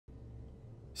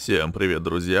Всем привет,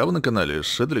 друзья! Вы на канале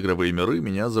Shadville игровые миры,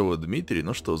 меня зовут Дмитрий.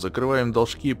 Ну что, закрываем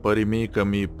должки по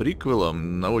ремейкам и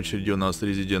приквелам. На очереди у нас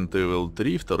Resident Evil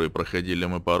 3, второй проходили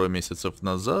мы пару месяцев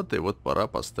назад, и вот пора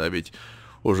поставить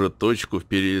уже точку в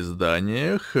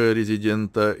переизданиях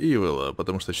Resident Evil,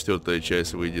 потому что четвертая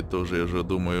часть выйдет тоже, я уже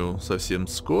думаю, совсем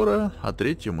скоро, а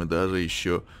третью мы даже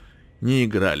еще не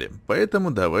играли. Поэтому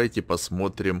давайте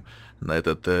посмотрим на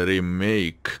этот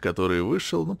ремейк, который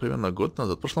вышел, ну, примерно год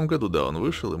назад. В прошлом году, да, он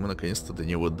вышел, и мы наконец-то до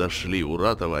него дошли.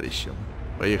 Ура, товарищи!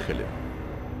 Поехали!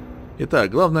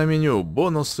 Итак, главное меню,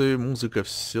 бонусы, музыка,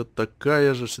 все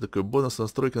такая же, все такое бонус,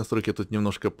 настройки. Настройки я тут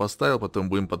немножко поставил, потом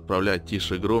будем подправлять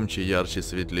тише, громче, ярче,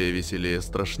 светлее, веселее,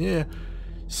 страшнее.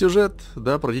 Сюжет,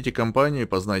 да, пройдите кампанию,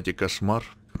 познайте кошмар.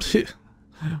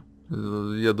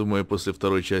 Я думаю, после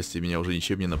второй части меня уже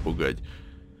ничем не напугать.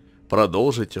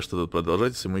 Продолжить, а что тут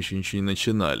продолжать, если мы еще ничего не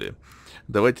начинали.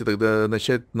 Давайте тогда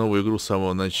начать новую игру с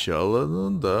самого начала.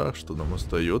 Ну да, что нам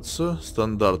остается?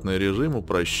 Стандартный режим,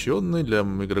 упрощенный для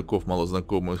игроков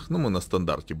малознакомых. Ну, мы на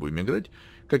стандарте будем играть.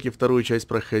 Как и вторую часть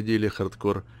проходили,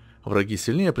 хардкор. Враги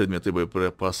сильнее, предметы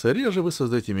боеприпаса реже, вы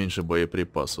создаете меньше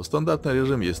боеприпасов. Стандартный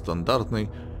режим есть стандартный.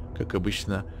 Как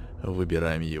обычно,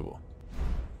 выбираем его.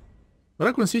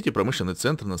 Ракун-Сити, промышленный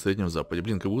центр на Среднем Западе.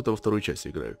 Блин, как будто во второй части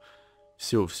играю.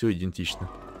 Все идентично.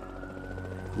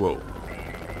 Воу.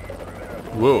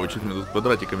 Воу, что-то мне тут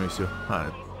квадратиками все.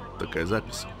 А, такая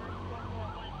запись.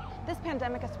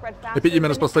 Эпидемия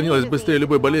распространилась быстрее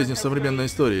любой болезни в современной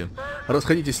истории.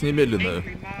 Расходитесь немедленно.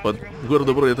 Под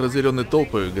городу бродят разъяренные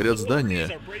толпы, горят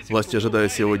здания. Власти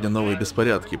ожидают сегодня новые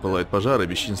беспорядки. Пылают пожары,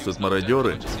 бесчинствуют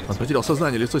мародеры. Он потерял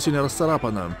сознание, лицо сильно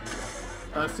расцарапано.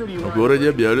 В городе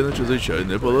объявлено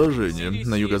чрезвычайное положение.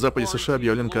 На юго-западе США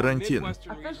объявлен карантин.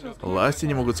 Власти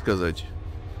не могут сказать.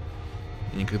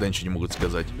 Никогда ничего не могут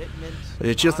сказать.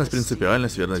 Честность,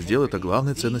 принципиальность, верность дела — это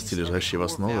главные ценности, лежащие в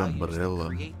основе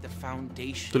Амбрелла.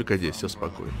 Только здесь все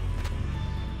спокойно.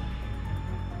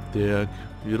 Так,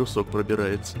 вирусок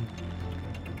пробирается.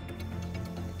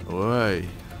 Ой.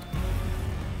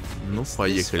 Ну,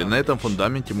 поехали. На этом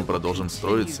фундаменте мы продолжим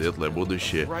строить светлое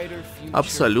будущее.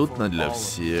 Абсолютно для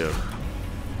всех.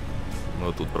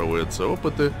 Вот тут проводятся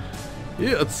опыты. И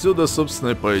отсюда,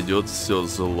 собственно, пойдет все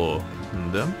зло.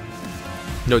 Да?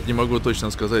 Я вот не могу точно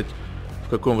сказать, в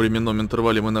каком временном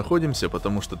интервале мы находимся,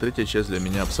 потому что третья часть для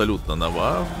меня абсолютно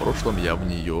нова. В прошлом я в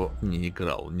нее не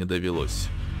играл, не довелось.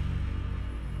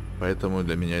 Поэтому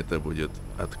для меня это будет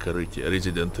открытие.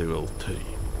 Resident Evil 3.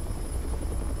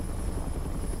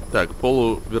 Так,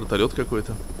 полувертолет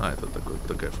какой-то. А, это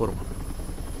такая форма.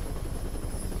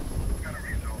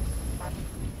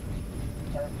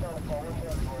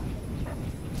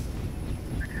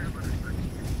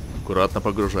 Аккуратно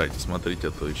погружайте, смотрите,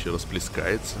 а то еще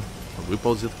расплескается.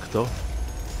 Выползет кто?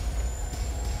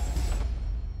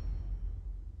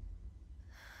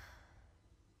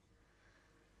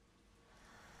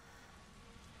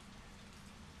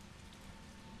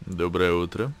 Доброе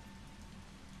утро.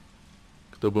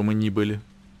 Кто бы мы ни были.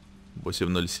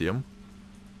 807.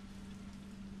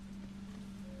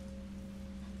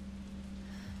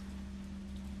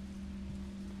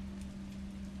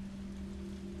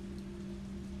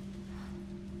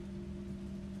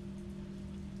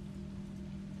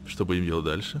 Что будем делать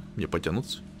дальше? Мне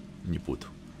потянуться? Не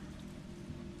путаю.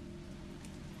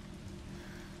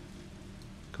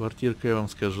 Квартирка, я вам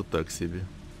скажу, так себе.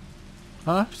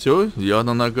 А, все, я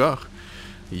на ногах.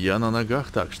 Я на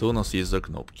ногах. Так, что у нас есть за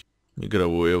кнопки?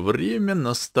 Игровое время,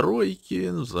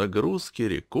 настройки, загрузки,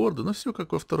 рекорды. Ну, все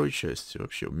как во второй части.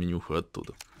 Вообще, менюха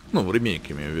оттуда. Ну, в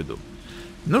ремейке имею в виду.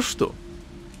 Ну что?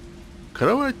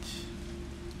 Кровать.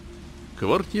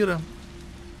 Квартира.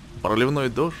 Проливной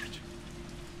дождь.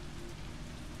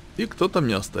 И кто-то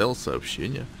мне оставил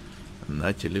сообщение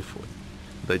на телефоне.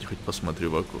 Дайте хоть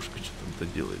посмотрю в окошко, что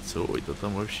там-то делается. Ой, да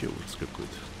там вообще ужас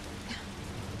какой-то.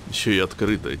 Еще и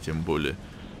открытое, тем более.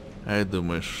 А я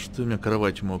думаю, что у меня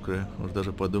кровать мокрая. Уж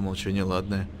даже подумал, что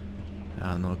неладное.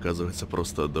 А оно, оказывается,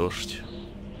 просто дождь.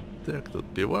 Так, тут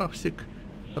пивасик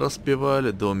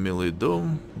распевали. Дом, милый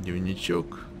дом.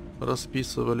 Дневничок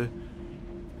расписывали.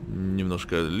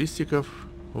 Немножко листиков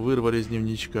вырвали из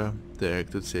дневничка.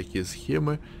 Так, тут всякие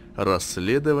схемы.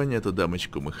 Расследование. Эту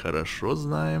дамочку мы хорошо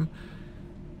знаем.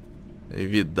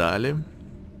 Видали.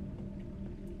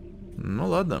 Ну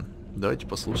ладно. Давайте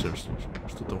послушаем,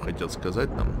 что там хотят сказать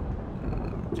нам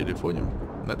в телефоне.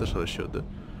 На это же расчет, да?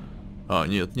 А,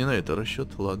 нет, не на это расчет.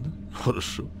 Ладно,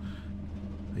 хорошо.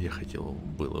 Я хотел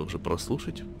было уже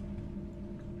прослушать.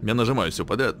 Я нажимаю все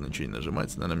подряд, ничего не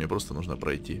нажимается. Наверное, мне просто нужно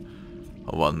пройти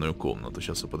ванную комнату.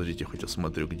 Сейчас, подождите, я хоть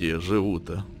осмотрю, где я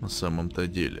живу-то на самом-то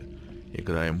деле.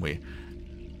 Играем мы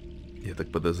Я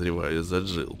так подозреваю, за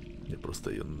Джилл. Я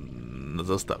просто ее на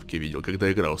заставке видел,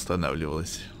 когда игра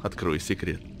устанавливалась. Открою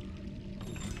секрет.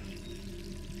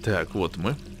 Так, вот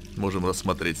мы. Можем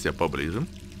рассмотреть себя поближе.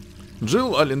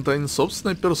 Джилл Валентайн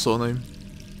собственной персоной.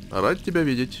 Рад тебя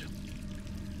видеть.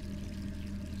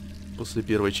 После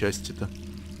первой части-то.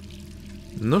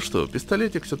 Ну что,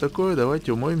 пистолетик, все такое,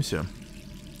 давайте умоемся.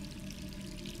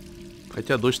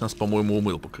 Хотя дождь нас, по-моему,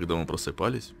 умыл, когда мы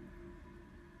просыпались.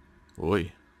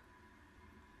 Ой.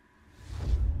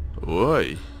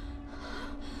 Ой.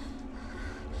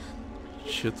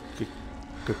 Чё-то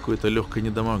какое-то легкое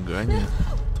недомогание.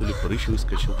 То ли прыщ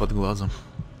выскочил под глазом.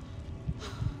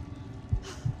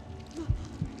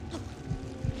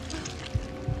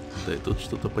 Да и тут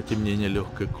что-то потемнение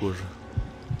легкой кожи.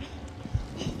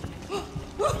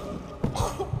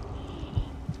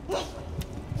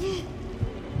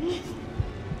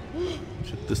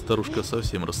 Что-то ты, старушка,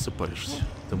 совсем рассыпаешься.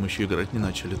 Да мы еще играть не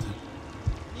начали-то.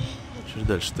 Что ж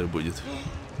дальше-то будет?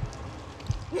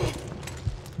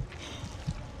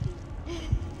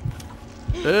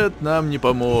 Это нам не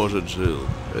поможет, Джилл.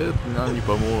 Это нам не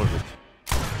поможет.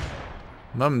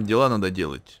 Нам дела надо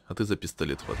делать, а ты за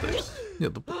пистолет хватаешься.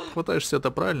 Нет, ну, хватаешься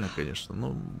это правильно, конечно,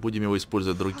 но будем его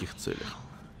использовать в других целях.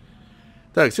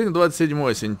 Так, сегодня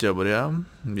 27 сентября.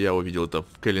 Я увидел это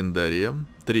в календаре.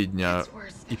 3 дня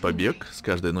и побег. С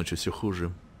каждой ночью все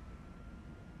хуже.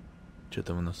 Что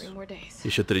там у нас?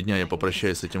 Еще 3 дня я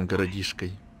попрощаюсь с этим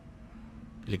городишкой.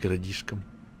 Или городишком.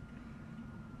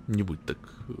 Не будь так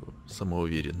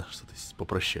самоуверенно, что ты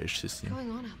попрощаешься с ним.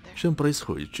 Что там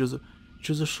происходит?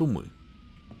 Что за шумы?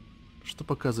 Что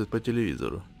показывает по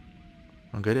телевизору?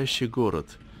 Горящий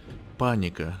город.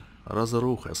 Паника.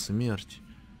 Разруха. Смерть.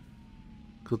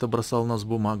 Кто-то бросал нас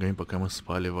бумагами, пока мы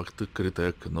спали в открытое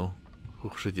окно.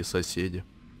 Ух, эти соседи.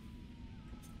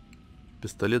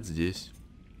 Пистолет здесь.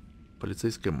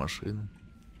 Полицейская машина.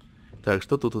 Так,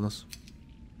 что тут у нас?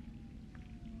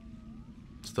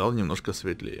 Стало немножко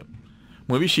светлее.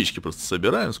 Мы вещички просто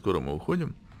собираем, скоро мы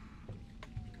уходим.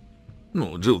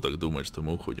 Ну, Джилл так думает, что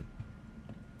мы уходим.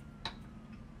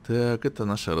 Так, это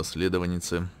наша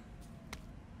расследовательница.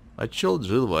 Отчет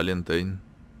Джилл Валентайн.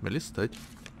 Листать.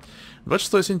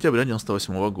 26 сентября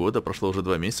 98 года. Прошло уже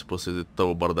 2 месяца после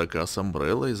того бардака с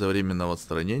Амбреллой из-за временного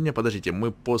отстранения. Подождите,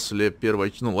 мы после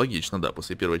первой... Ну, логично, да,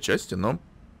 после первой части, но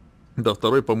до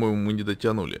второй, по-моему, мы не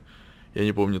дотянули. Я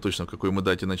не помню точно, в какой мы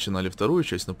дате начинали вторую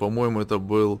часть, но, по-моему, это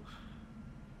был...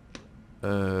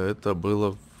 это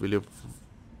было... Или...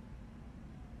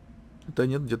 Это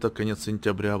нет, где-то конец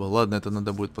сентября был. Ладно, это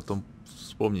надо будет потом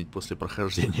вспомнить после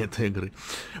прохождения этой игры.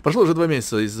 Прошло уже 2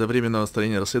 месяца. Из-за временного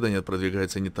настроения расследования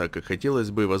продвигается не так, как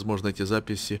хотелось бы. Возможно, эти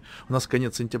записи... У нас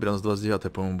конец сентября, у нас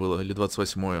 29, по-моему, было, или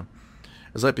 28.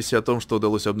 Записи о том, что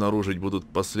удалось обнаружить, будут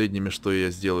последними, что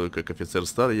я сделаю как офицер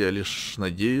Стар. Я лишь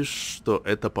надеюсь, что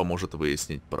это поможет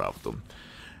выяснить правду.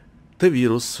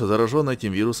 Т-вирус. Зараженный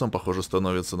этим вирусом, похоже,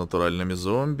 становятся натуральными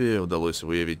зомби. Удалось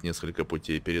выявить несколько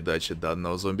путей передачи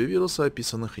данного зомби-вируса,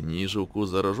 описанных ниже.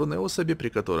 Укус зараженной особи, при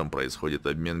котором происходит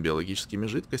обмен биологическими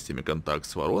жидкостями, контакт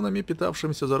с воронами,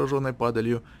 питавшимися зараженной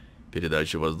падалью.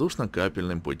 Передачу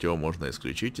воздушно-капельным путем можно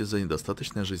исключить из-за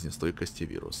недостаточной жизнестойкости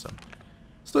вируса.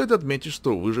 Стоит отметить,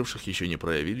 что у выживших еще не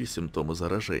проявились симптомы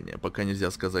заражения. Пока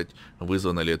нельзя сказать,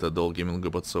 вызвано ли это долгим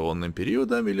инкубационным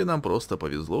периодом, или нам просто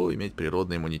повезло иметь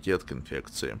природный иммунитет к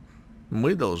инфекции.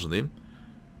 Мы должны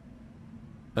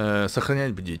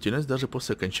сохранять бдительность даже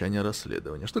после окончания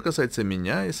расследования. Что касается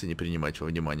меня, если не принимать во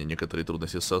внимание некоторые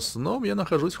трудности со сном, я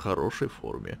нахожусь в хорошей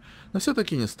форме. Но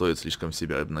все-таки не стоит слишком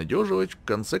себя обнадеживать. В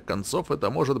конце концов, это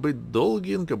может быть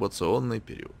долгий инкубационный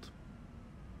период.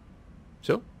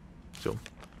 Все? Все.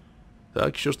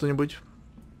 Так, еще что-нибудь?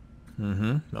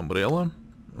 Угу, Амбрелла.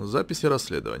 Записи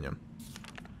расследования.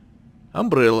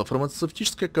 Амбрелла,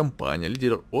 фармацевтическая компания,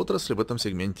 лидер отрасли в этом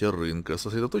сегменте рынка,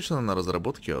 сосредоточена на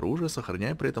разработке оружия,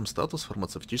 сохраняя при этом статус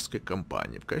фармацевтической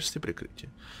компании в качестве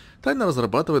прикрытия. Тайно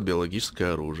разрабатывает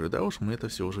биологическое оружие. Да уж, мы это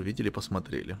все уже видели,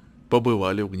 посмотрели.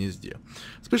 Побывали в гнезде.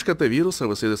 Вспышка Т-вируса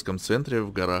в исследовательском центре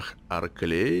в горах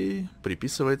Арклей.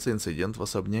 Приписывается инцидент в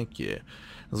особняке.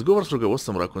 Сговор с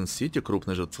руководством Ракун-Сити,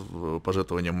 крупное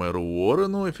пожертвование мэру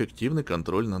Уоррену, эффективный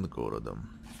контроль над городом.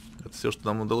 Это все, что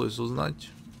нам удалось узнать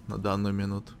на данную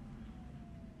минуту.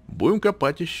 Будем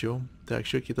копать еще. Так,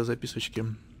 еще какие-то записочки.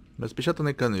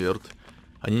 Распечатанный конверт.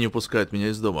 Они не пускают меня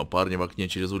из дома. Парни в окне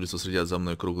через улицу следят за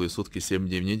мной круглые сутки, 7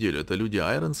 дней в неделю. Это люди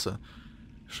Айронса?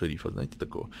 Шерифа, знаете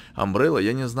такого? Амбрелла,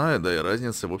 я не знаю, да и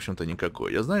разницы, в общем-то,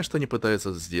 никакой. Я знаю, что они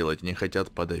пытаются сделать. Они хотят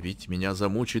подавить меня,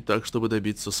 замучить так, чтобы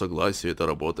добиться согласия. Это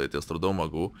работает. Я с трудом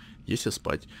могу есть и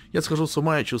спать. Я схожу с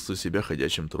ума и чувствую себя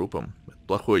ходячим трупом. Это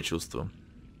плохое чувство.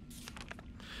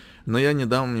 Но я не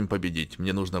дам им победить.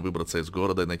 Мне нужно выбраться из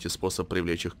города и найти способ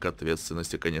привлечь их к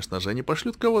ответственности. Конечно же, они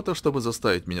пошлют кого-то, чтобы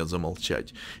заставить меня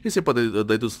замолчать. Если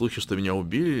дойдут слухи, что меня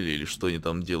убили, или что они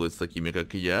там делают с такими,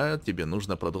 как я, тебе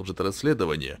нужно продолжить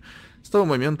расследование. С того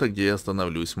момента, где я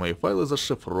остановлюсь, мои файлы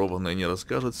зашифрованы, и они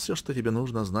расскажут все, что тебе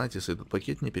нужно знать, если этот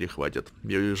пакет не перехватят.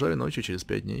 Я уезжаю ночью через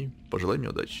 5 дней. Пожелай мне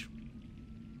удачи.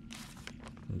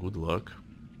 Good luck.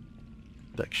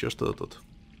 Так, еще что-то тут.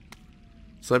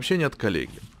 Сообщение от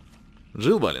коллеги.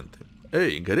 Джилл Валентайн.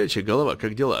 Эй, горячая голова,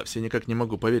 как дела? Все никак не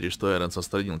могу поверить, что Айрон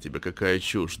сострадил тебя. Какая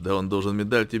чушь. Да он должен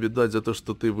медаль тебе дать за то,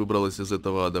 что ты выбралась из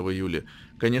этого ада в июле.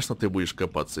 Конечно, ты будешь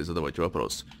копаться и задавать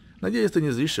вопрос. Надеюсь, ты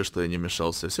не злишься, что я не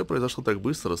мешался. Все произошло так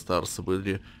быстро. Старсы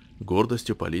были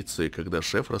гордостью полиции. Когда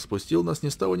шеф распустил нас ни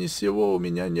с того ни с сего, у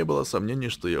меня не было сомнений,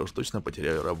 что я уж точно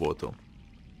потеряю работу.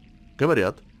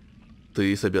 Говорят,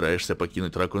 ты собираешься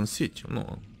покинуть Ракун-Сити.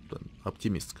 Ну,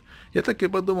 оптимистка. Я так и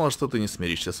подумал, что ты не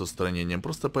смиришься с устранением.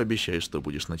 Просто пообещай, что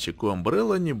будешь начеку.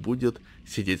 Амбрелла не будет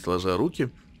сидеть сложа руки,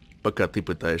 пока ты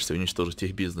пытаешься уничтожить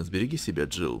их бизнес. Береги себя,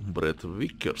 Джилл. Брэд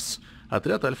Виккерс.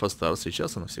 Отряд Альфа Стар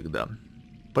сейчас и навсегда.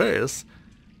 П.С.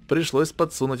 Пришлось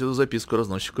подсунуть эту записку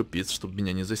разносчику пиц, чтобы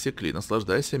меня не засекли.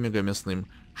 Наслаждайся мегамясным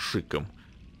шиком.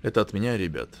 Это от меня,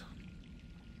 ребят.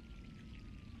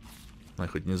 Она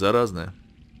хоть не заразная.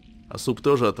 А суп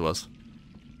тоже от вас.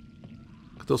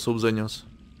 Кто суп занес?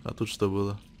 А тут что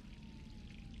было?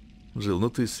 Джилл,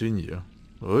 ну ты свинья.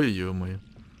 Ой, ё-моё.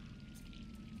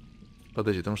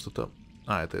 Подожди, там что-то...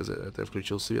 А, это я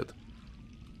включил свет.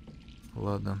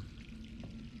 Ладно.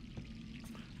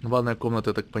 Ванная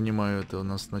комната, я так понимаю, это у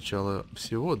нас начало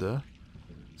всего, да?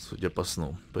 Судя по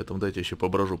сну. Поэтому дайте еще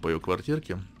поброжу по ее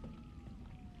квартирке.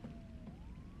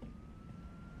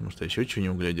 Может, я еще что не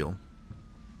углядел?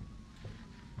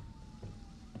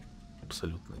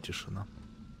 Абсолютная тишина.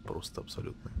 Просто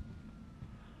абсолютная.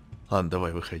 Ладно,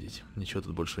 давай выходить. Ничего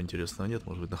тут больше интересного нет.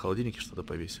 Может быть, на холодильнике что-то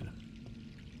повесили.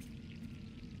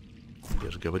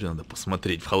 Я же говорю, надо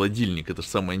посмотреть в холодильник. Это же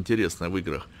самое интересное в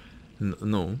играх.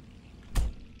 Ну...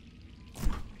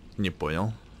 Не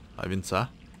понял. А винца?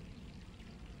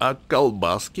 А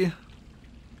колбаски?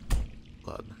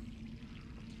 Ладно.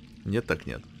 Нет, так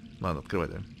нет. Ладно, открывай,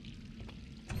 да.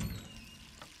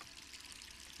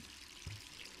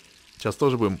 Сейчас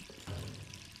тоже будем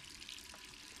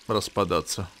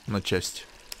распадаться на части.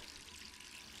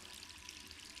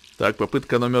 Так,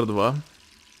 попытка номер 2.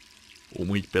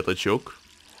 Умыть пятачок.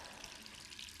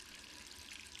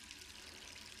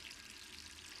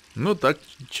 Ну так,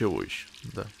 чего еще,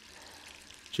 да.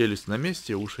 Челюсть на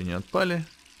месте, уши не отпали.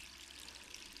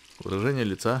 Выражение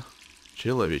лица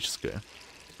человеческое.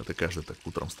 Это каждый так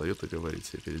утром встает и говорит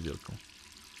себе перед зеркалом.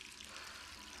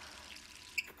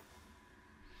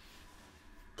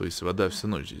 То есть вода всю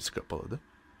ночь здесь капала, да?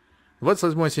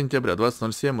 28 сентября,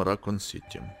 20:07,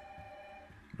 Ракун-Сити.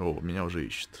 О, меня уже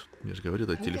ищет. Я же говорю,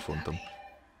 это телефон там.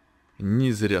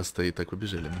 Не зря стоит, так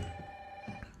убежали.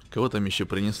 Кого там еще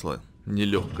принесла?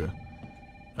 Нелегкая.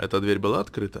 Эта дверь была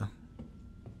открыта?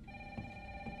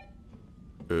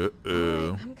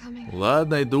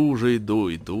 Ладно, иду уже, иду.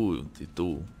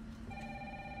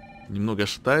 Немного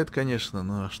шатает, конечно,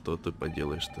 но что ты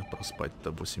поделаешь-то?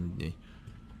 Проспать-то 8 дней.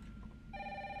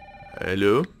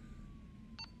 Алло?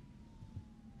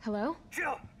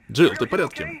 Джилл, ты в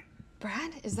порядке?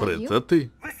 Брэд, это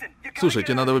ты? Слушай,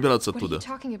 тебе надо выбираться оттуда.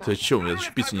 Ты о чем? Я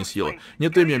еще пиццу не съела.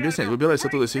 Нет, ты мне объяснять, выбирайся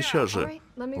оттуда сейчас же.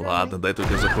 Ладно, дай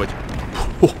только захватить.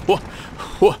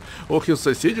 Ох, и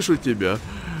соседишь у тебя.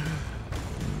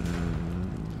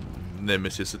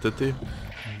 Немесис, это ты?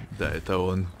 Да, это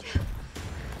он.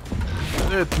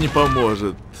 Это не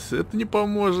поможет. Это не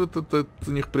поможет. Это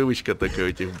у них привычка такая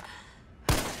этих.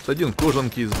 Один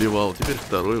кожанки избивал, теперь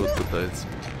второй вот пытается.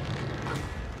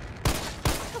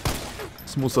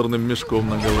 С мусорным мешком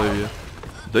на голове.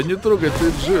 Да не трогай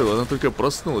ты, Джилл, она только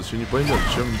проснулась, еще не поймет,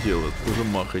 в чем дело. Это уже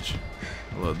махач.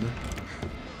 Ладно.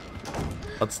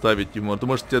 Отставить ему. А то,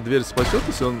 может, тебя дверь спасет,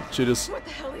 если он через...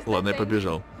 Ладно, я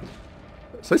побежал.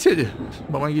 Соседи,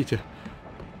 помогите.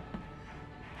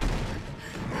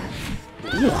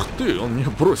 Ух ты, он мне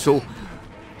бросил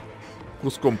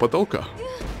куском потолка.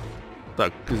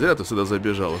 Так, зря ты сюда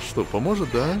забежала. Что,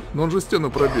 поможет, да? Ну он же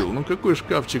стену пробил. Ну какой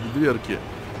шкафчик в дверке?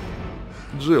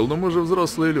 Джилл, ну мы же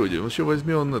взрослые люди. Вообще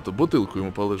возьми он эту бутылку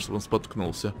ему положишь, чтобы он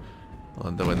споткнулся.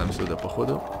 Ладно, давай нам сюда,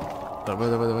 походу. Давай.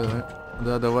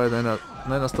 Да, давай,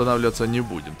 наверное, останавливаться не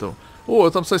будем. Там... О,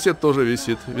 там сосед тоже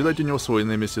висит. Видать, у него свой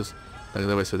немесис. Так,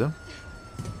 давай сюда.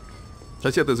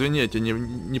 Сосед, извини, я тебя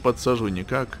не подсажу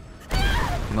никак.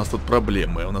 У нас тут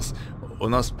проблемы. У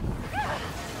нас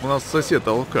сосед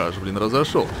алкаш, блин,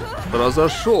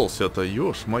 разошелся-то,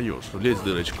 ешь-моешь, лезь в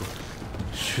дырочку.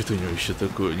 Что это у него еще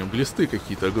такое? У него глисты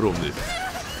какие-то огромные.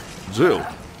 Джилл!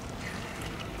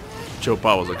 Че,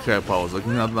 пауза? Какая пауза?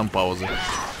 Не надо нам паузы.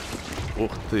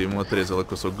 Ух ты, ему отрезала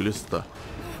кусок глиста.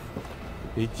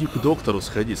 Иди к доктору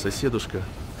сходи, соседушка.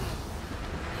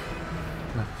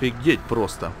 Офигеть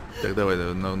просто. Так, давай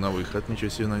на выход. Ничего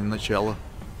себе, на начало.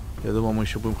 Я думал, мы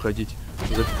еще будем ходить.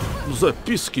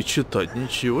 Записки читать.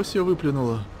 Ничего себе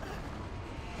выплюнуло.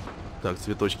 Так,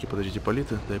 цветочки, подождите,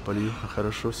 политы. Дай полью.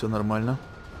 Хорошо, все нормально.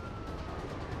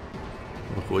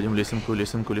 Выходим, лесенку.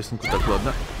 Так,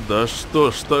 ладно. Да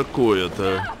что ж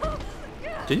такое-то?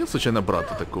 У тебя нет случайно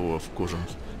брата такого в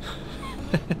кожанке?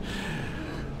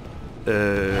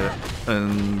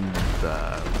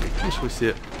 Да, какие же вы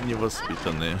все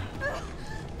невоспитанные.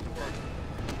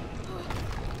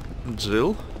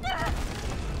 Джилл?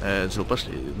 Джилл,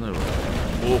 пошли. Ну,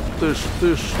 ух ты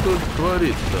ж, что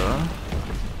творит-то, а?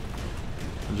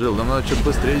 Джилл, нам надо что-то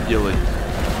быстрее делать.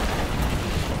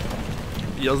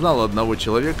 Я знал одного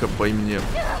человека по имени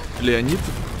Леонид.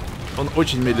 Он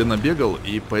очень медленно бегал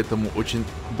и поэтому очень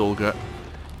долго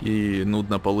и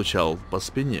нудно получал по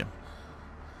спине.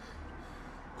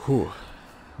 Фу.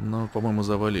 Но, по-моему,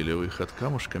 завалили выход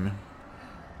камушками.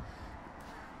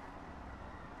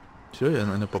 Все, я,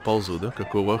 наверное, поползу, да?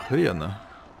 Какого хрена?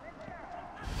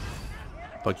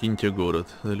 Покиньте город.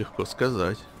 Да легко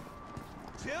сказать.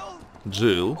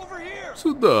 Джилл?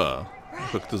 Сюда!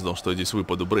 Как ты знал, что я здесь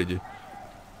выпаду, Брэди?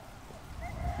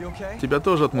 Тебя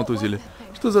тоже отмутузили?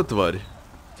 Что за тварь?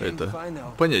 Это?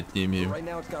 Понять не имею.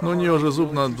 Но у нее же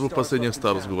зуб на двух последних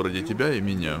старост в городе, тебя и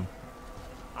меня.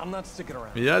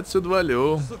 Я отсюда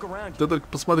валю. Ты только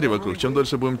посмотри вокруг. Чем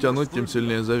дольше будем тянуть, тем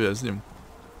сильнее завязнем.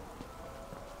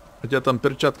 Хотя там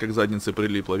перчатка к заднице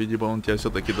прилипла. Видимо, он тебя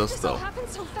все-таки достал.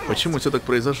 Почему все так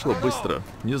произошло быстро?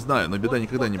 Не знаю, но беда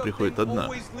никогда не приходит одна.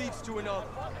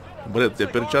 Брэд, у тебя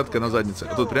перчатка на заднице.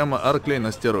 А тут прямо Арклей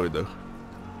на стероидах.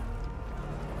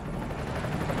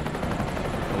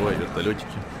 Ой, вертолетики.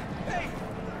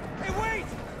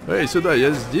 Эй, сюда,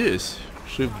 я здесь.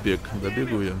 Шифбек,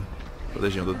 добегу я.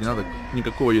 Подожди, тут не надо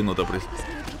никакого енота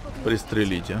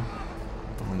пристрелить, а?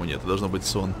 По-моему, нет, это должно быть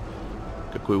сон.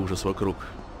 Какой ужас вокруг.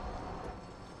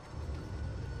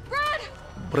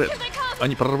 Брэд,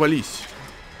 они прорвались.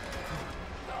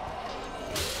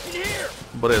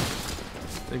 Брэд,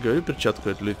 я говорю, перчатку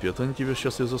отлепят. Они тебе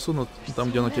сейчас и засунут там,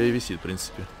 где она у тебя и висит, в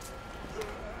принципе.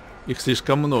 Их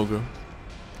слишком много.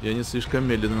 И они слишком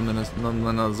медленно,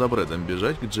 наверное, за Брэдом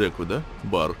бежать к Джеку, да?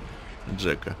 Бар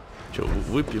Джека. Че,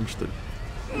 выпьем, что ли?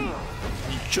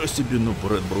 Ничего себе, ну,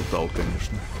 Брэд брутал,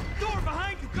 конечно.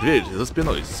 Дверь за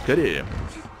спиной, скорее.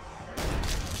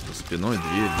 За спиной,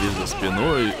 дверь за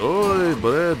спиной. Ой,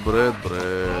 Брэд.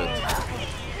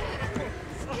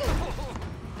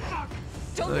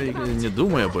 Да, и не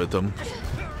думай об этом.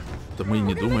 Да мы и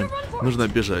не думаем. Нужно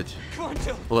бежать.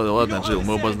 Ладно, Джилл,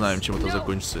 мы оба знаем, чем это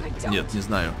закончится. Нет, не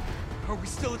знаю.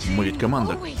 Мы ведь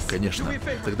команда, конечно.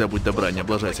 Тогда будь добра, не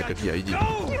облажайся, как я, иди.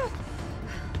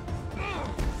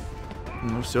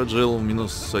 Ну все, Джилл,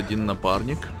 -1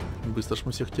 напарник. Быстро ж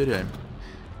мы всех теряем.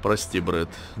 Прости, Брэд,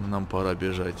 нам пора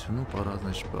бежать. Ну, пора,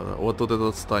 значит, пора. Вот тут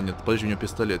этот станет. Подожди, у него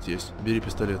пистолет есть. Бери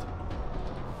пистолет.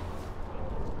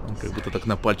 Он как будто так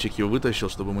на пальчик его вытащил,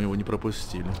 чтобы мы его не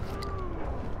пропустили.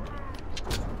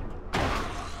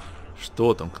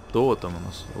 Что там? Кто там у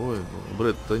нас? Ой,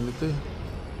 Брэд, это не ты?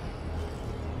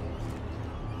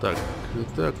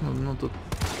 Так, ну тут...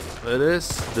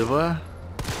 Раз, два,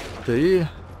 три...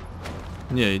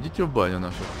 Не, идите в баню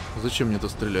нафиг. Зачем мне это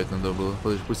стрелять надо было?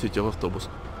 Подожди, пустите в автобус.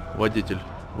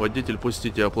 Водитель,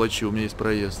 пустите, оплачу, у меня есть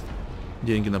проезд.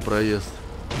 Деньги на проезд.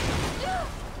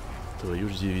 Твою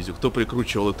ж дивизию. Кто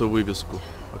прикручивал эту вывеску?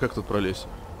 А как тут пролезть?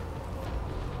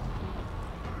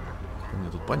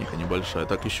 Нет, тут паника небольшая.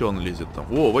 Так, еще он лезет там.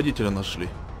 О, водителя нашли.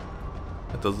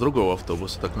 Это с другого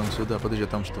автобуса. Так, нам сюда. Подожди,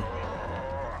 там что?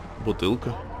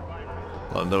 Бутылка.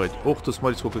 Ладно, давайте. Ох ты,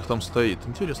 смотри, сколько их там стоит.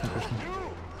 Интересно, конечно.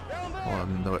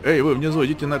 Ладно, давай. Эй, вы внизу,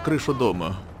 идите на крышу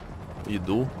дома.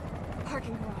 Иду.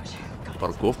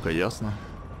 Парковка, ясно.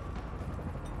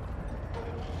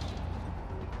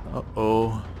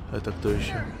 О-о, это кто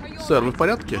еще? Сэр, вы в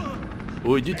порядке?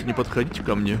 Уйдите, не подходите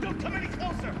ко мне.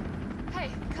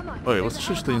 Ой, вы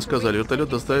слышите, что они сказали? Вертолет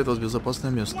доставит вас в безопасное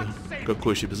место.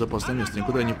 Какое еще безопасное место?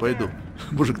 Никуда не пойду.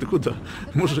 Мужик, ты куда?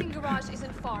 Мужик.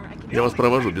 Я вас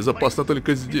провожу. Безопасно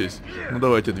только здесь. Ну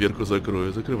давайте дверку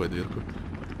закрою. Закрывай дверку.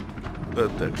 Да,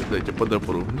 так, дайте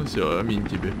подопру. Ну все, аминь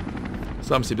тебе.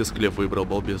 Сам себе склеп выбрал,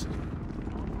 балбес.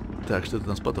 Так, что это у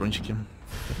нас патрончики?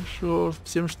 Хорошо,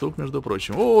 7 штук, между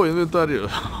прочим. О, инвентарь.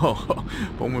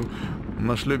 По-моему,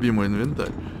 наш любимый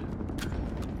инвентарь.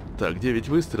 Так, 9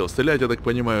 выстрелов. Стрелять, я так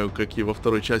понимаю, как и во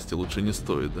второй части, лучше не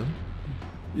стоит, да?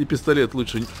 И пистолет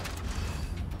лучше...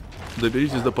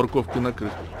 Доберитесь до парковки на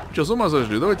крыше. Че, с ума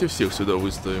сошли? Давайте всех сюда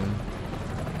выставим.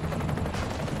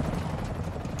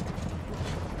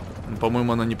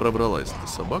 По-моему, она не пробралась,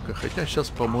 эта собака. Хотя сейчас,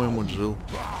 по-моему, Джилл...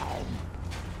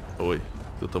 Ой,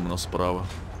 кто там у нас справа?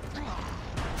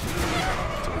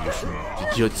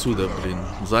 Иди отсюда, блин.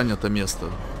 Занято место.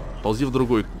 Ползи в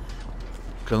другой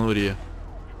конуре.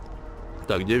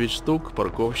 Так, 9 штук.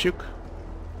 Парковщик.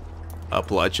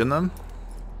 Оплачено.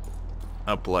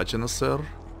 Оплачено, сэр.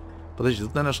 Подожди,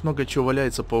 тут, наверное, много чего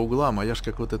валяется по углам, а я ж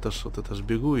как вот это ж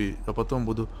бегу, а потом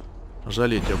буду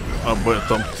жалеть об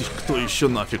этом. Кто еще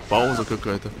нафиг? Пауза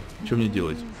какая-то. Что мне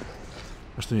делать?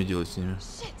 А что мне делать с ними?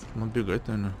 Ну, бегать,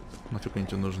 наверное. Нафиг они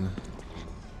тебе нужны?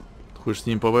 Ты хочешь с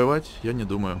ними повоевать? Я не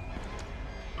думаю.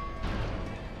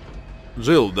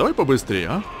 Джилл, давай побыстрее,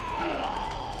 а?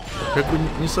 Как бы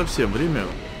не совсем время.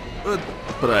 Вот,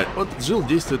 правильно. Вот Джилл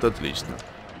действует отлично.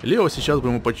 Лео сейчас бы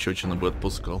ему пощечину бы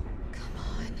отпускал.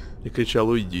 И кричал: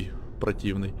 уйди,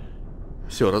 противный.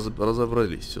 Все,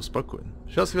 разобрались, все, спокойно.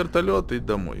 Сейчас вертолет и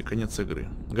домой, и конец игры.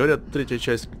 Говорят, третья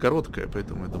часть короткая,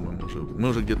 поэтому я думаю, мы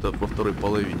уже где-то во второй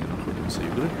половине находимся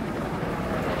игры.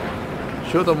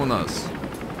 Что там у нас?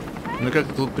 Ну как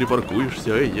ты тут припаркуешься?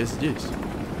 Эй, я здесь.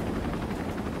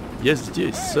 Я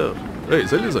здесь, сэр. Эй,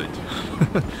 залезайте.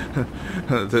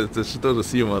 Это что же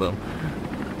с юмором?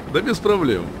 Да без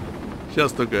проблем.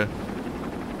 Сейчас только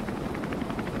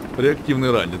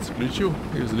реактивный ранец включу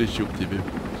и взлечу к тебе.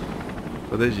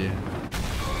 Подожди.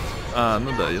 А,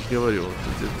 ну да, я же говорю.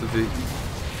 Тут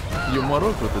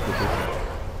юморок вот этот.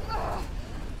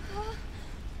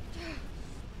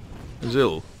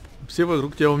 Джилл, все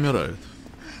вокруг тебя умирают.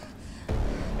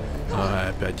 А,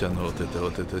 опять оно, вот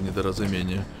это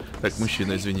недоразумение. Так,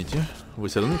 мужчина, извините. Вы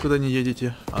все равно никуда не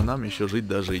едете, а нам еще жить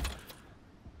да жить.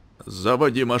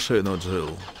 Заводи машину,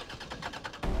 Джилл.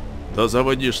 Да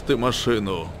заводишь ты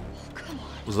машину.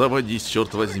 Заводись,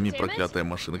 черт возьми, проклятая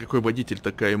машина. Какой водитель,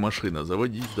 такая машина.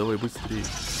 Заводись, давай быстрее.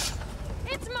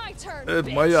 Это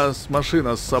моя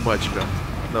машина, собачка.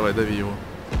 Давай, дави его.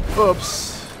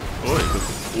 Опс. Ой,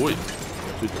 ой.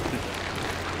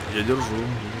 Я держу.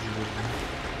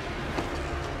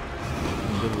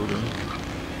 Держу, да.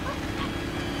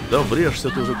 Да врежься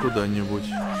ты уже куда-нибудь.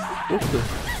 Ух ты.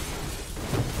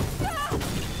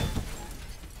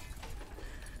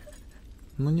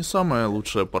 Ну, не самая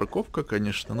лучшая парковка,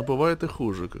 конечно, но бывает и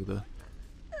хуже, когда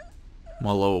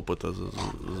мало опыта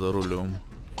за рулем.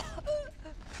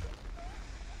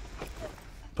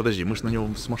 Подожди, мы ж на него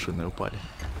с машиной упали.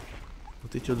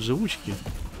 Вот эти вот живучки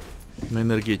на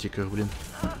энергетиках, блин.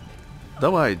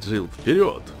 Давай, Джилл,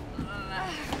 вперед!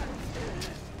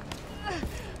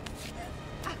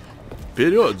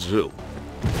 Вперед, Джилл!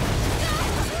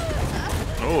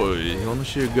 Ой, он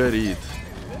еще и горит.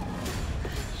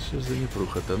 Что за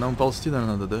непруха-то? Нам ползти,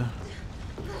 наверное, надо, да?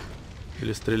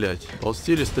 Или стрелять?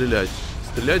 Ползти или стрелять?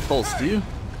 Стрелять, ползти?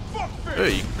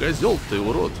 Эй, козел ты,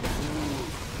 урод!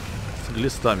 С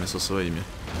глистами со своими.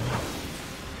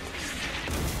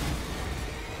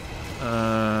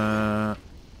 А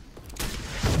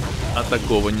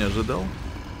такого не ожидал.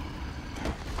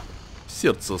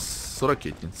 Сердце с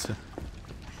ракетницы.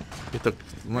 И так,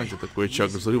 знаете, такой очаг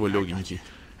взрыва легенький.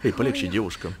 Эй, полегче,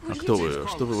 девушка. А кто вы?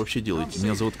 Что вы вообще делаете?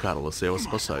 Меня зовут Карлос, я вас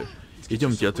спасаю.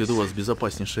 Идемте, я отведу вас в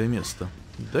безопаснейшее место.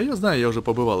 Да я знаю, я уже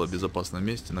побывала в безопасном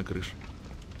месте на крыше.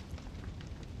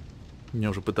 Меня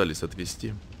уже пытались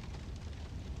отвезти.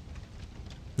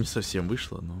 Не совсем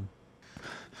вышло, но...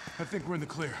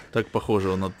 Так,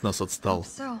 похоже, он от нас отстал.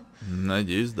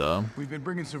 Надеюсь, да.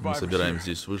 Мы собираем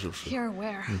здесь выживших.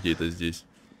 Где это здесь?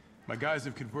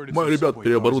 Мои ребята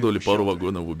переоборудовали пару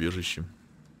вагонов в убежище.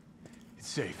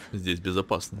 Здесь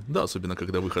безопасно. Да, особенно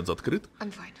когда выход закрыт.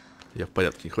 Я в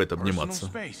порядке, хватит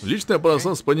обниматься. Личное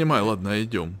пространство, понимаю, ладно,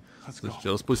 идем.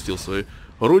 Я распустил свои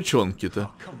ручонки-то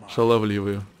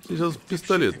шаловливые. Сейчас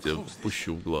пистолет тебе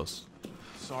пущу в глаз.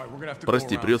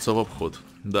 Прости, придется в обход.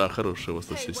 Да, хорошая у вас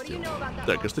тут система.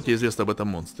 Так, а что тебе известно об этом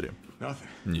монстре?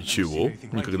 Ничего,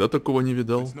 никогда такого не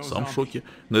видал. Сам в шоке.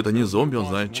 Но это не зомби, он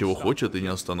знает, чего хочет и не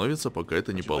остановится, пока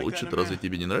это не получит. Разве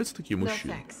тебе не нравятся такие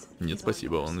мужчины? Нет,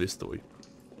 спасибо, он весь твой.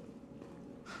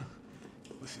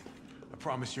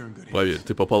 Поверь,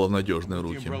 ты попала в надежные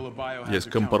руки.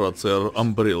 Есть корпорация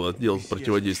Umbrella, отдел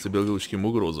противодействия биологическим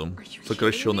угрозам.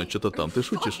 Сокращенно что-то там. Ты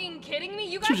шутишь?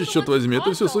 Шутишь, черт возьми,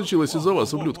 это все случилось из-за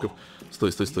вас, ублюдков.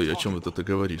 Стой, стой, стой, о чем вот это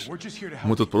говоришь?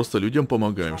 Мы тут просто людям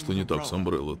помогаем, что не так с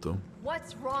Umbrella-то.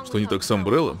 Что не так с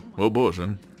Umbrella? О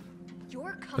боже.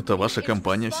 Это ваша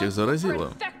компания всех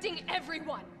заразила.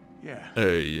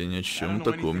 Эй, я ни о чем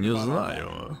таком не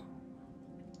знаю.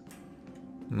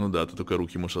 Ну да, ты только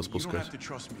руки можешь распускать.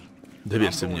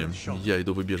 Доверься мне, я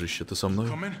иду в убежище, ты со мной?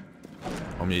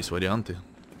 А у меня есть варианты.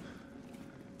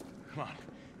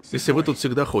 Если вы тут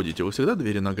всегда ходите, вы всегда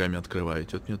двери ногами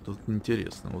открываете? Вот мне тут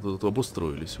интересно, вот тут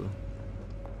обустроились вы.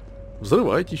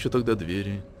 Взрывайте еще тогда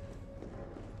двери.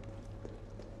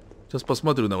 Сейчас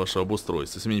посмотрю на ваше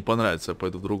обустройство. Если мне не понравится, я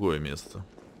пойду в другое место.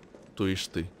 То ишь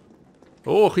ты.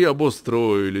 Ох, и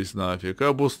обустроились нафиг.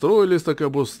 Обустроились так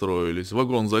обустроились. В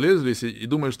вагон залезлись и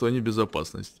думают, что они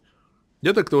безопасность.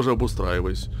 Я так тоже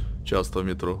обустраиваюсь. Часто в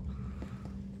метро.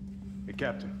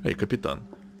 Эй, капитан.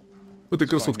 Этой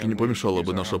красотке не помешала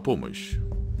бы наша помощь.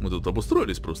 Мы тут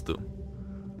обустроились просто.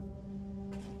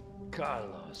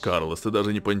 Карлос, ты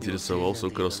даже не поинтересовался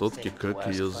у красотки, как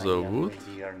ее зовут?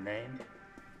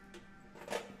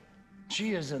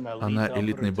 Она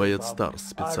элитный боец Старс,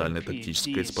 специальной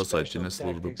тактической спасательной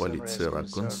службы полиции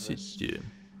Ракон-Сити.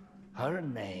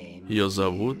 Ее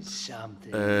зовут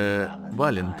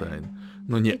Валентайн.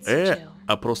 Ну не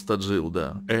а просто Джилл,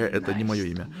 да. Это не мое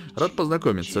имя. Рад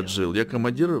познакомиться, Джилл. Я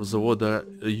командир взвода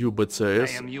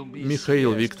ЮБЦС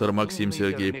Михаил, Виктор, Максим,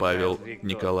 Сергей, Павел,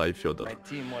 Николай, Федор.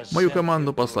 Мою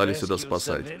команду послали сюда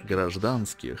спасать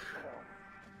гражданских.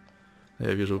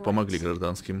 Я вижу, вы помогли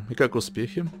гражданским. И как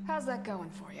успехи?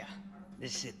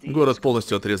 Город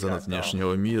полностью отрезан от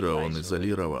внешнего мира, он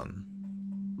изолирован.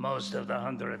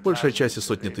 Большая часть из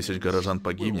сотни тысяч горожан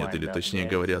погибнет, или точнее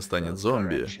говоря, станет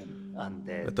зомби.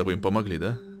 Это вы им помогли,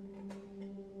 да?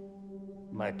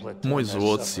 Мой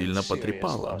взвод сильно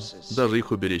потрепало. Даже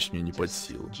их уберечь мне не под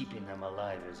силу.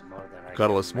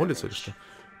 Карлос молится или что?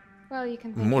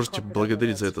 Вы можете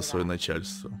благодарить за это свое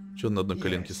начальство. Че он на одной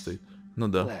коленке стоит? Ну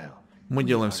да. Мы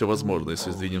делаем все возможное,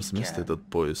 если сдвинем с места этот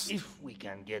поезд.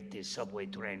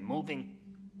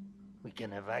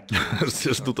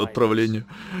 Все ждут отправления.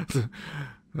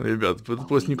 Ребят, этот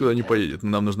поезд никуда не поедет.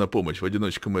 Нам нужна помощь. В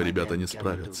одиночку мои ребята не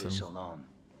справятся.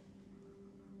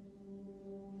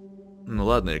 Ну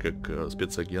ладно, я как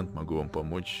спецагент могу вам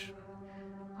помочь.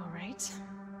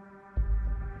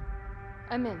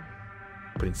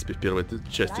 В принципе, в первой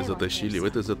части затащили, в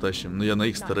этой затащим. Но я на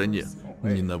их стороне,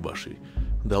 не на вашей.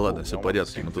 Да ладно, все в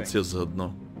порядке, мы тут все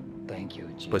заодно.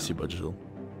 Спасибо, Джилл.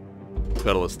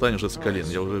 Карлос, встань уже с колен,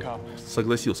 я уже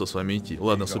согласился с вами идти.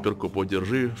 Ладно, суперкоп,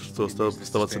 держи, что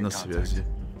оставаться на связи.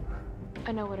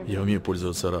 Я умею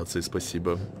пользоваться рацией,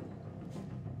 спасибо.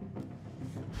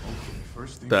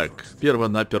 Так,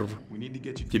 перво-наперв,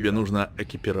 тебе нужно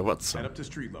экипироваться.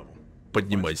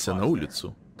 Поднимайся на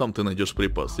улицу, там ты найдешь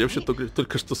припас. Я вообще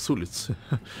только что с улицы.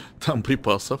 Там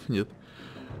припасов нет.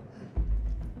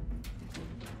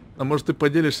 А может ты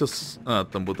поделишься с... А,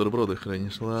 там бутерброды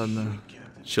хранишь, ладно.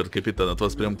 Черт, капитан, от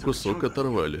вас прям кусок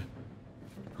оторвали.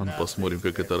 А ну посмотрим,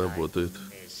 как это работает.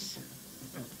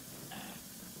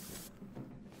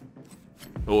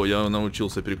 О, я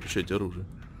научился переключать оружие.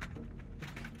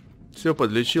 Все,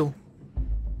 подлечил.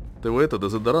 Ты его это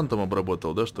дезодорантом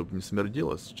обработал, да, чтобы не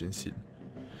смердело очень сильно.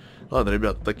 Ладно,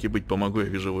 ребят, так и быть, помогу. Я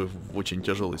вижу, вы в очень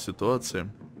тяжелой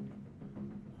ситуации.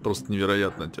 Просто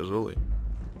невероятно тяжелой.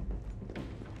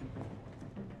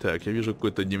 Так, я вижу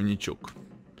какой-то дневничок.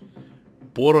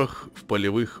 Порох в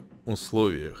полевых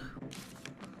условиях.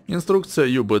 Инструкция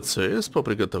ЮБЦС по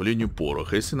приготовлению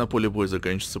пороха. Если на поле боя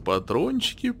заканчиваются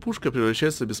патрончики, пушка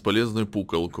превращается в бесполезную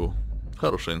пуколку.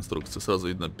 Хорошая инструкция, сразу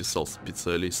видно, писал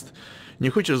специалист. Не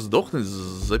хочешь сдохнуть,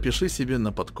 запиши себе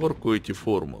на подкорку эти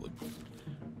формулы.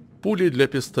 Пули для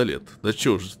пистолет. Да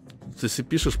чё ж, если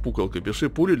пишешь пуколка, пиши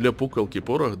пули для пуколки,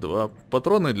 порох 2,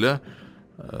 патроны для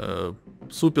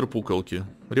супер пуколки,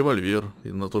 револьвер,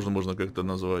 тоже можно как-то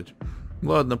назвать.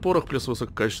 Ладно, порох плюс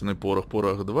высококачественный порох,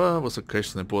 порох 2,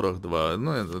 высококачественный порох 2.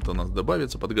 Ну, это у нас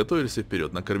добавится, подготовились и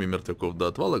вперед. Накорми мертвяков до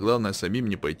отвала, главное самим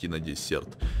не пойти на десерт.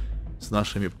 С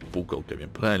нашими пуколками,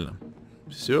 правильно?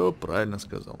 Все правильно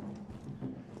сказал.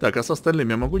 Так, а с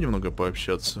остальными я могу немного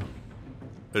пообщаться?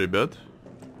 Ребят?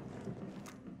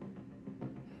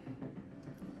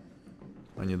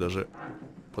 Они даже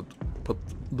под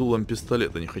дулом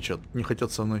пистолета не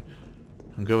хотят со мной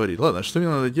говорить. Ладно, что мне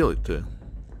надо делать-то?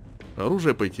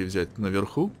 Оружие пойти взять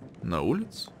наверху, на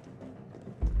улице?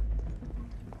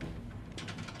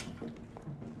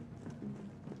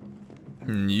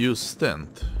 New stand.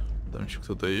 Там еще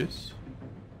кто-то есть?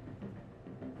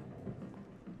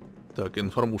 Так,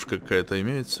 информушка какая-то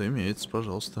имеется? Имеется,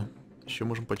 пожалуйста. Еще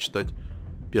можем почитать.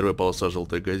 Первая полоса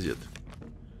желтой газеты.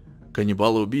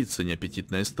 Каннибалы-убийцы,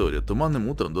 неаппетитная история. Туманным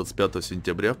утром 25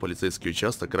 сентября в полицейский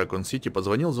участок Ракон-Сити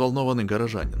позвонил взволнованный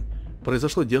горожанин.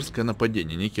 Произошло дерзкое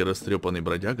нападение. Некий растрепанный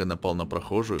бродяга напал на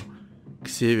прохожую к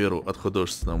северу от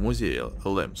художественного музея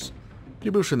Лэмс.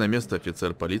 Прибывший на место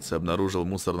офицер полиции обнаружил в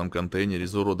мусорном контейнере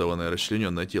изуродованное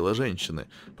расчлененное тело женщины,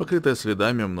 покрытое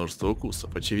следами множества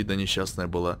укусов. Очевидно, несчастная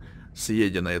была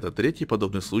съедена. Это третий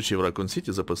подобный случай в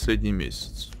Ракун-Сити за последний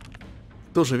месяц.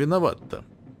 Кто же виноват-то?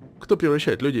 Кто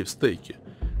превращает людей в стейки?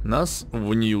 Нас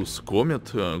в Ньюс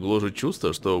Комет гложет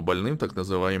чувство, что больным так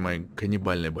называемой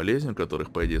каннибальной болезнью,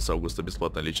 которых, по идее, с августа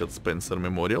бесплатно лечат Спенсер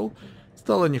Мемориал,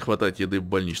 стало не хватать еды в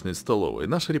больничной столовой.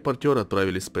 Наши репортеры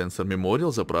отправились в Спенсер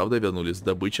Мемориал, за правдой вернулись с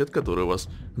добычей, от которой у вас,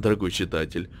 дорогой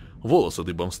читатель, волосы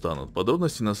дыбом станут.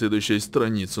 Подробности на следующей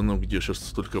странице. Ну где же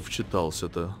столько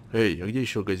вчитался-то? Эй, а где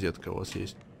еще газетка у вас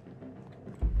есть?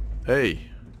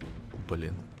 Эй!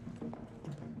 Блин.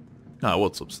 А,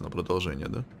 вот, собственно, продолжение,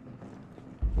 да?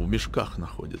 В мешках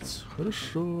находится.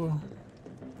 Хорошо.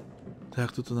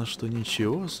 Так, тут у нас что,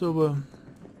 ничего особо.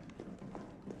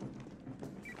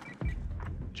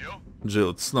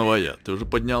 Джилл, это снова я. Ты уже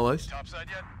поднялась?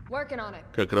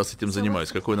 Как раз этим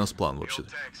занимаюсь. Какой у нас план вообще?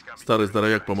 Старый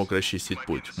здоровяк помог расчистить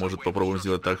путь. Может, попробуем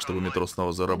сделать так, чтобы метро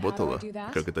снова заработало?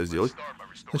 Как это сделать?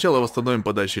 Сначала восстановим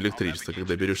подачу электричества.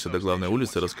 Когда берешься до главной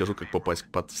улицы, расскажу, как попасть к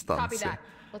подстанции.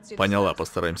 Поняла,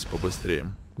 постараемся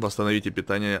побыстрее. Восстановите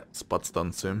питание с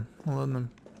подстанции. Ладно.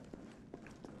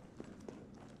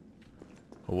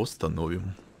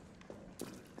 Восстановим.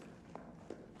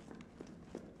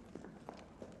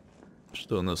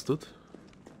 Что у нас тут?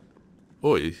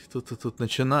 Ой, тут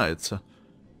начинается.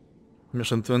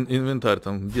 Инвентарь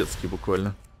там детский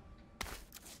буквально.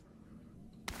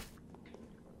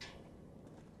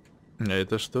 А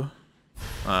это что?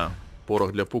 А,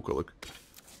 порох для пуколок.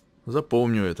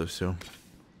 Запомню это все.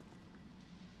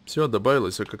 Все,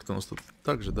 добавилось, а как-то у нас тут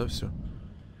так же, да, все.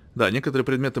 Да, некоторые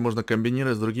предметы можно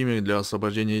комбинировать с другими для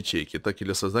освобождения ячейки, так и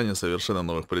для создания совершенно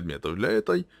новых предметов. Для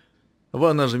этой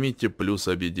вы нажмите плюс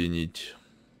объединить.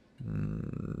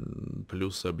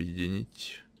 Плюс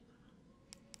объединить.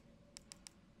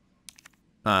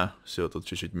 А, все, тут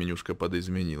чуть-чуть менюшка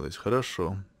подизменилась.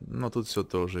 Хорошо. Но тут все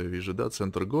тоже, я вижу, да,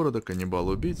 центр города,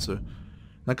 каннибал-убийца.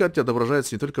 На карте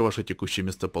отображается не только ваше текущее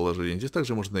местоположение. Здесь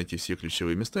также можно найти все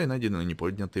ключевые места и найденные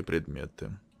неподнятые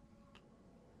предметы.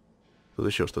 Тут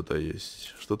еще что-то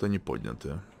есть. Что-то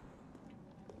неподнятое.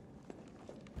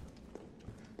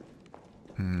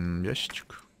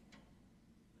 Ящичек.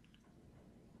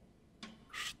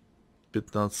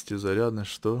 15-зарядный.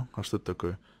 Что? А что это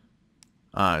такое?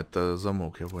 А, это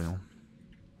замок, я понял.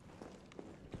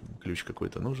 Ключ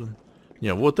какой-то нужен.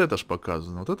 Не, вот это ж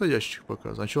показано. Вот это ящик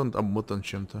показан. А что он обмотан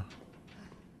чем-то?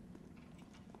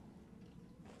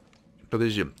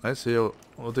 Подожди, а если я...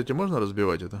 Вот эти можно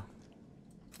разбивать это?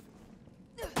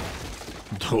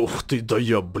 Да ух ты, да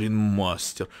я, блин,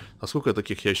 мастер. А сколько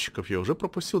таких ящиков я уже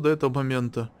пропустил до этого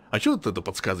момента? А что вот это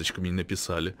подсказочками не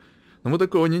написали? Ну мы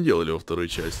такого не делали во второй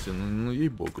части. Ну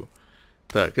ей-богу.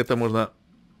 Так, это можно...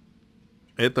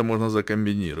 Это можно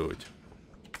закомбинировать.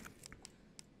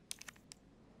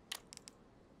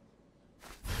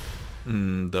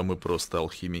 Да мы просто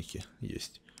алхимики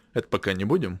есть. Это пока не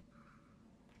будем.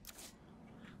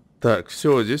 Так,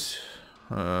 все, здесь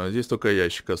только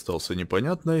ящик остался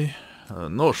непонятный.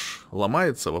 Нож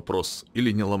ломается, вопрос,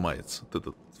 или не ломается?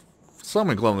 Это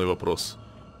самый главный вопрос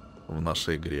в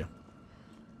нашей игре.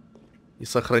 И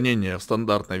сохранение в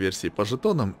стандартной версии по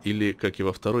жетонам, или, как и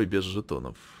во второй, без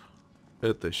жетонов.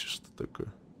 Это еще что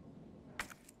такое?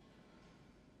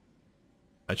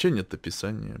 А че нет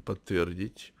описания?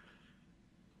 Подтвердить.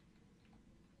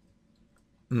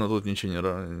 Но тут ничего не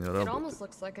работает.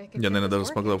 Я, наверное, даже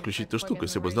смогла включить эту штуку,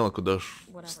 если бы знала, куда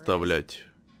вставлять.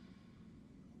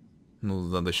 Ну,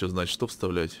 надо еще знать, что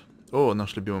вставлять. О,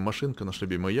 наша любимая машинка, наш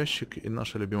любимый ящик и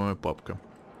наша любимая папка.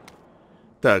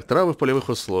 Так, травы в полевых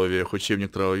условиях.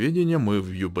 Учебник травоведения. Мы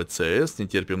в ЮБЦС не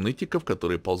терпим нытиков,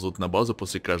 которые ползут на базу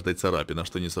после каждой царапины,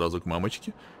 что не сразу к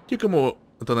мамочке. Те, кому...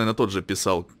 Это, наверное, тот же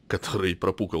писал, который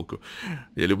про пуколку.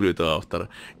 Я люблю этого автора.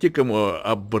 Те, кому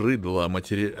обрыдло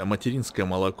материнское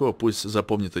молоко, пусть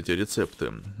запомнят эти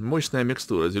рецепты. Мощная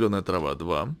микстура. Зеленая трава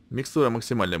 2. Микстура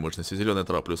максимальной мощности. Зеленая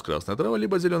трава плюс красная трава,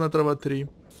 либо зеленая трава 3.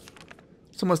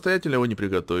 Самостоятельно его не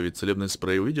приготовить. Целебный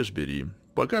спрей увидишь, бери.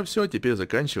 Пока все, теперь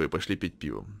заканчивай, пошли пить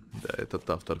пиво. Да, этот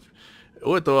автор...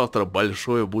 У этого автора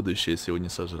большое будущее, если его не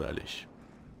сожрали еще.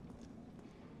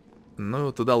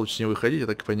 Ну, туда лучше не выходить, я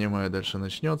так понимаю, дальше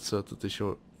начнется. Тут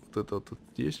еще... Вот это вот тут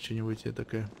есть что-нибудь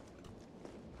такое?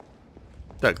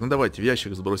 Так, ну давайте в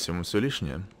ящик сбросим все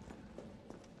лишнее.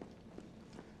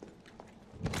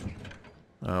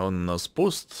 А он у нас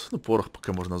пуст. Ну, порох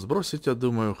пока можно сбросить, я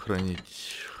думаю.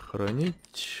 Хранить...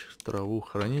 Хранить, траву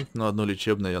хранить, но одно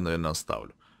лечебное я, наверное,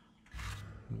 оставлю.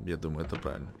 Я думаю, это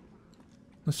правильно.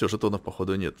 Ну все, жетонов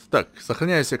походу нет. Так,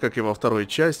 сохраняюсь я, как и во второй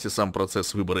части, сам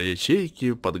процесс выбора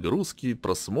ячейки, подгрузки,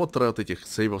 просмотра от этих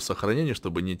сейвов сохранения,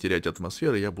 чтобы не терять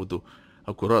атмосферы, я буду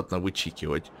аккуратно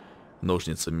вычикивать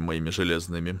ножницами моими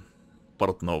железными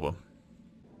портного.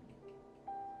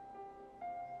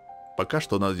 Пока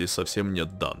что у нас здесь совсем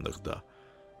нет данных, да.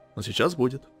 Но сейчас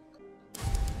будет.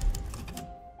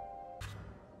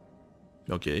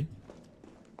 Окей.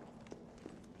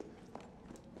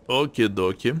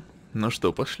 Оки-доки. Ну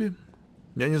что, пошли?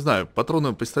 Я не знаю,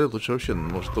 патроны пистолет лучше вообще,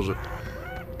 может, тоже...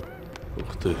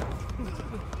 Ух ты.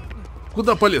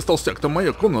 Куда полез, толстяк? Там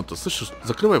моя комната. Слышишь,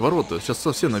 закрывай ворота, сейчас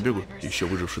совсем набегу. Еще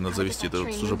выживший надо завести, это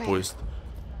уже поезд.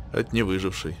 Это не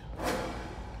выживший.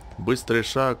 Быстрый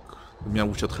шаг. Меня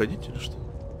учат ходить или что?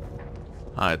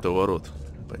 А, это ворот.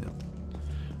 Понятно.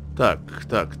 Так.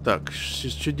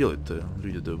 Что делать-то,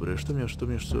 люди добрые? Что мне,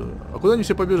 что... А куда они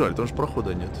все побежали? Потому что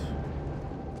прохода нет.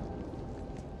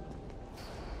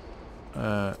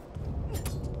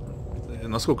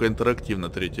 Насколько интерактивна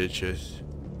третья часть?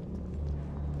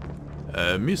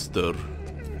 Мистер.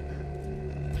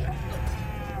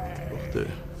 Ух ты.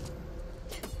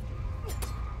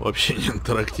 Вообще не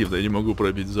интерактивно, я не могу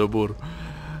пробить забор.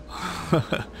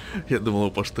 Я думал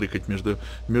его поштрыкать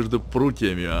между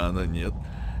прутьями, а она нет.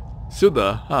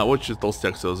 Сюда. А, вот что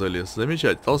толстяк все залез.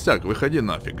 Замечательно. Толстяк, выходи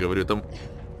нафиг, говорю там.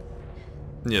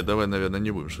 Не, давай, наверное,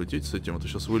 не будем шутить с этим, а то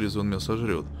сейчас вылезу, он меня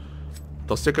сожрет.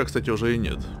 Толстяка, кстати, уже и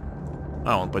нет.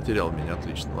 А, он потерял меня,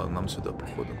 отлично. Ладно, нам сюда,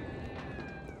 походу.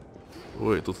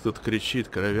 Ой, тут кто-то кричит,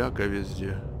 кровяка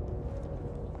везде.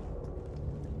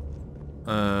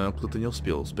 Кто-то не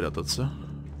успел спрятаться.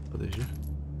 Подожди.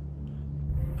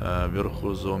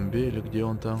 Вверху зомби, или где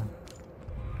он там?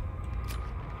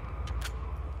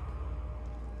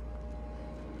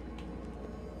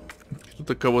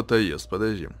 Кто-то кого-то ест,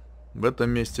 подожди. В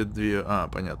этом месте две... А,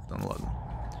 понятно, ну ладно.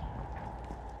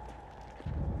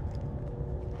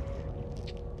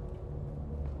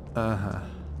 Ага.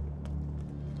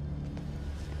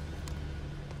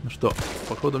 Ну что,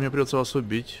 походу мне придется вас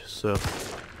убить, сэр.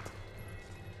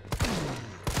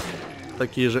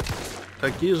 Такие же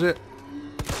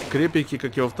крепики,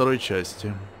 как и во второй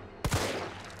части.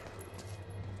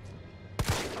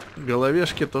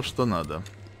 Головешки то, что надо.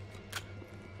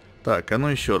 Так, а ну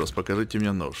еще раз, покажите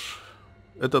мне нож.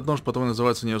 Этот нож потом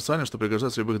называется универсальным, что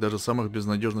пригождается в любых, даже самых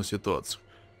безнадежных ситуациях.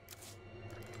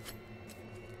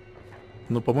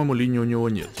 Но, по-моему, линии у него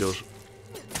нет. Я уже...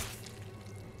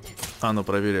 А, ну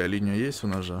проверяю, линия есть у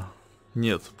ножа?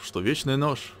 Нет. Что, вечный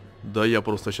нож? Да я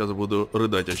просто сейчас буду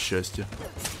рыдать от счастья.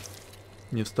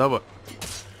 Не встава.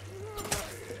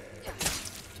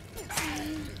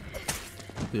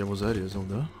 Я его зарезал,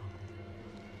 да?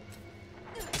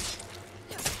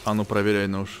 А ну проверяй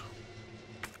нож.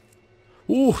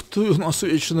 Ух ты, у нас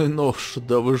вечный нож.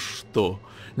 Да вы что?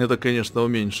 Это, конечно,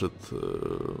 уменьшит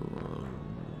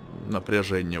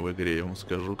напряжение в игре, я вам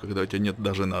скажу. Когда у тебя нет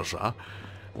даже ножа.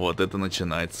 Вот это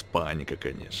начинается паника,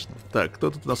 конечно. Так,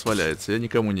 кто тут у нас валяется? Я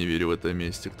никому не верю в этом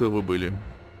месте. Кто вы были?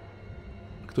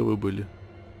 Кто вы были?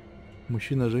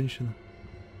 Мужчина, женщина?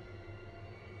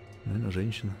 Наверное,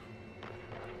 женщина.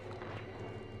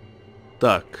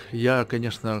 Так, я,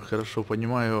 конечно, хорошо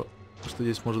понимаю, что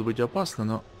здесь может быть опасно,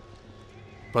 но...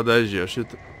 Подожди, а что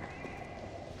это...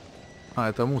 А,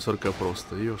 это мусорка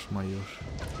просто, ешь-моешь.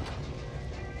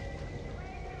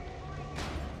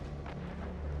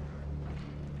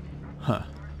 Ха.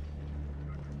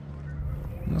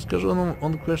 Ну, скажу,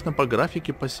 он, конечно, по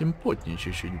графике посимпотнее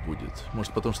чуть-чуть будет.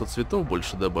 Может, потому что цветов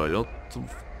больше добавил.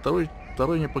 Вот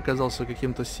второй мне показался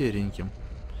каким-то сереньким.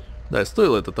 Да,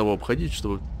 стоило это того обходить,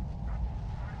 чтобы...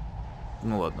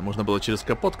 Ну ладно, можно было через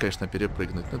капот, конечно,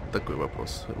 перепрыгнуть, но это такой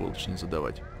вопрос, его лучше не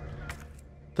задавать.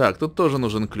 Так, тут тоже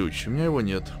нужен ключ, у меня его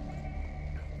нет.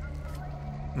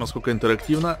 Насколько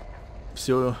интерактивно,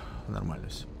 все нормально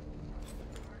все.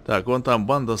 Так, вон там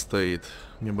банда стоит,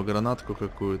 мне бы гранатку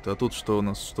какую-то. А тут что у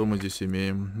нас, что мы здесь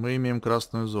имеем? Мы имеем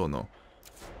красную зону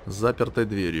с запертой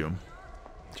дверью.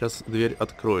 Сейчас дверь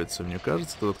откроется, мне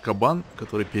кажется. Этот кабан,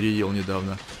 который переел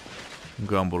недавно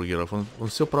гамбургеров, он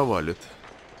все провалит.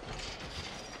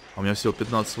 А у меня всего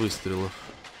 15 выстрелов.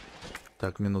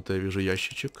 Так, минута, я вижу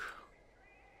ящичек.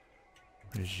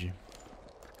 Подожди.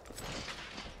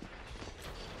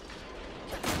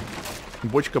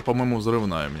 Бочка, по-моему,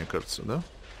 взрывная, мне кажется, да?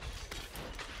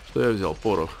 Что я взял?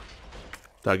 Порох.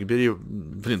 Так, бери...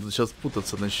 Блин, тут сейчас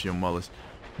путаться начнем малость.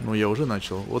 Ну, я уже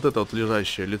начал. Вот это вот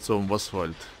лежащее лицом в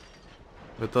асфальт.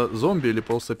 Это зомби или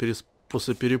просто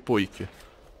после перепойки?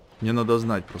 Мне надо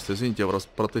знать просто. Извините, я вас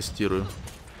протестирую.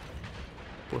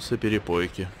 После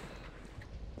перепойки.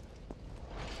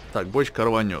 Так, бочка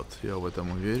рванет, я в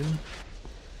этом уверен.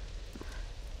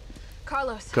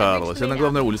 Карлос, я на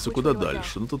главной улице, куда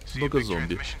дальше? Ну тут много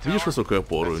зомби. Видишь высокую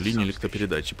опору, линию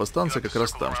электропередачи? По станции как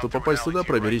раз там. Чтобы попасть туда,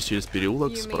 проберись через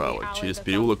переулок справа. Через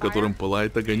переулок, которым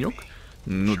пылает огонек?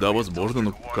 Ну да, возможно,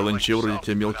 но каланче вроде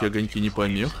тебе мелкие огоньки не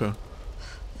помеха.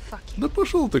 Да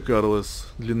пошел ты,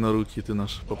 Карлос, длиннорукий ты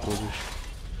наш попробуешь.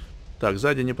 Так,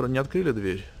 сзади не открыли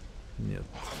дверь? Нет.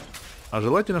 А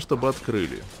желательно, чтобы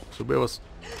открыли. Чтобы я вас...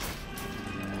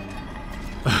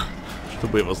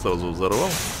 Чтобы я вас сразу взорвал.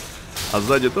 А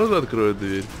сзади тоже откроют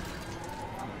дверь.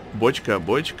 Бочка,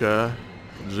 бочка.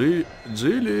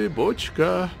 Джилли,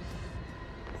 бочка.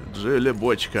 Джилли,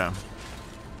 бочка.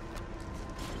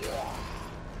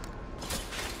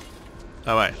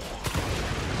 Давай.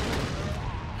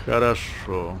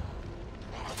 Хорошо.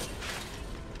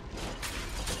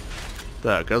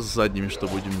 Так, а с задними что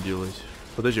будем делать?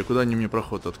 Подожди, куда они мне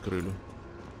проход открыли?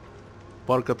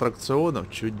 Парк аттракционов?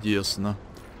 Чудесно.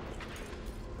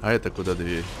 А это куда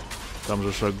дверь? Там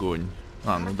же ж огонь.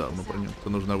 А, ну да, мы поняли. Это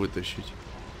нужно вытащить.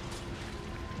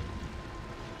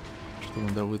 Что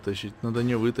надо вытащить? Надо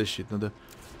не вытащить, надо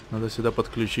сюда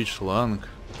подключить шланг.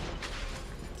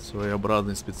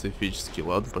 Своеобразный, специфический.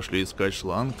 Ладно, пошли искать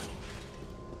шланг.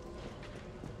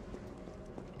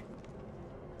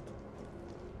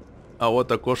 А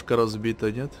вот окошко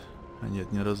разбито, нет? А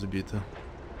нет, не разбито.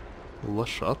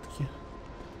 Лошадки.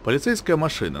 Полицейская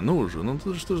машина, ну уже, ну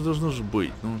тут что же должно же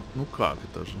быть? Ну как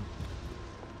это же?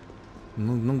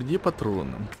 Ну где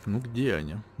патроны? Ну где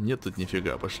они? Нет тут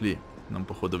нифига, пошли. Нам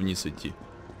походу вниз идти.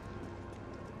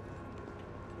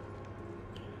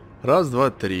 Раз,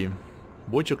 два, три.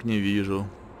 Бочек не вижу.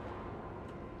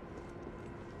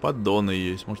 Поддоны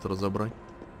есть, может разобрать.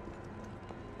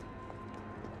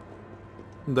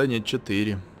 Да нет,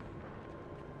 4.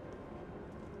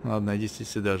 Ладно, идите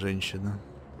сюда, женщина.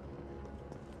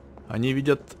 Они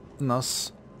видят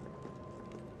нас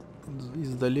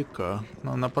издалека.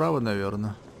 Ну, направо,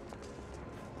 наверное.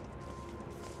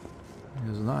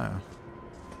 Не знаю.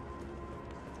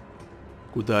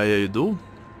 Куда я иду?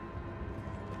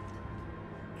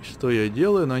 И что я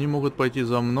делаю? Но они могут пойти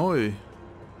за мной.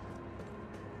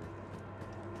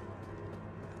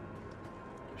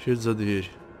 Что это за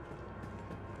дверь?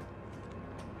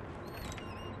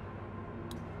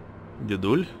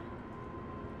 Дедуль?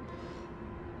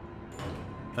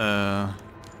 Я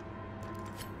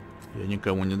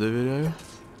никому не доверяю.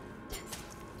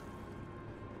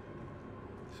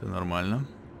 Все нормально.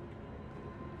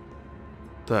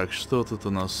 Так, что тут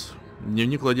у нас?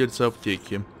 Дневник владельца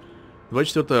аптеки.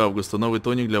 24 августа. Новый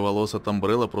тоник для волос от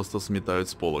Umbrella просто сметают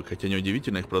с полок. Хотя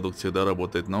неудивительно, их продукт всегда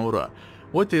работает на ура.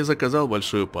 Вот я и заказал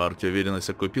большую партию. Уверенность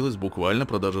окупилась буквально.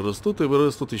 Продажи растут и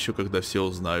вырастут еще, когда все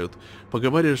узнают.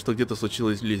 Поговаривают, что где-то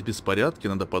случилось ли беспорядки.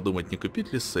 Надо подумать, не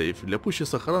купить ли сейф. Для пущей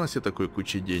сохранности такой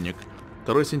кучи денег.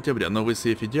 2 сентября. Новый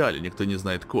сейф идеален. Никто не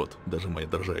знает код. Даже моя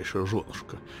дрожайшая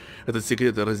женушка. Этот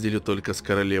секрет я разделю только с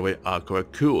королевой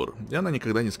Аквакюр. И она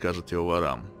никогда не скажет его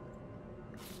ворам.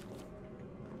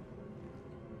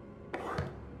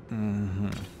 Угу.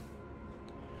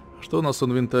 Что у нас с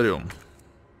инвентарем?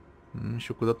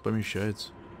 Еще куда-то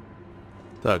помещается.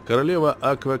 Так, королева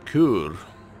Аквакюр.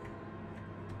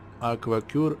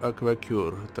 Аквакюр,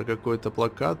 Аквакюр. Это какой-то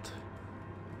плакат.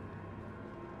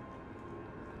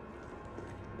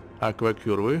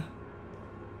 Аквакюр, вы?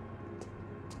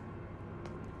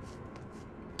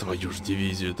 Твою ж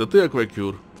дивизию. Это ты,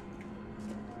 Аквакюр?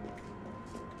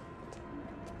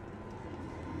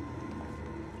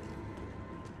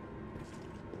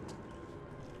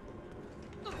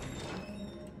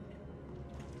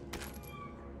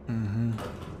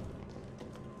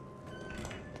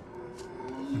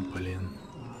 Блин.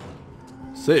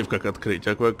 Сейф как открыть,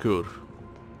 Аквакюр.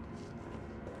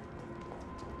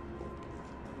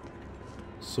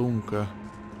 Сумка.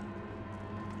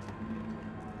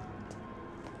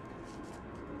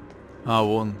 А,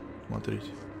 вон,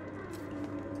 смотрите.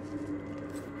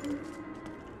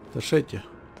 Это ж эти,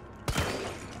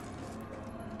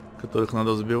 которых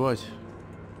надо сбивать.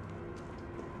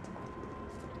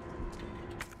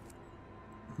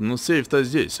 Ну, сейф-то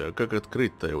здесь, а как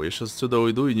открыть-то его? Я сейчас сюда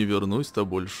уйду и не вернусь-то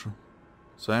больше.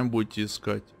 Сами будете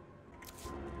искать.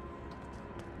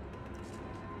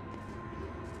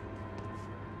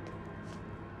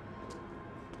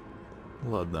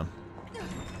 Ладно.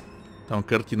 Там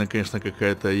картина, конечно,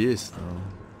 какая-то есть,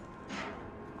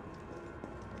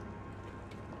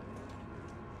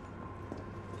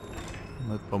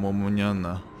 но это, по-моему, не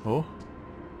она. О!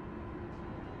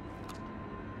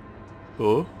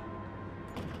 О!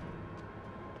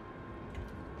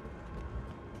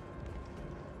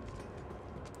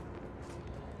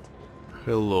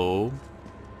 Hello.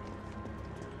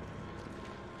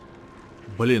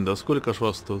 Блин, да сколько ж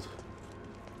вас тут?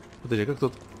 Подожди, как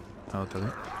тут? А, вот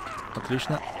так.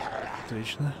 Отлично.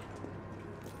 Отлично.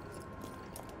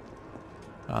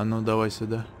 А ну, давай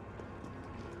сюда.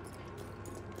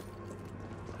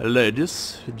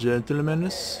 Ladies,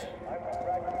 gentlemen,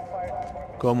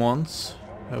 come on,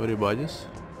 everybody.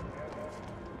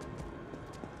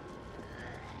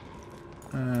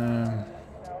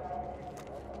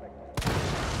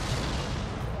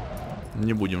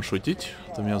 Не будем шутить,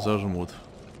 а то меня зажмут.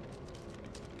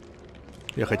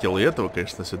 Я хотел и этого,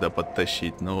 конечно, сюда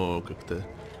подтащить, но как-то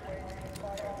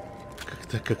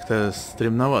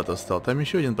стремновато стал. Там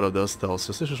еще один, правда,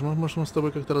 остался. Слышишь, может, мы с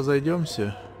тобой как-то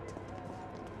разойдемся?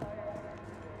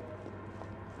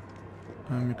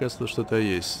 Мне кажется, тут что-то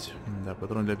есть. Да,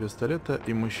 патрон для пистолета.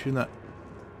 И мужчина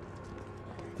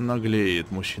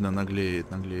наглеет. Мужчина наглеет,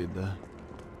 да.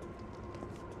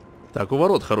 Так, у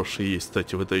ворот хорошие есть,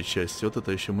 кстати, в этой части. Вот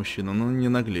это еще мужчина. Ну, не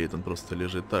наглеет, он просто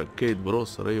лежит. Так, Кейт,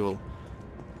 Брос, Рейвел.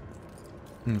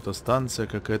 Это станция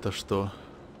какая-то, что?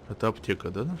 Это аптека,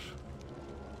 да, наш?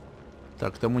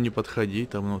 Так, к тому не подходи,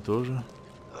 там ну тоже.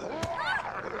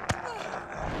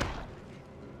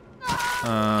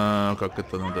 Как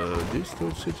это надо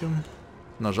действовать с этим?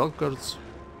 Нажал, кажется.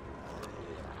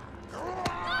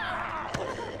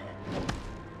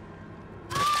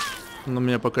 Но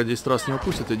меня пока 10 раз не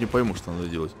упустят, я не пойму, что надо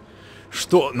делать.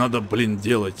 Что надо, блин,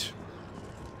 делать?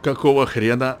 Какого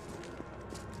хрена?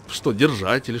 Что,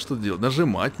 держать или что делать?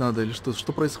 Нажимать надо или что?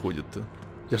 Что происходит-то?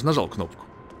 Я же нажал кнопку.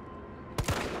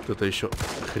 Это еще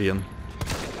хрен.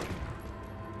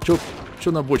 Чё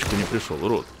на бочку не пришел,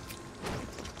 урод?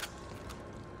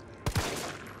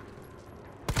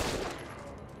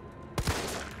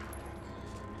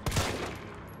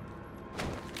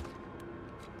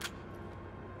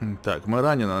 Так, мы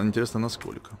ранены, интересно,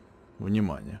 насколько.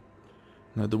 Внимание.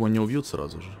 Но я думаю, не убьют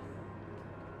сразу же.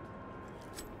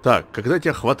 Так, когда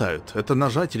тебя хватают, это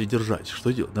нажать или держать?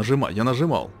 Что делать? Нажимать. Я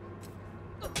нажимал.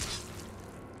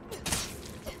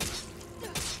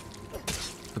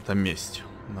 Это месть.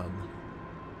 Ладно.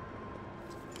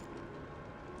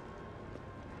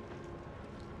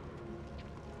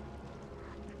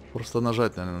 Просто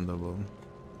нажать, наверное, надо было.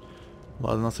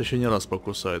 Ладно, нас еще не раз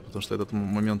покусают, потому что этот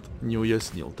момент не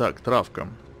уяснил. Так, травка.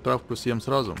 Травку съем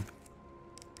сразу.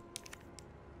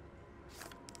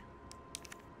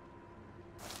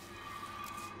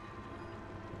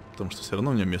 Потому что все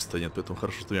равно у меня места нет, поэтому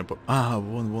хорошо, что меня... А,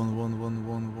 вон.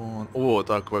 Вот,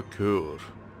 аквакюр.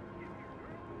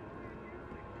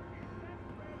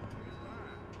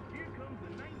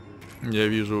 Я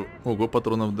вижу... Ого,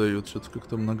 патронов дают. Что-то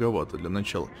как-то многовато для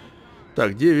начала.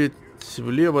 Так, 9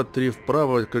 влево, 3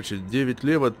 вправо. Короче, 9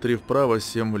 влево, 3 вправо,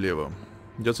 7 влево.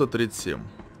 937.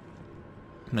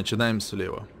 Начинаем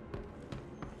слева.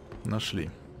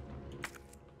 Нашли.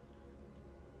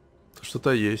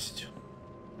 Что-то есть.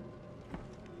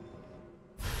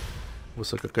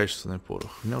 Высококачественный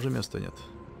порох. У меня уже места нет.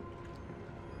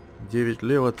 9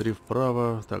 влево, 3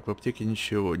 вправо. Так, в аптеке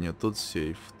ничего нет. Тут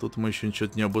сейф. Тут мы еще ничего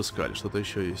не обыскали. Что-то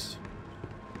еще есть.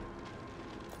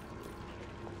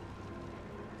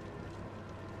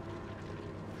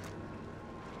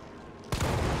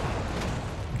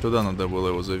 Туда надо было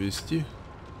его завести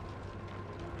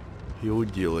и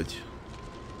уделать.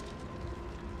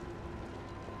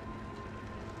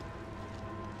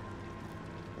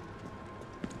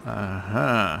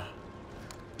 Ага.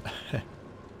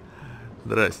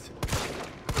 Здрасте.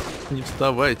 Не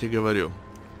вставайте, говорю.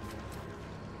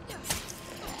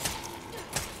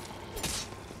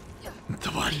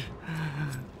 Тварь.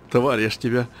 Тварь, я ж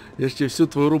тебе всю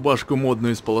твою рубашку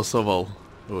модную исполосовал.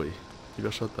 Ой,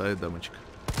 тебя шатает, дамочка.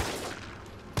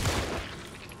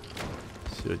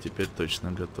 Все, теперь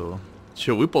точно готово.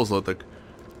 Че, выползла так?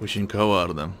 Очень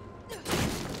коварно.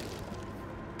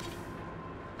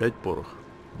 5 порох.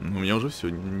 У меня уже все,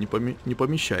 не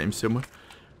помещаемся мы.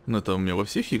 Но это у меня во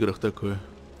всех играх такое.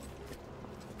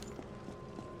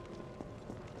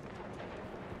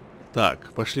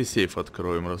 Так, пошли сейф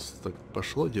откроем, раз так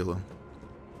пошло дело.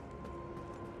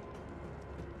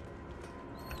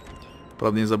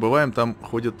 Правда, не забываем, там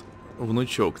ходит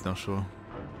внучок нашего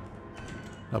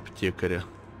аптекаря.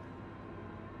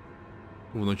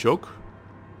 Внучок?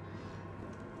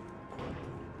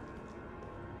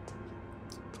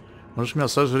 Может, меня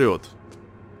сожрет.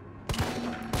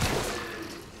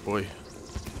 Ой.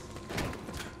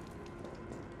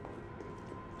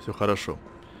 Все хорошо.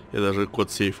 Я даже код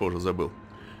сейфа уже забыл.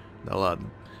 Да ладно.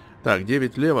 Так,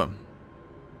 9 влево.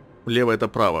 Лево это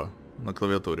право на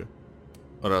клавиатуре.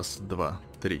 1, 2,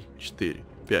 3, 4,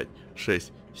 5,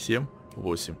 6, 7,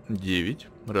 8, 9.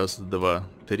 1, 2,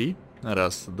 3,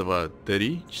 Раз, два,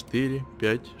 три, 4,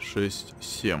 5, 6,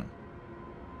 7.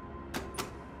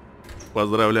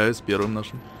 Поздравляю с первым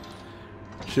нашим.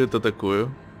 Что это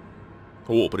такое?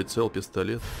 О, прицел,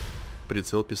 пистолет.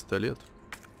 Прицел, пистолет.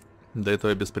 До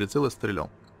этого я без прицела стрелял.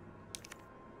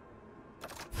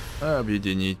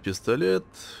 Объединить пистолет.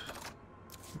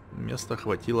 Места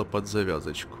хватило под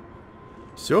завязочку.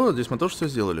 Все, здесь мы тоже все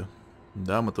сделали.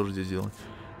 Да, мы тоже здесь сделали.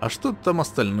 А что там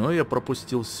остальное? Я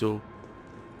пропустил все.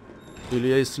 Или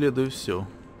я исследую все?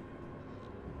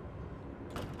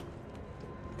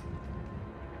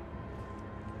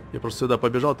 Я просто сюда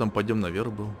побежал, там пойдем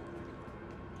наверх был.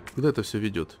 Куда это все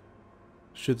ведет?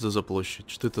 Что это за площадь?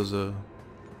 Что это за...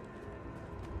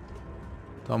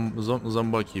 Там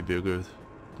зомбаки бегают.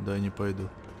 Да, не пойду.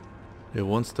 И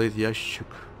вон стоит ящик.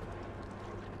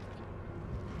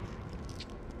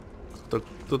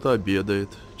 Кто-то обедает.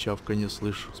 Чавка не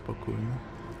слышу. Спокойно.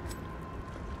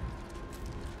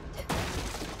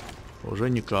 Уже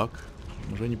никак.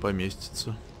 Уже не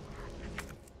поместится.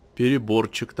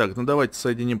 Переборчик. Так, ну давайте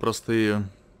соединим простые...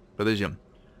 Подожди.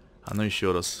 А ну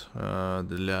еще раз.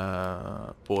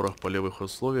 Для порох в полевых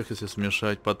условиях, если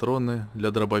смешать патроны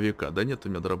для дробовика. Да нет у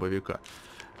меня дробовика.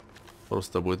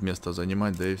 Просто будет место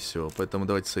занимать, да и все. Поэтому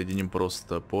давайте соединим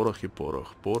просто порох и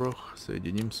порох. Порох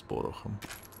соединим с порохом.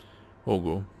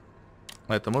 Ого.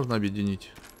 А это можно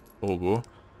объединить? Ого.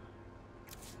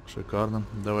 Шикарно.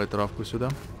 Давай травку сюда.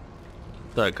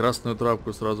 Так, красную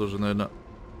травку сразу же, наверное...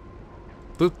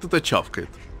 Тут это чавкает.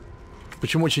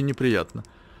 Почему очень неприятно?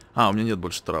 А, у меня нет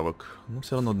больше травок. Ну,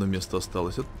 все равно одно место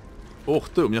осталось. Ох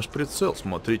ты, у меня ж прицел.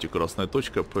 Смотрите, красная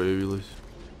точка появилась.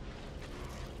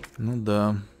 Ну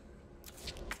да.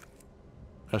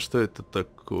 А что это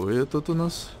такое тут у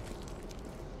нас?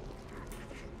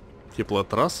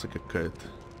 Теплотрасса какая-то.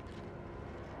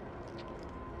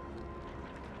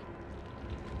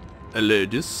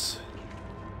 Ladies.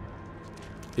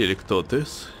 Или кто ты?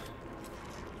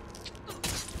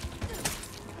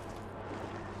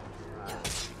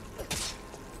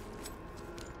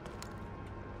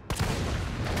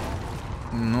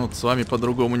 Ну, с вами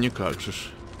по-другому никак же.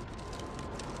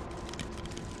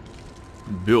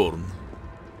 Бёрн.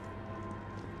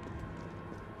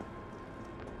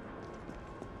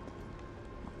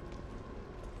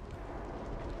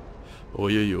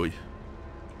 Ой-ой-ой.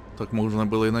 Так можно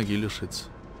было и ноги лишиться.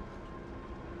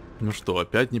 Ну что,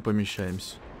 опять не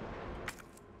помещаемся?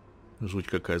 Жуть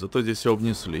какая. Зато здесь все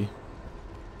обнесли.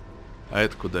 А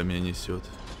это куда меня несет?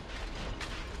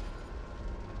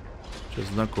 Что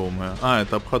знакомое. А,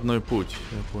 это обходной путь.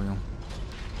 Я понял.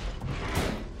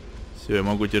 Все, я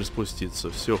могу теперь спуститься.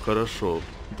 Все хорошо.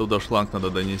 Туда шланг надо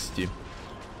донести.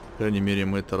 По крайней мере,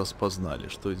 мы это распознали.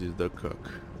 Что здесь да как.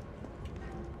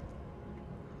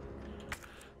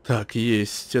 Так,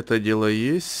 есть. Это дело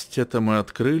есть. Это мы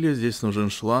открыли. Здесь нужен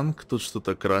шланг. Тут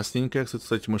что-то красненькое.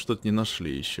 Кстати, мы что-то не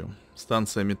нашли еще.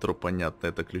 Станция метро, понятно.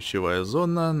 Это ключевая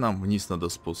зона. Нам вниз надо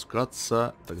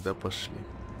спускаться. Тогда пошли.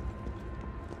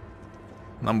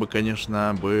 Нам бы,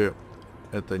 конечно,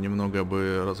 это немного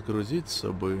бы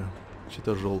разгрузиться бы.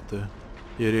 Что-то желтое.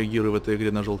 Я реагирую в этой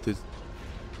игре на желтый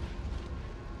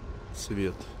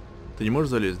цвет. Ты не можешь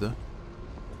залезть, да?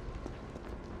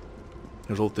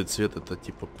 Желтый цвет это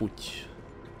типа путь.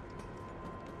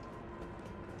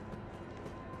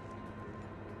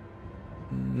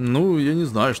 Ну, я не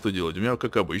знаю, что делать. У меня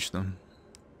как обычно.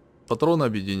 Патроны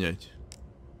объединять.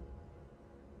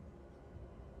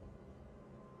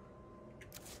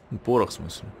 Порох, в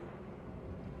смысле.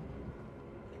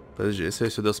 Подожди, если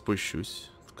я сюда спущусь.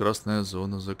 Красная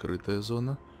зона, закрытая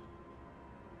зона.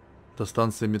 До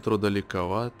станции метро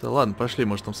далековато. Ладно, пошли,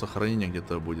 может там сохранение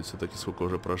где-то будет. Все-таки сколько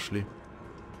уже прошли.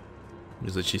 И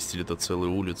зачистили-то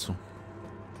целую улицу.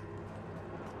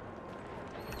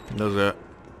 Даже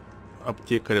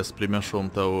аптекаря с племяшом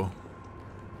того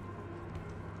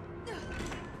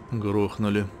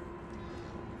грохнули.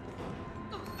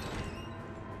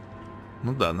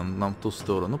 Ну да, нам в ту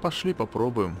сторону. Ну пошли,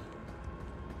 попробуем.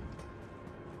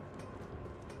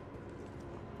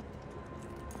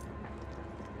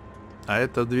 А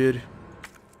эта дверь...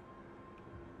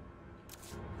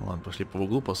 Ладно, пошли по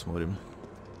углу посмотрим.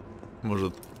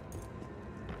 Может,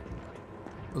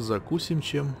 закусим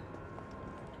чем?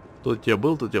 Тут я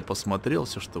был, тут я посмотрел,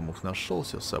 все, что мог, нашел,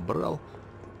 все собрал.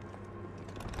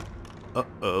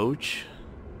 Ауч.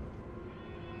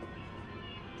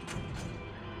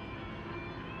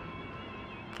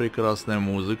 Прекрасная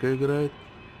музыка играет.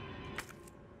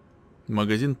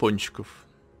 Магазин пончиков.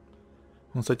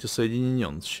 Он, кстати,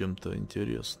 соединен с чем-то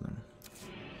интересным.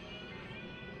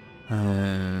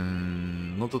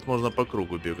 Ну, тут можно по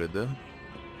кругу бегать, да?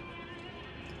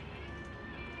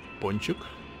 Пончик.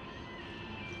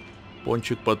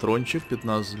 Пончик, патрончик,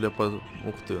 15 для...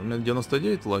 Ух ты, у меня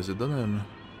 99 лазит, да, наверное?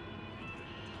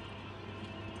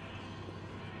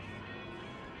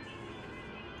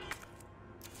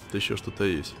 Это еще что-то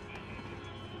есть.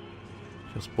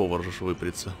 Сейчас повар же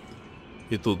выпрется.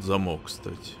 И тут замок,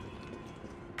 кстати.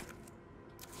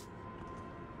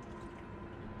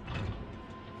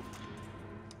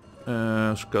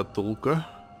 Шкатулка.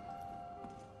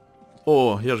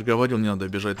 О, я же говорил, не надо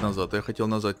бежать назад. Я хотел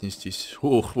назад нестись.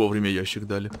 Ох, вовремя ящик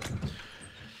дали.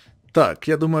 Так,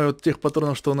 я думаю, вот тех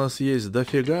патронов, что у нас есть,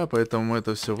 дофига, поэтому мы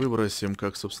это все выбросим,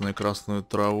 как, собственно, и красную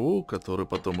траву, которую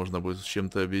потом можно будет с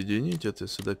чем-то объединить. Это я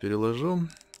сюда переложу.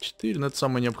 4, но это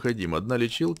самое необходимое. Одна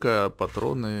лечилка,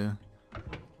 патроны.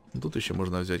 Тут еще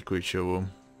можно взять кое-чего.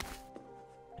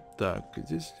 Так,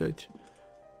 здесь взять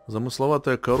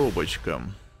замысловатая коробочка.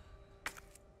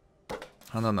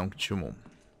 Она нам к чему?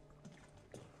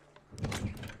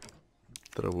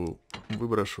 Траву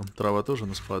выброшу. Трава тоже у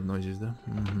нас по одной здесь, да?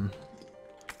 Угу.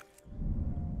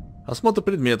 Осмотр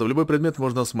предметов. Любой предмет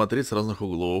можно осмотреть с разных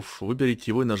углов. Выберите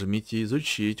его и нажмите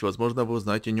 «Изучить». Возможно, вы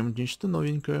узнаете о нем нечто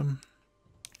новенькое.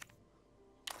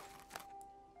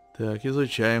 Так,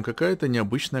 изучаем. Какая-то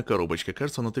необычная коробочка.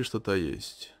 Кажется, внутри что-то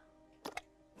есть.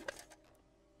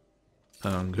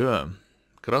 Ага.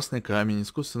 Красный камень,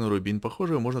 искусственный рубин.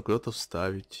 Похоже, его можно куда-то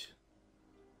вставить.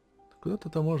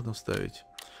 Куда-то можно вставить.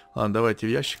 Ладно, давайте в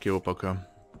ящик его пока.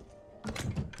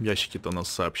 Ящики-то у нас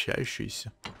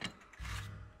сообщающиеся.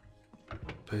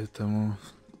 Поэтому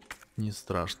не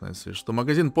страшно, если что.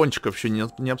 Магазин пончиков еще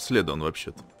не обследован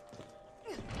вообще-то.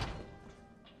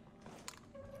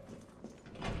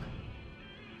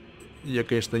 Я,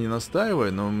 конечно, не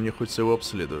настаиваю, но мне хочется его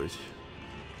обследовать.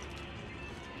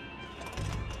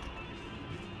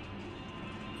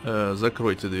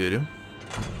 Закройте двери.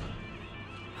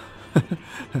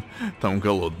 Там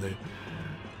голодные.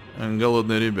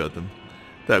 Голодные ребята.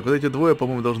 Так, вот эти двое,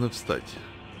 по-моему, должны встать.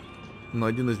 Но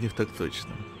один из них так точно.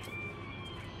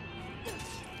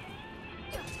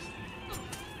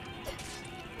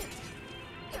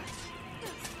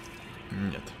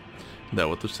 Нет. Да,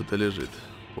 вот тут что-то лежит.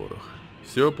 Порох.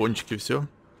 Все, пончики, все.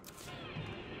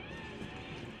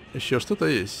 Еще что-то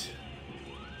есть.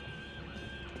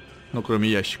 Ну, кроме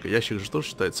ящика. Ящик же тоже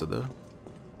считается, да?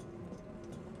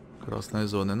 Красная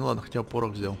зона. Ну ладно, хотя бы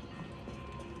порох взял.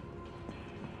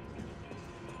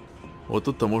 Вот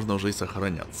тут-то можно уже и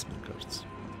сохраняться, мне кажется.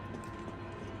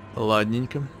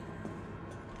 Ладненько.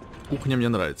 Кухня мне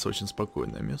нравится, очень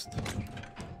спокойное место.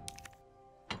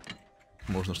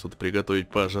 Можно что-то приготовить,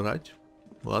 пожрать.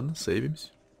 Ладно, сейвимся.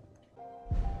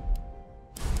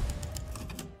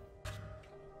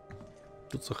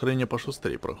 Тут сохранение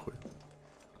пошустрее проходит.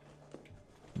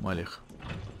 Малих.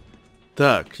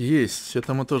 Так, есть.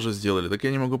 Это мы тоже сделали. Так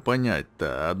я не могу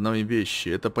понять-то одной вещи.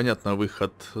 Это, понятно,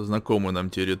 выход в знакомую нам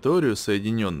территорию,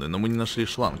 соединенную, но мы не нашли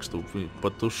шланг, чтобы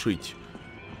потушить.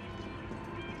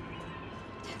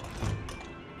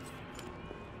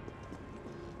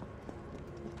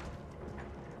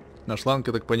 На шланг,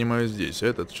 я так понимаю, здесь. А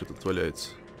этот что тут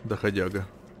валяется? Доходяга.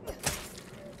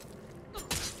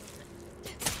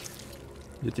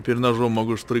 Я теперь ножом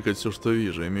могу штрыкать все, что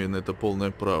вижу. Имею на это полное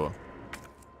право.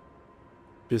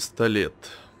 Пистолет.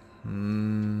 Это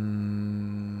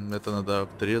надо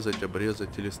отрезать,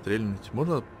 обрезать или стрельнуть.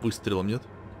 Можно выстрелом, нет?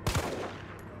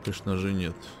 Конечно же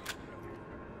нет.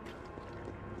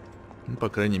 Ну, по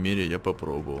крайней мере, я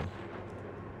попробовал.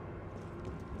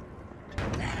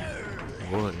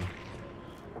 Ой.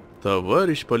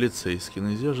 Товарищ полицейский,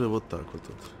 нельзя же вот так вот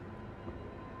тут.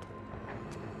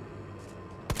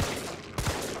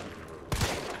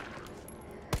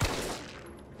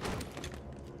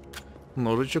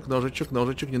 Ножичек, ножичек,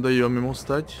 ножичек, не даем ему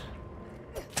встать.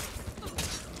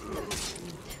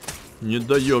 Не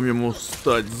даем ему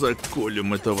встать,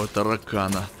 заколем этого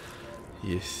таракана.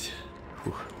 Есть.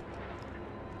 Фух.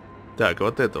 Так,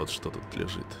 вот это вот что тут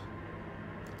лежит.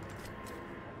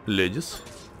 Ледис.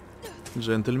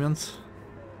 Джентльменс.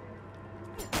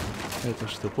 Это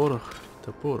что, порох?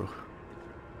 Это порох.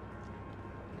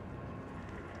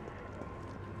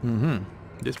 Угу.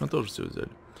 Здесь мы тоже все взяли.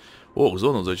 Ох,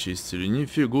 зону зачистили.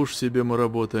 Нифига ж себе мы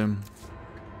работаем.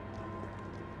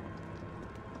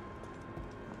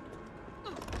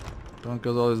 Там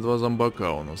оказалось два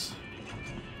зомбака у нас.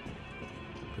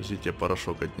 Подождите, я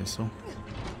порошок отнесу.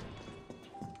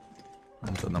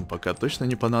 Это нам пока точно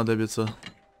не понадобится.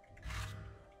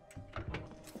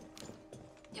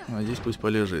 А здесь пусть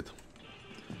полежит.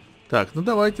 Так, ну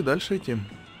давайте дальше идти.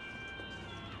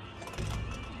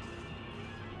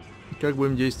 Как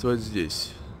будем действовать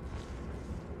здесь?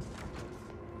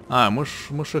 А, мы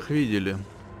ж их видели.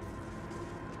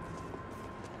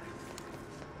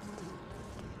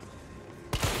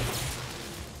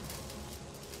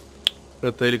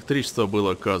 Это электричество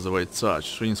было, оказывается.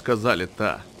 Что не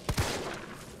сказали-то?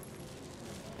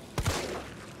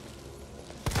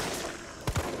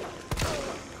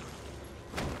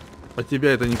 А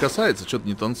тебя это не касается? Что ты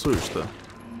не танцуешь-то?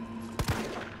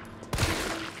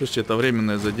 Слушайте, это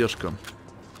временная задержка.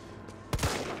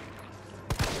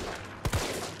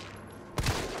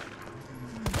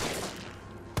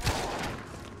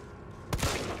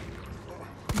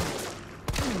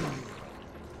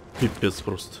 Пипец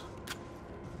просто.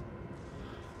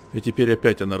 И теперь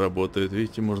опять она работает.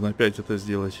 Видите, можно опять это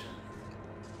сделать.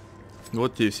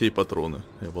 Вот те все и патроны.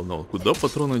 Я волновал, куда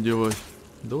патроны девать?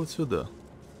 Да вот сюда.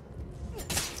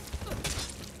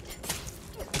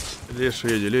 Лежь,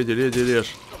 леди,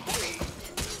 лежь.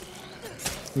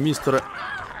 Мистер...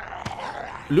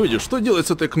 Люди, что делать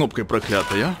с этой кнопкой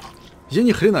проклятой, а? Я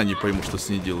ни хрена не пойму, что с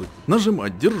ней делать.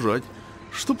 Нажимать, держать.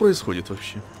 Что происходит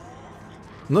вообще?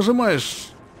 Нажимаешь...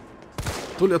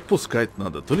 То ли отпускать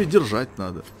надо, то ли держать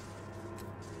надо.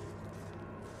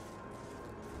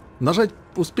 Нажать,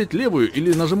 успеть левую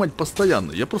или нажимать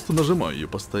постоянно? Я просто нажимаю ее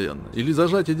постоянно. Или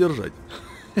зажать и держать.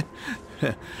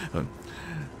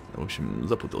 В общем,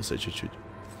 запутался чуть-чуть.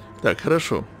 Так,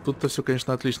 хорошо. Тут-то все,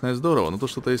 конечно, отлично и здорово, но тут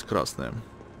что-то есть красное.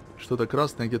 Что-то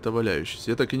красное где-то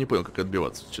валяющееся. Я так и не понял, как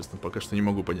отбиваться, честно. Пока что не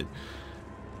могу понять.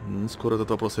 Скоро этот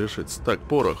вопрос решится. Так,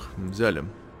 порох. Взяли.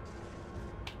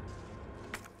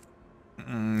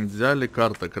 Взяли,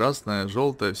 карта красная,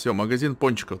 желтая. Все, магазин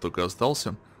пончиков только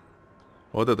остался.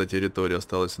 Вот эта территория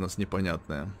осталась у нас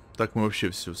непонятная. Так мы вообще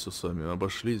все с вами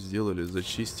обошли, сделали,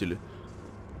 зачистили.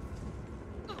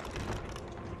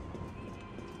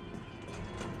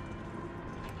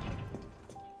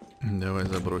 Давай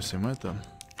забросим это.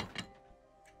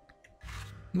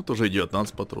 Ну, тоже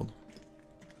 19 патронов.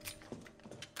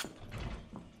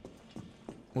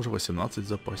 Уже 18 в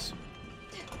запасе.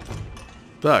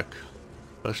 Так,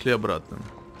 пошли обратно.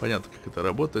 Понятно, как это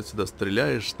работает. Сюда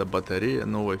стреляешь, это батарея,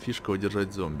 новая фишка —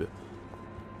 удержать зомби.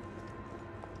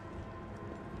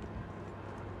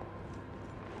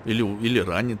 Или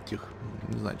ранит их.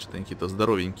 Не знаю, что-то они какие-то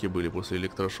здоровенькие были после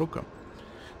электрошока.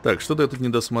 Так, что-то я тут не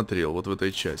досмотрел, вот в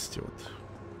этой части вот.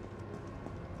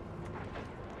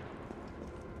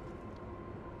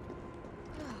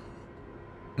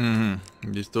 Угу,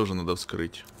 здесь тоже надо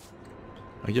вскрыть.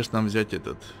 А где ж нам взять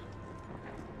этот?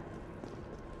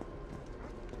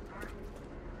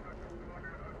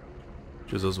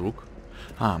 Что за звук?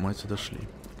 А, мы отсюда шли.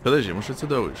 Подожди, мы же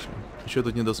отсюда вышли. Еще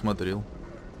тут не досмотрел.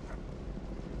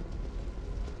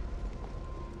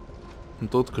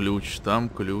 Тут ключ, там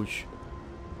ключ.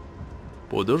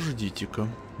 Подождите-ка.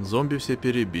 Зомби все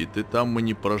перебиты. Там мы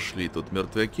не прошли. Тут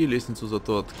мертвяки. Лестницу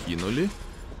зато откинули.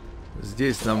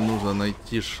 Здесь нам нужно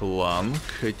найти шланг.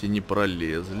 Эти не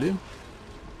пролезли.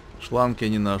 Шланг я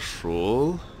не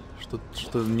нашел.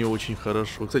 Что не очень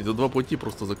хорошо. Кстати, тут два пути,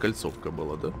 просто закольцовка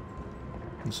была, да?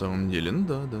 На самом деле, ну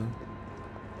да, да.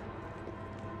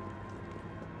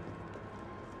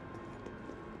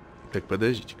 Так,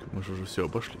 подождите-ка. Мы же уже все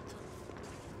обошли-то.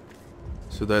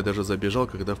 Сюда я даже забежал,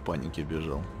 когда в панике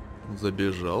бежал.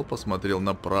 Забежал, посмотрел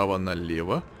направо,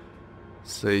 налево.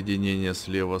 Соединение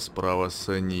слева, справа,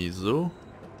 снизу.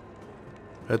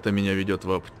 Это меня ведет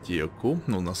в аптеку.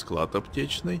 Ну, на склад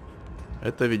аптечный.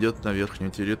 Это ведет на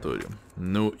верхнюю территорию.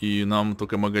 Ну, и нам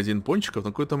только магазин пончиков.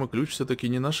 Но какой-то мы ключ все-таки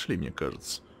не нашли, мне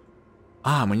кажется.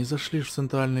 А, мы не зашли в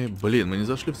центральный... Блин, мы не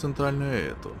зашли в центральную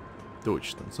эту.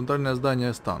 Точно. Центральное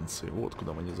здание станции. Вот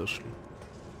куда мы не зашли.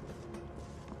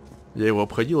 Я его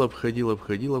обходил и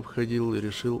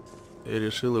решил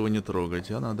его не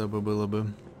трогать, а надо бы было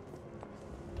бы.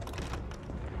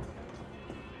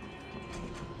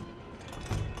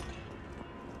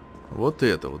 Вот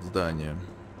это вот здание.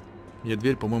 И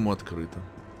дверь, по-моему, открыта.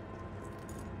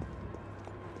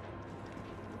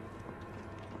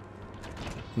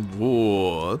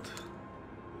 Вот.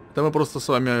 Это мы просто с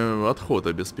вами отход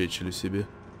обеспечили себе.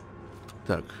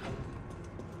 Так.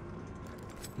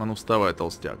 А ну вставай,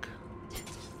 толстяк.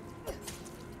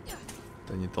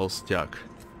 Это не толстяк.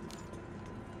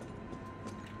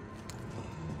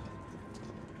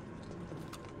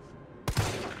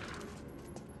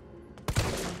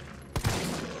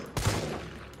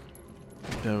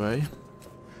 Давай.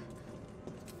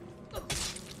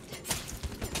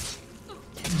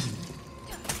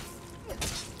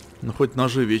 Ну хоть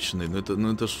ножи вечные, но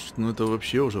это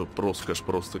вообще уже роскошь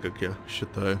просто, как я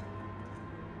считаю.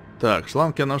 Так,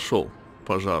 шланг я нашел.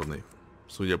 Пожарный,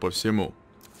 судя по всему.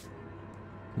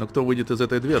 Но кто выйдет из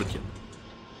этой дверки?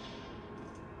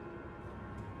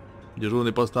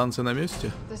 Дежурный по станции на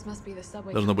месте?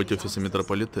 Должно быть офисы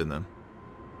метрополитена.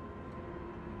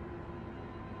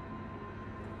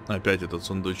 Опять этот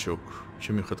сундучок.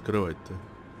 Чем их открывать-то?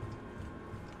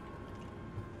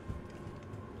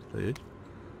 Стоять.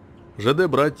 ЖД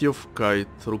братьев Кайт.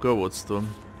 Руководство.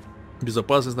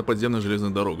 Безопасность на подземных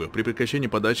железных дорогах. При прекращении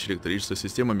подачи электричества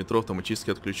система метро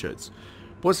автоматически отключается.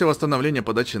 После восстановления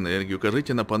подачи энергии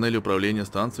укажите на панели управления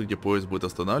станции, где поезд будет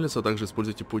останавливаться, а также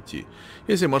используйте пути.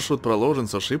 Если маршрут проложен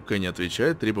с ошибкой и не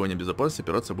отвечает требованиям безопасности,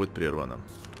 операция будет прервана.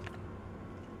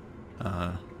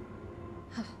 Ага.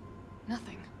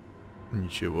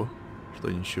 Ничего.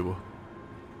 Что ничего?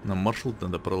 Нам маршрут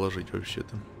надо проложить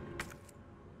вообще-то.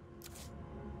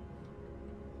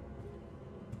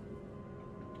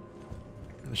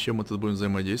 С чем мы тут будем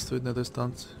взаимодействовать на этой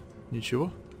станции?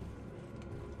 Ничего?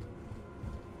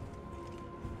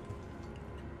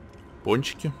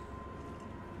 Пончики.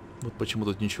 Вот почему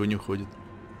тут ничего не ходит.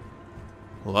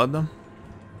 Ладно.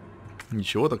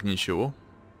 Ничего так ничего.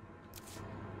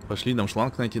 Пошли, нам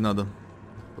шланг найти надо.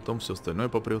 Потом все остальное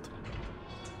попрет.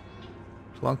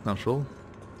 Шланг нашел.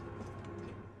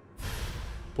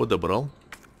 Подобрал.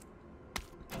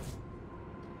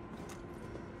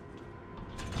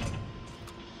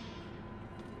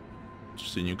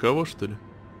 Что, никого, что ли?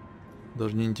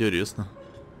 Даже не интересно.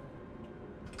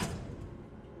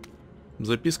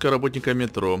 Записка работника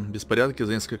метро. Беспорядки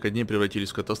за несколько дней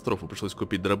превратились в катастрофу. Пришлось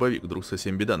купить дробовик. Вдруг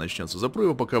совсем беда начнется. Запру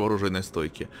его пока в оружейной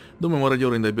стойке. Думаю,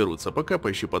 мародеры не доберутся. Пока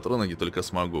поищи патроны, где только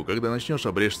смогу. Когда начнешь,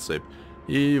 обрежь цепь.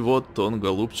 И вот он,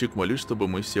 голубчик, молюсь, чтобы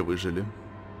мы все выжили.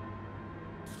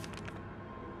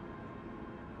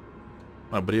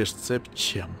 Обрежь цепь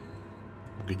чем?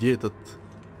 Где этот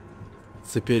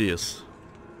цеперез?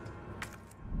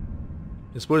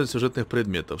 Использовать сюжетных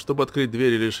предметов. Чтобы открыть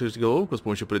дверь или решить головку с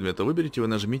помощью предмета, выберите его и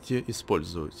нажмите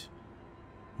 «Использовать».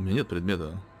 У меня нет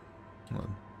предмета.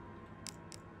 Ладно.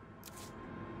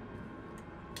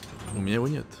 У меня его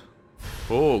нет.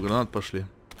 О, гранат пошли.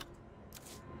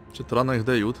 Что-то рано их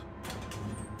дают.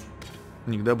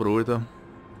 Не к добру это.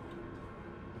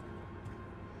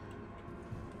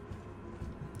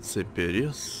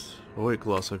 Цеперез. Ой,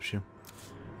 класс вообще.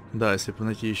 Да, если бы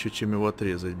найти еще чем его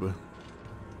отрезать бы.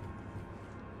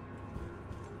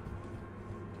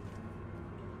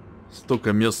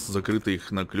 Столько мест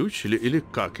закрытых на ключ? Или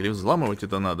как? Или взламывать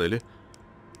это надо?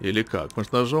 Или как?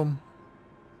 Может, ножом?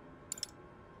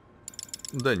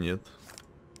 Да нет.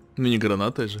 Ну не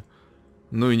гранатой же.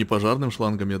 Ну и не пожарным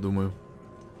шлангом, я думаю.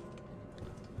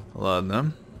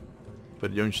 Ладно.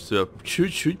 Пойдем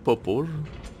чуть-чуть попозже.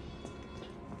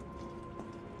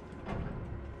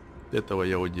 Этого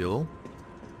я уделал.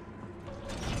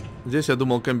 Здесь, я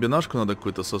думал, комбинашку надо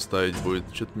какую-то составить будет.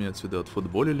 Что-то меня отсюда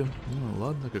отфутболили. Ну,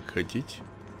 ладно, как хотите.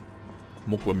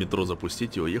 Мог вам метро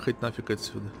запустить и уехать нафиг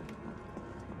отсюда.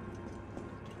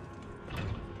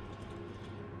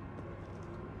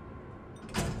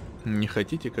 Не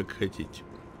хотите, как хотите.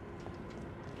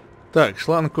 Так,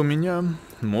 шланг у меня.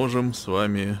 Можем с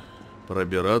вами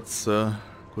пробираться...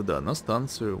 Куда? На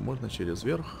станцию. Можно через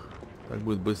верх. Так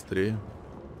будет быстрее.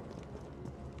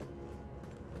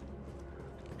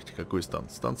 Какой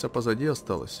станция? Станция позади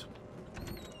осталась.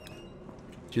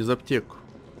 Через аптеку.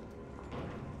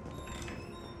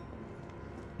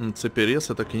 Цеперез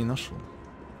я так и не нашел.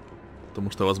 Потому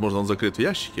что, возможно, он закрыт в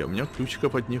ящике, а у меня ключика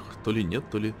под них то ли нет,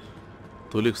 то ли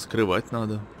их скрывать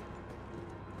надо.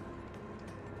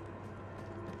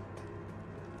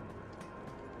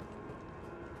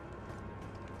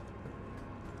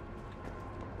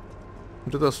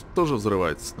 Вот это тоже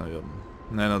взрывается, наверное.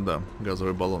 Наверное, да.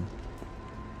 Газовый баллон.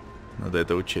 Надо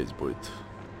это учесть будет.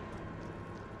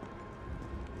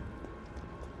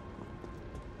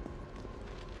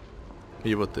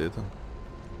 И вот это.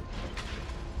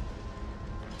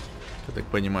 Я так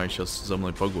понимаю, сейчас за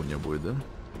мной погоня будет, да?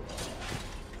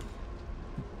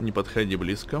 Не подходи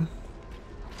близко.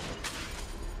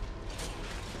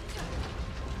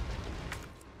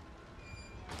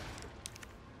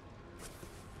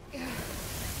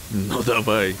 Ну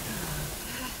давай.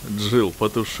 Джилл,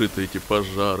 потуши ты эти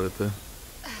пожары-то.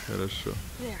 Хорошо.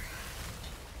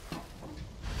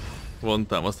 Вон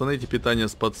там. Остановите питание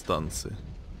с подстанции.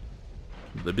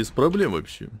 Да без проблем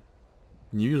вообще.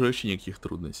 Не вижу вообще никаких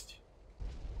трудностей.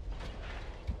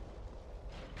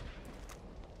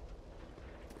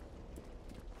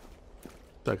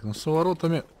 Так, ну с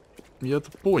воротами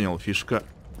я-то понял, фишка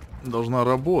должна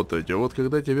работать. А вот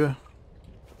когда тебя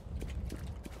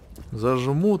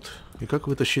зажмут... И как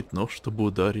вытащить нож, чтобы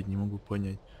ударить, не могу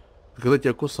понять. Когда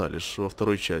тебя кусали во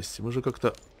второй части, мы же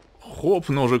как-то хоп,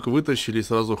 ножик вытащили и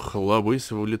сразу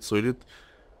хлобысь в лицо. Или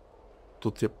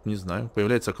тут, я не знаю,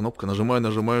 появляется кнопка,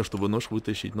 нажимаю, чтобы нож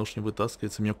вытащить. Нож не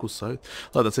вытаскивается, меня кусают.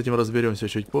 Ладно, с этим разберемся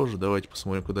чуть позже. Давайте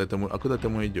посмотрим, куда это мы... А куда это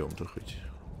мы идем-то хоть?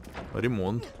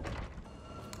 Ремонт.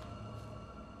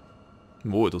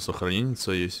 Вот, тут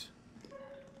сохраненница есть.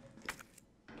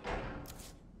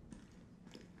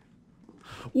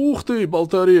 Ух ты,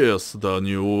 болторез! Да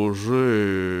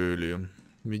неужели?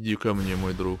 Иди ко мне,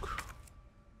 мой друг.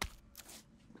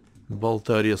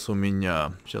 Болторез у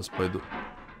меня. Сейчас пойду.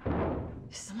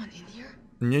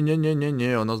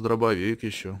 Не-не-не-не-не, у нас дробовик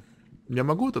еще. Я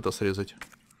могу вот это срезать?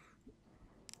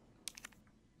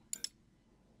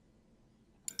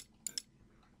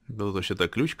 Был вообще-то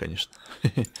ключ, конечно.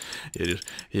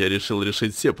 Я решил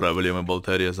решить все проблемы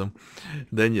болторезом.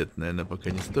 Да нет, наверное, пока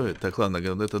не стоит. Так, ладно,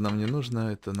 это нам не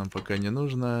нужно, это нам пока не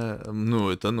нужно. Ну,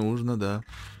 это нужно, да.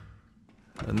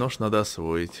 Нож надо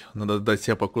освоить. Надо дать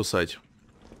себя покусать.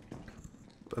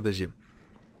 Подожди.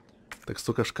 Так,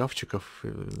 столько шкафчиков.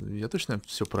 Я точно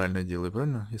все правильно делаю,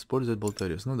 правильно? Использовать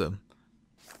болторез. Ну да.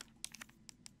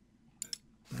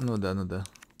 Ну да, ну да.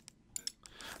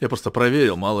 Я просто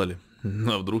проверил, мало ли.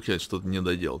 Ну, а вдруг я что-то не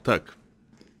доделал. Так.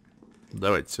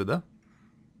 Давайте сюда.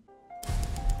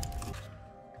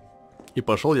 И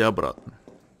пошел я обратно.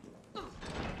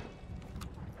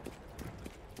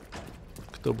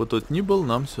 Кто бы тут ни был,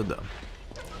 нам сюда.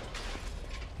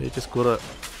 Эти скоро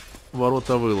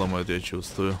ворота выломают, я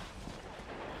чувствую.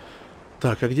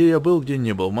 Так, а где я был, где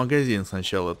не был? Магазин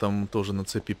сначала. Там тоже на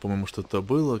цепи, по-моему, что-то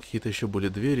было. Какие-то еще были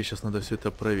двери. Сейчас надо все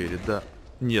это проверить. Да.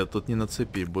 Нет, тут не на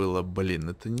цепи было. Блин,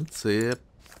 это не цепь.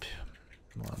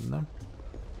 Ладно.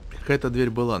 Какая-то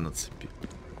дверь была на цепи.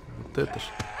 Вот это ж.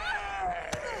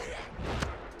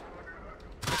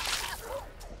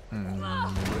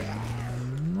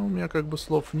 Ну, у меня как бы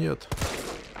слов нет.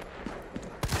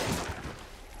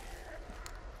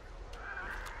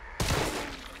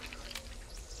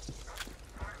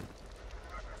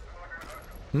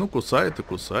 Ну, кусает и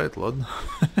кусает, ладно.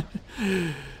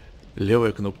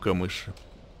 Левая кнопка мыши.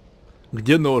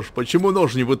 Где нож? Почему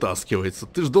нож не вытаскивается?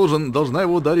 Ты же должна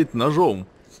его ударить ножом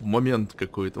в момент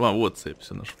какой-то. А, вот цепь,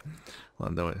 все нож.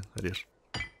 Ладно, давай, режь.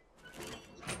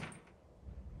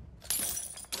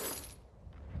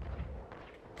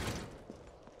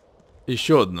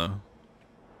 Еще одна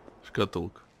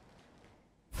шкатулка.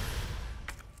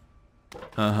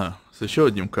 Ага, с еще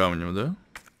одним камнем, да?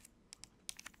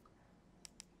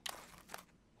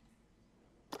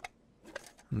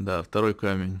 Да, второй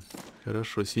камень.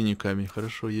 Хорошо, синий камень,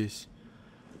 хорошо, есть.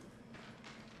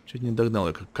 Чуть не догнал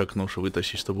я, как нож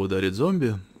вытащить, чтобы ударить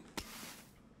зомби.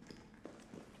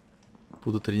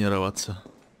 Буду тренироваться.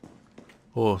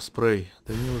 О, спрей.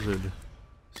 Да неужели?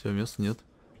 Все, места нет.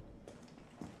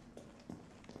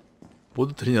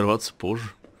 Буду тренироваться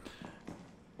позже.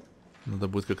 Надо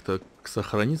будет как-то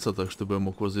сохраниться так, чтобы я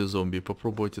мог возле зомби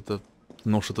попробовать это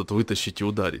нож этот вытащить и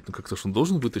ударить. Ну как-то ж он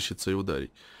должен вытащиться и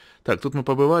ударить. Так, тут мы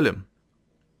побывали.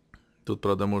 Тут,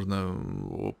 правда, можно...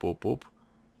 Оп-оп-оп.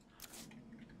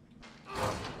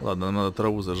 Ладно, нам надо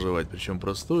траву заживать, причем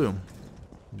простую.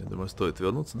 Я думаю, стоит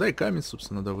вернуться. Да и камень,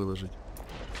 собственно, надо выложить.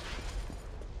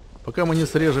 Пока мы не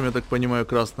срежем, я так понимаю,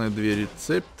 красные двери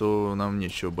цепь, то нам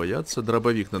нечего бояться.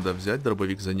 Дробовик надо взять.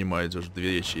 Дробовик занимает же 2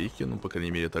 ячейки. Ну, по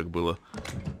крайней мере, так было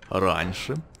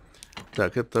раньше.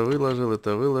 Так, это выложил,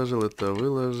 это выложил, это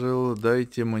выложил.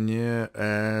 Дайте мне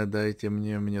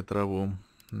траву.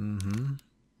 Угу.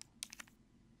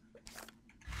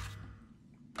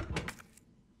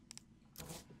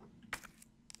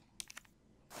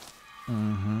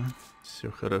 Угу.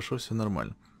 Все хорошо, все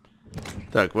нормально.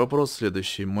 Так, вопрос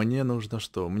следующий. Мне нужно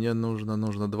что? Мне нужно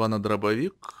 2 на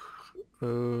дробовик.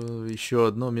 Еще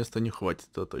одно место не хватит,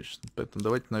 это точно. Поэтому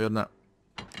давайте, наверное,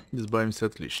 избавимся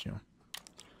от лишнего.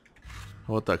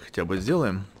 Вот так хотя бы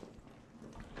сделаем.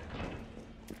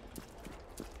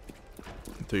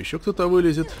 То еще кто-то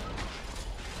вылезет.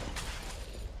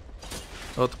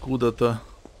 Откуда-то.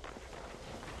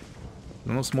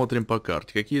 Ну, смотрим по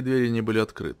карте. Какие двери не были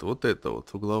открыты? Вот это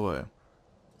вот, угловая.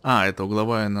 А, это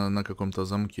угловая на каком-то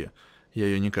замке. Я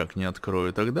ее никак не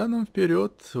открою. Тогда нам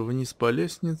вперед, вниз по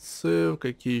лестнице.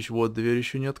 Какие еще? Вот, дверь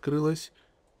еще не открылась.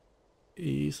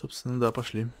 И, собственно, да,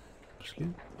 пошли.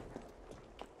 Пошли.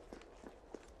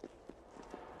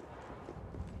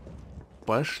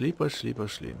 Пошли, пошли,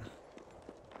 пошли.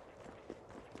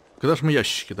 Когда ж мы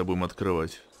ящички-то будем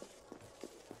открывать?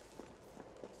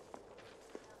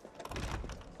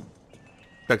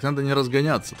 Так, надо не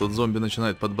разгоняться. Тут зомби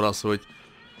начинает подбрасывать...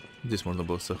 Здесь можно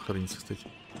было сохраниться, кстати.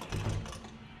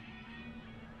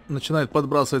 Начинает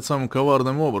подбрасывать самым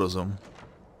коварным образом.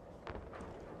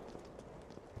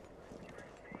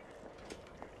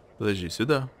 Подожди,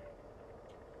 сюда.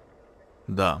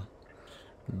 Да.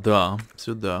 Да,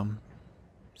 сюда.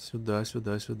 Сюда,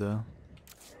 сюда, сюда.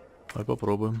 Давай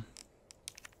попробуем.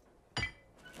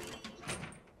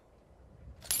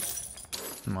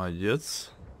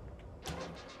 Молодец.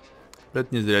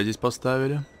 Это не зря здесь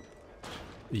поставили.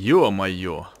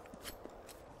 Ё-моё.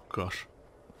 Каш.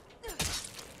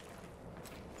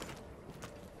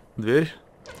 Дверь.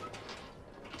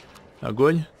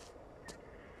 Огонь.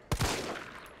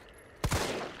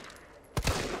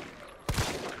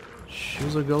 Чё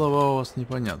за голова у вас,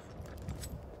 непонятно.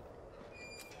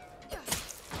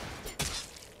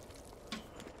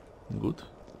 Гуд.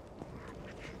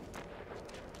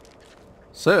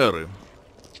 Сэры.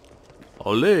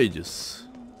 Лейдис.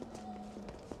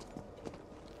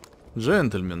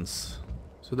 Джентльменс.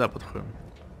 Сюда подходим.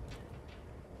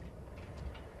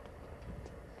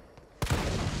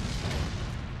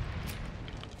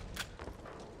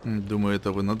 Думаю,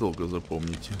 это вы надолго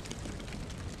запомните.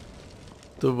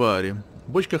 Твари.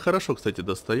 Бочка хорошо, кстати,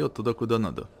 достает туда, куда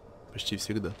надо. Почти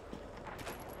всегда.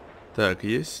 Так,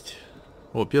 есть.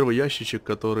 О, первый ящичек,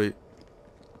 который...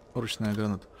 Ручная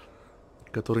граната.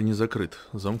 Который не закрыт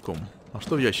замком. А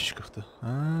что в ящичках-то?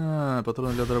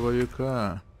 Патрон для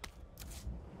дробовика.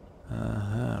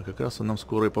 Ага, как раз он нам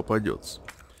скоро и попадется.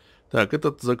 Так,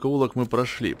 этот закоулок мы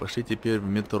прошли. Пошли теперь в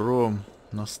метро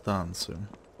на станцию.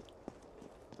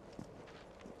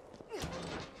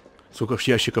 Сколько ж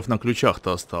ящиков на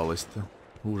ключах-то осталось-то?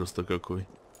 Ужас-то какой.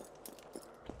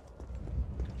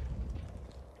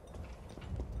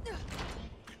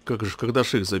 Как же, когда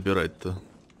ж их забирать-то?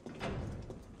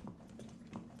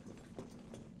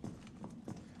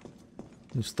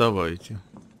 Не вставайте.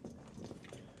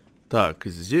 Так,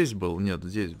 здесь был? Нет,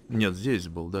 здесь. Нет, здесь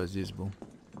был, да, здесь был.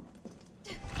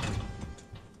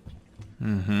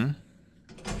 Угу.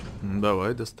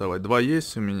 Давай, доставай. 2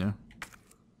 есть у меня?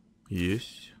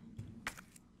 Есть.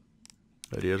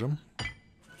 Режем.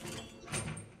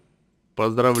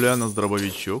 Поздравляю, нас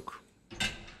дробовичок.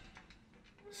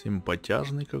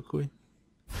 Симпатяжный какой.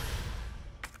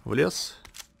 В лес.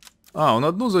 А, он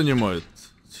одну занимает.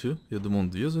 Все, я думал, он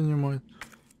 2 занимает.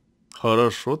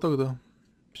 Хорошо тогда.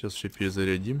 Сейчас еще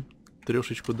перезарядим.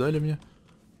 3-шечку дали мне.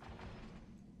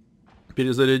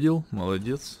 Перезарядил.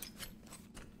 Молодец.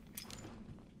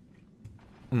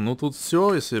 Ну тут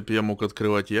все. Если бы я мог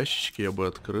открывать ящички, я бы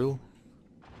открыл.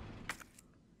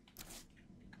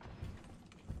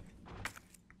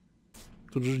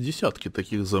 Тут же десятки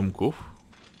таких замков.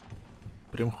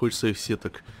 Прям хочется их все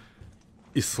так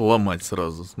и сломать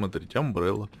сразу. Смотрите,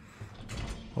 амбрелла.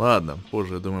 Ладно,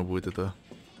 позже, я думаю, будет эта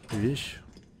вещь.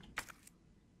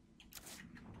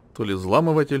 То ли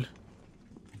взламыватель,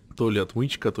 то ли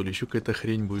отмычка, то ли еще какая-то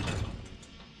хрень будет.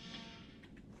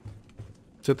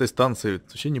 С этой станции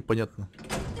вообще непонятно.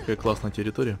 Какая классная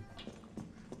территория.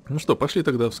 Ну что, пошли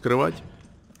тогда вскрывать.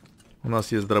 У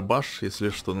нас есть дробаш, если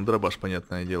что. Ну, дробаш,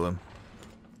 понятное дело.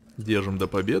 Держим до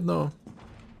победного.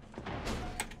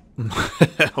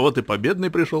 Вот и победный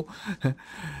пришел.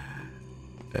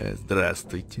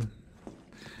 Здравствуйте.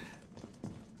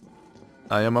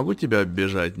 А я могу тебя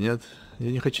оббежать? Нет?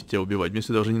 Я не хочу тебя убивать. Мне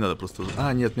сюда уже не надо просто...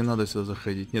 А, нет, мне надо сюда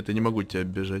заходить. Нет, я не могу тебя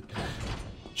оббежать.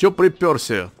 Чё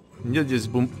приперся? Нет здесь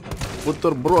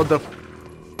бутербродов.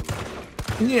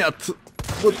 Нет!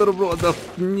 Бутербродов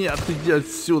нет! Иди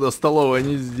отсюда, столовая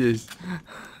не здесь.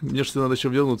 Мне же надо еще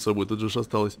вернуться будет. Тут же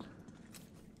осталось...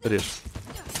 Режь.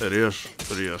 Режь,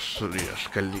 режь, режь.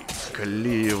 Кали,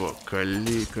 кали его.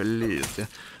 Кали, кали.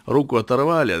 Руку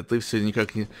оторвали, а ты все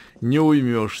никак не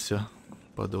уймешься.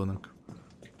 Подонок.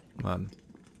 Ладно.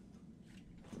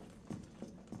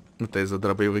 Это из-за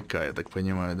дробовика, я так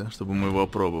понимаю, да? Чтобы мы его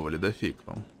опробовали, да фиг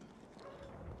вам.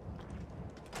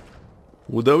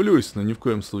 Удавлюсь, но ни в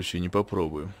коем случае не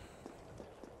попробую.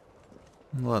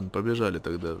 Ладно, побежали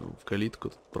тогда в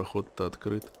калитку. Проход-то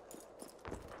открыт.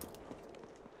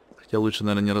 Хотя лучше,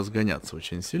 наверное, не разгоняться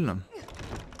очень сильно.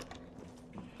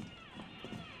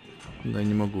 Да,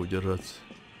 не могу удержаться.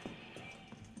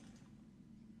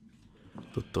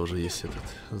 Тут тоже есть этот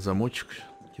замочек.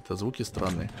 Какие-то звуки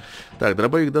странные. Так,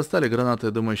 дробовик достали. Гранаты,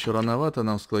 я думаю, еще рановато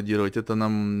нам складировать. Это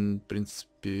нам, в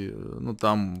принципе, ну,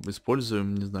 там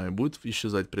используем. Не знаю, будет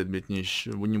исчезать предмет,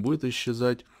 не будет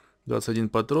исчезать. 21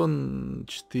 патрон,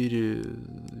 4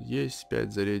 есть,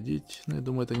 5 зарядить. Ну, я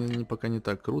думаю, это пока не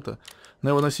так круто. Но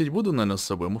его носить буду, наверное, с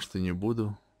собой. Может, и не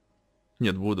буду.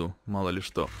 Нет, буду. Мало ли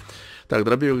что. Так,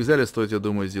 дробовик взяли. Стоит, я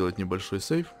думаю, сделать небольшой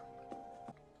сейв.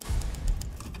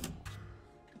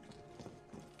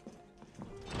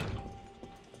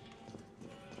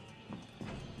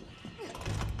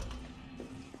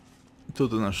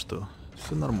 Тут у нас что?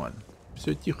 Все нормально.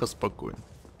 Все тихо, спокойно.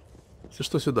 Если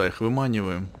что, сюда их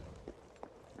выманиваем.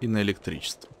 И на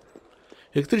электричество.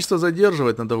 Электричество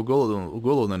задерживать. Надо в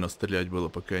голову, наверное, стрелять было,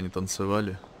 пока они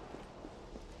танцевали.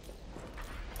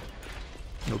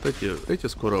 Вот эти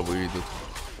скоро выйдут.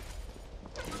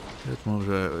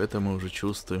 Это мы уже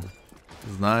чувствуем.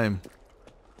 Знаем.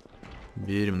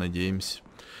 Верим, надеемся.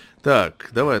 Так,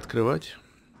 давай открывать.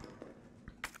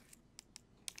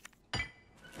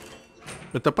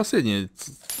 Это последний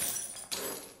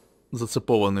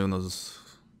зацепованный у нас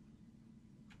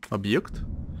объект.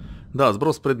 Да,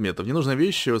 сброс предметов. Ненужные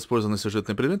вещи, использованные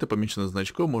сюжетные предметы, помеченные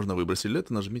значком, можно выбросить.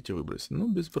 Это нажмите выбросить. Ну,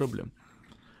 без проблем.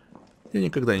 Я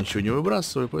никогда ничего не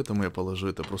выбрасываю, поэтому я положу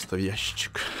это просто в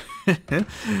ящичек.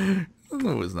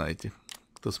 Ну, вы знаете.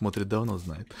 Кто смотрит давно,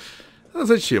 знает. А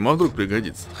зачем? А вдруг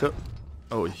пригодится?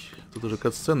 Ой, тут уже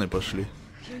катсцены пошли.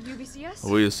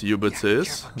 Вы с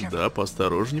ЮБЦС? Да,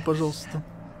 поосторожней, пожалуйста.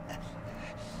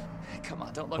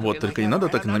 Вот, только не надо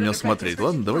так на меня смотреть.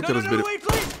 Ладно, давайте разберем.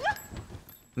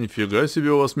 Нифига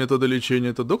себе у вас методы лечения.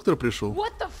 Это доктор пришел?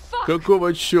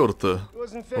 Какого черта?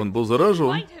 Он был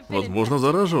заражен? Возможно,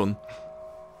 заражен.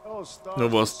 У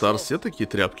вас, Стар, все такие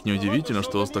тряпки. Неудивительно,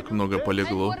 что у вас так много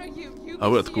полегло. А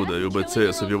вы откуда?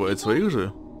 ЮБЦС убивает своих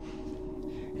же?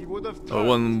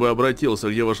 Он бы обратился,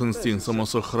 где ваш инстинкт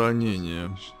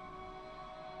самосохранения?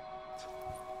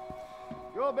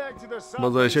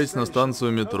 Возвращайтесь на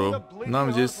станцию метро.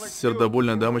 Нам здесь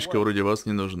сердобольная дамочка вроде вас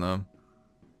не нужна.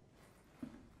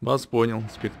 Вас понял,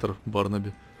 инспектор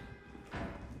Барнаби.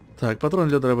 Так, патрон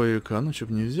для дробовика. Ну, что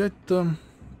бы не взять-то.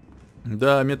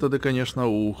 Да, методы, конечно,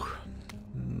 ух.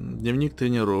 Дневник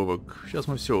тренировок. Сейчас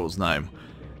мы все узнаем.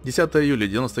 10 июля,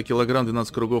 90 килограмм,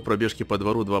 12 кругов пробежки по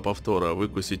двору, 2 повтора.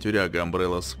 Выкуси тюряга,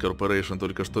 Umbrellas Corporation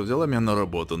только что взяла меня на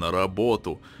работу. На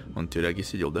работу! Он в тюряге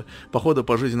сидел, да? Походу,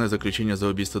 пожизненное заключение за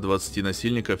убийство 20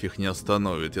 насильников их не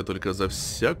остановит. Я только за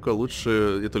всяко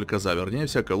лучше... вернее,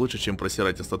 всяко лучше, чем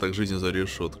просирать остаток жизни за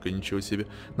решеткой. Ничего себе.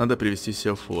 Надо привести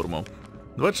себя в форму.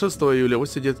 26 июля,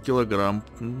 89 килограмм.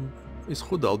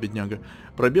 Исхудал, бедняга.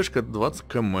 Пробежка 20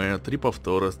 км, 3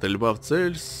 повтора, стрельба в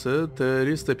цель с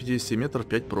 350 метров,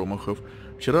 5 промахов.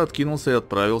 Вчера откинулся и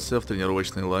отправился в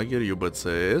тренировочный лагерь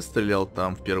ЮБЦС, стрелял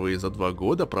там впервые за 2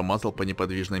 года, промазал по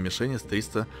неподвижной мишени с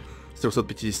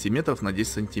 350 метров на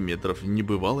 10 сантиметров.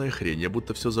 Небывалая хрень, я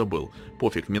будто все забыл.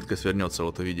 Пофиг, метка свернется,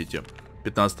 вот увидите.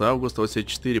 15 августа,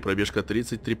 84, пробежка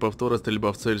 33 повтора,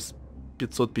 стрельба в цель с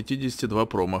 552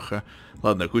 промаха.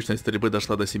 Ладно, кучность стрельбы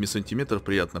дошла до 7 сантиметров.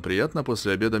 Приятно.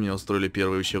 После обеда мне устроили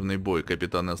первый учебный бой.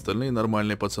 Капитан и остальные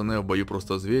нормальные пацаны, а в бою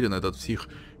просто звери. На этот псих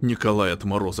Николай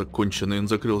отморозок конченый. Он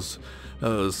закрылся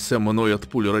со мной от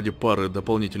пули ради пары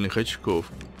дополнительных очков.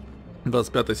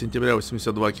 25 сентября,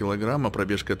 82 килограмма,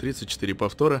 пробежка 34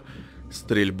 повтора,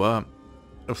 стрельба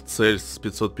в цель с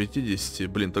 550.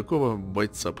 Блин, такого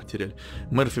бойца потеряли.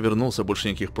 Мерфи вернулся, больше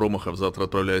никаких промахов. Завтра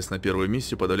отправляюсь на первую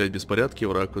миссию подавлять беспорядки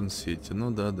в Ракун-Сити.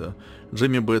 Ну да.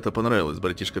 Джимми бы это понравилось.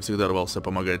 Братишка всегда рвался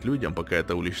помогать людям, пока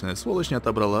эта уличная сволочь не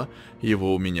отобрала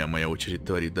его у меня. Моя очередь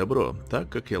творить добро, так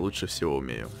как я лучше всего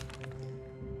умею.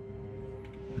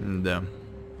 Да.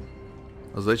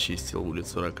 Зачистил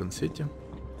улицу Ракун-Сити.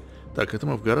 Так, это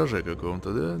мы в гараже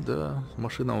каком-то, да.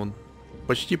 Машина вон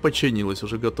почти починилась,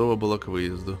 уже готова была к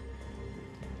выезду.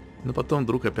 Но потом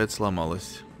вдруг опять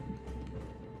сломалась.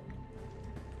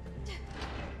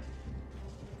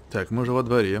 Так, мы уже во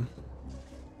дворе.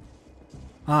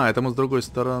 А, это мы с другой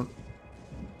стороны.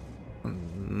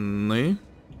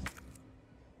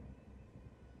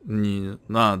 Не...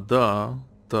 А,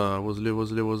 да,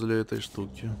 возле этой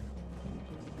штуки.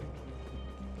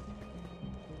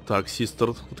 Так, систер,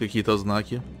 тут какие-то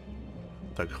знаки.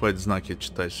 Так, хватит знаки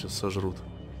читать, сейчас сожрут.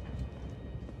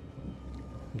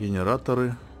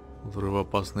 Генераторы,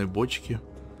 взрывоопасные бочки.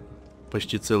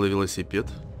 Почти целый велосипед.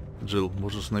 Джилл,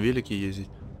 можешь на велике ездить?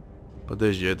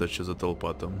 Подожди, это что за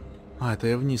толпа там? А, это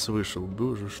я вниз вышел,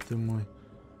 боже ж ты мой.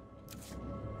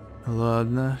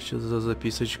 Ладно, сейчас за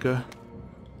записочка.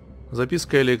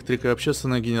 Записка электрика.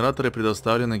 Общественные генераторы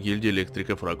предоставлены гильдии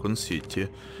электриков Ракун-Сити.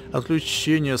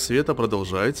 Отключение света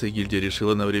продолжается, и гильдия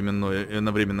решила на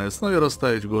временной основе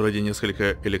расставить в городе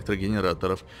несколько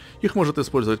электрогенераторов. Их может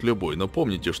использовать любой, но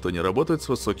помните, что они работают с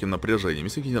высоким напряжением.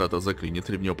 Если генератор заклинит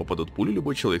или в него попадут пули,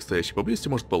 любой человек, стоящий поблизости,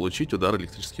 может получить удар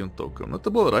электрическим током. Это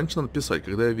было раньше надо писать,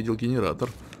 когда я видел генератор.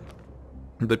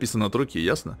 Дописано от руки,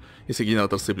 ясно? Если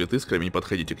генератор сыплет искрами, не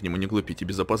подходите к нему, не глупите,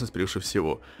 безопасность превыше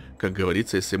всего. Как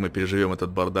говорится, если мы переживем этот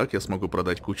бардак, я смогу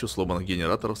продать кучу сломанных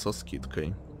генераторов со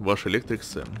скидкой. Ваш электрик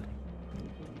Сэм.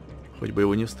 Хоть бы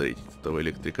его не встретить, этого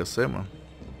электрика Сэма.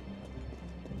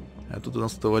 А тут у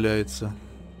нас кто валяется?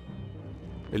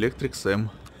 Электрик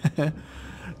Сэм.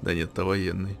 Да нет, это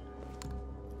военный.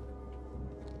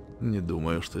 Не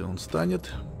думаю, что он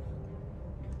встанет.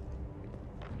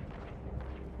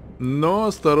 Но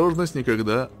осторожность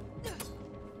никогда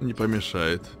не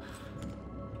помешает.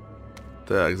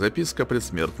 Так, записка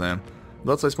предсмертная.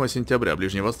 28 сентября.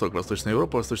 Ближний Восток, Восточная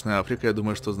Европа, Восточная Африка. Я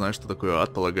думаю, что знаешь, что такое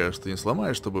ад. Полагаю, что не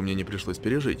сломаешь, чтобы мне не пришлось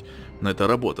пережить. Но это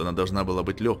работа. Она должна была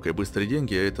быть легкой. Быстрые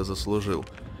деньги, я это заслужил.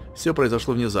 Все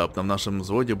произошло внезапно. В нашем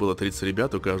взводе было 30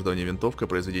 ребят, у каждого не винтовка,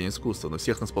 произведение искусства. Но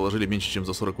всех нас положили меньше, чем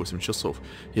за 48 часов.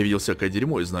 Я видел всякое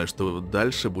дерьмо и знаю, что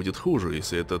дальше будет хуже.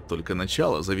 Если это только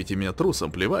начало, зовите меня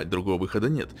трусом, плевать, другого выхода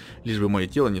нет. Лишь бы мое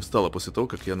тело не встало после того,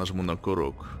 как я нажму на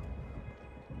курок.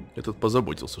 Этот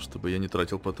позаботился, чтобы я не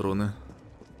тратил патроны.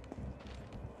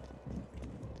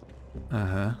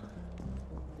 Ага.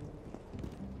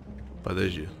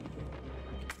 Подожди.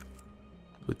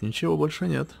 Тут ничего больше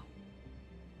нет.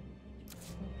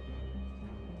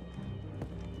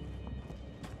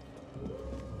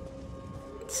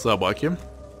 Собаки.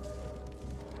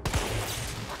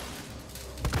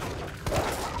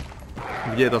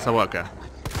 Где эта собака?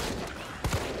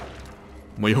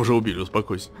 Мы ее уже убили,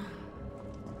 успокойся.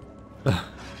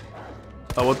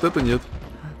 А вот это нет.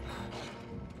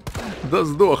 Да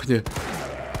сдохни.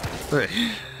 Эй.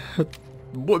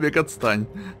 Бобик, отстань.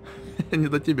 Не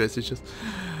до тебя сейчас.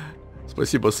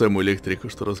 Спасибо Сэму Электрику,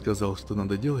 что рассказал, что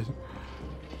надо делать.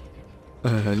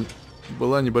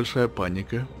 Была небольшая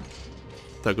паника.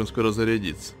 Так, он скоро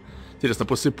зарядится. Интересно,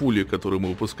 после пули, которую мы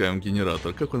выпускаем в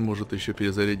генератор, как он может еще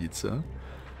перезарядиться, а?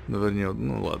 Наверное,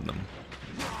 ну ладно.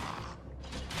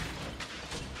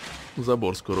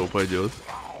 Забор скоро упадет.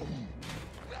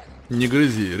 Не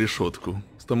грызи решетку.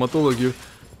 Стоматологи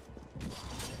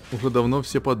уже давно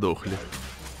все подохли.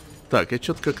 Так, я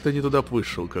что-то как-то не туда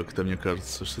вышел, как-то мне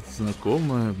кажется. Что-то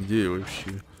знакомое. Где я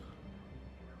вообще?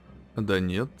 Да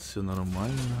нет, все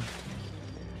нормально.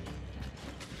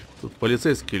 Тут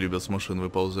полицейские любят с машин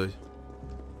выползать.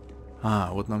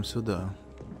 А, вот нам сюда.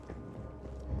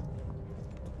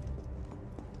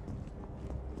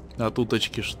 А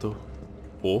туточки что?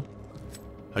 О!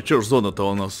 А чё ж зона-то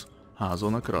у нас? А,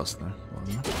 зона красная.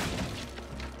 Ладно.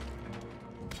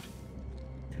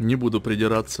 Не буду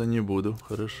придираться, не буду.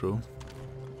 Хорошо.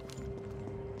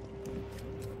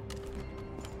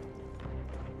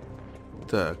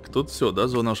 Так, тут все, да?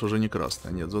 Зона уж уже не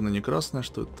красная. Нет, зона не красная.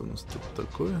 Что это у нас тут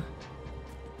такое?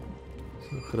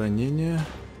 Сохранение.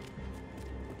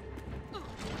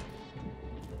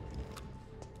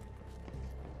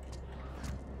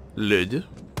 Леди.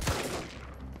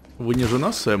 Вы не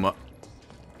жена Сэма?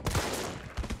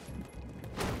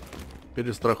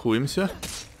 Перестрахуемся.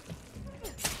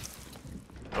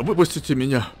 Выпустите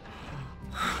меня.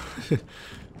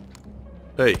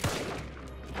 Эй.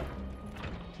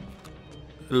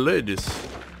 Ледис.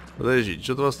 Подождите,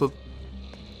 что-то у вас тут...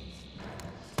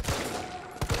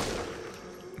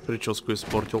 Прическу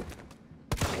испортил.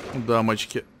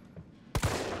 Дамочки.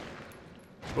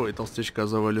 Ой, толстячка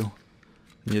завалил.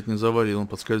 Нет, не завалил, он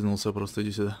подскользнулся, просто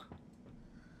иди сюда.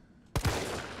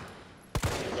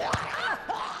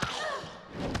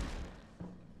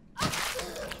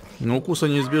 Ну, укуса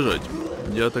не избежать.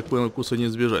 Я так понял, укуса не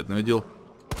избежать. Но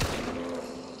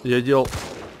я делал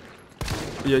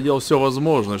все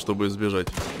возможное, чтобы избежать.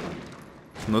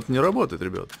 Но это не работает,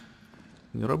 ребят.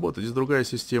 Не работает. Здесь другая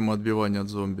система отбивания от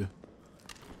зомби.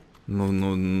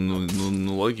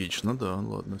 Ну, логично, да.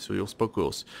 Ладно, все, я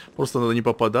успокоился. Просто надо не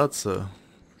попадаться.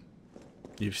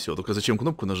 И все. Только зачем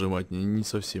кнопку нажимать, не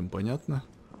совсем понятно.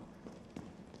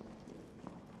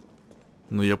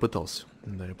 Но я пытался.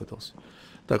 Да, я пытался.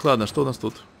 Так, ладно, что у нас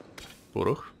тут?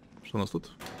 Порох. Что у нас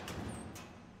тут?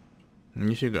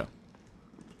 Нифига.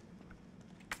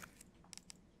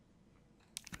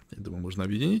 Я думаю, можно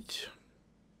объединить.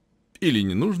 Или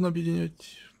не нужно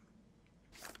объединять.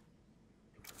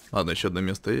 Ладно, еще одно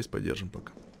место есть, подержим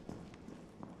пока.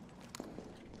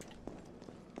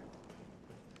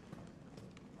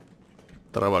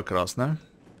 Трава красная.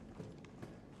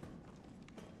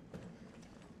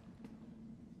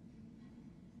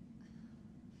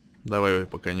 Давай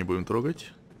пока не будем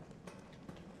трогать.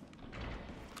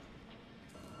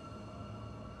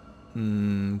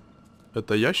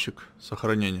 Это ящик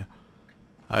сохранения.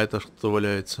 А это что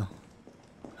валяется?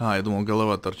 А, я думал,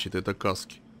 голова торчит. Это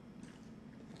каски.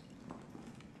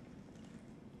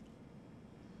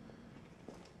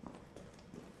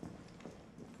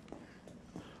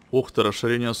 Ух ты,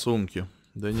 расширение сумки.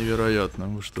 Да невероятно,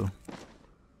 вы что?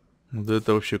 Да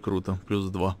это вообще круто. Плюс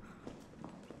 2.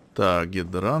 Так,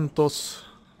 гидрантос.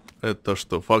 Это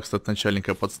что? Факс от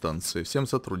начальника подстанции. Всем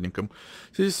сотрудникам.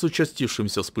 В связи с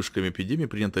участившимися вспышками эпидемии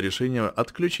принято решение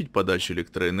отключить подачу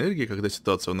электроэнергии. Когда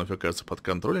ситуация вновь окажется под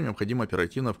контролем, необходимо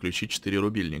оперативно включить 4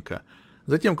 рубильника.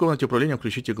 Затем в комнате управления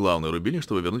включите главный рубильник,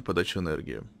 чтобы вернуть подачу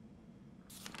энергии.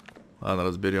 Ладно,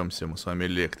 разберемся. Мы с вами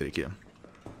электрики.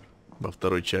 Во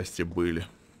второй части были.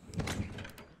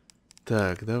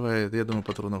 Так, давай, я думаю,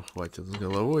 патронов хватит с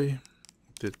головой.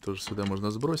 Это тоже сюда можно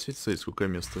сбросить. Смотри, сколько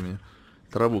мест у меня.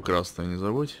 Траву красную не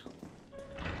забудь.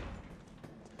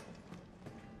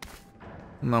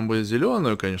 Нам бы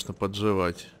зеленую, конечно,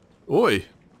 подживать. Ой!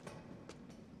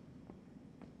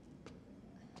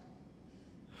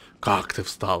 Как ты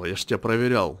встала? Я ж тебя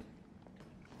проверял.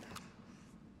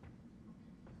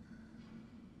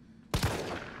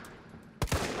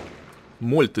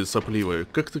 Моль ты сопливая.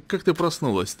 Как ты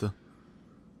проснулась-то?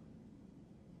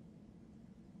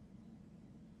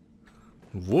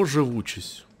 Во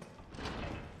живучесть.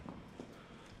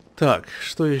 Так,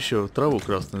 что еще? Траву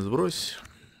красную сбрось.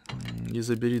 И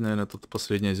забери, наверное, тут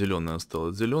последняя зеленая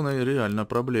осталась. Зеленая реально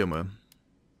проблема.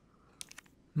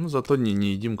 Ну, зато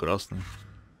не едим красную.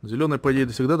 Зеленой, по идее,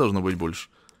 всегда должно быть больше.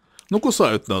 Ну,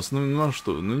 кусают нас. Ну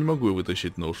что? Ну, не могу я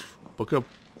вытащить нож.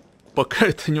 Пока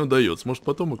это не удается. Может,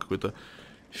 потом мы какой-то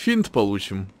финт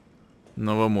получим.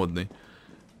 Новомодный.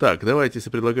 Так, давайте,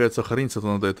 если предлагают сохраниться, то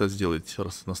надо это сделать,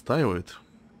 раз настаивает.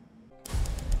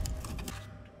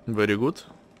 Very good.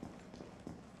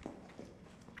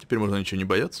 Теперь можно ничего не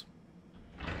бояться.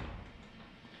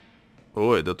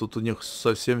 Ой, да тут у них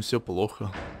совсем все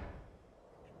плохо.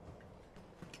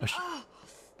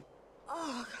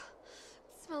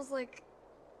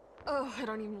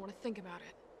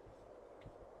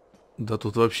 Да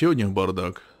тут вообще у них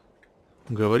бардак.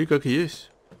 Говори как есть,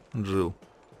 Джилл.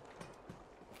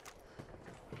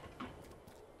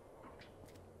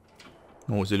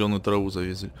 О, зеленую траву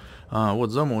завезли. А, вот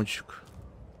замочек.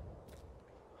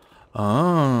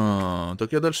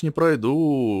 Так я дальше не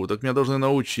пройду. Так меня должны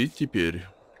научить теперь.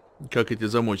 Как эти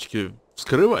замочки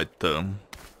вскрывать-то?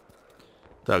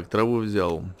 Так, траву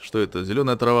взял. Что это?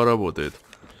 Зеленая трава работает.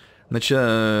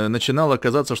 Начинало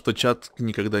казаться, что чат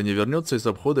никогда не вернется. Из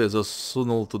обхода я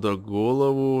засунул туда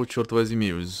голову. Черт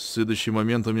возьми, в следующий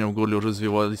момент у меня в горле уже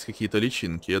взвивались какие-то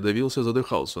личинки. Я давился,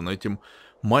 задыхался. Но этим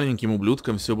маленьким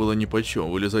ублюдкам все было нипочем.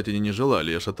 Вылезать они не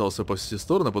желали. Я шатался по все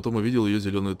стороны, а потом увидел ее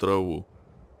зеленую траву.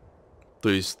 То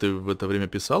есть ты в это время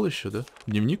писал еще, да?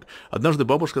 Дневник? Однажды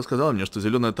бабушка сказала мне, что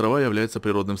зеленая трава является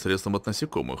природным средством от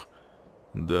насекомых.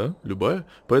 Да, любая.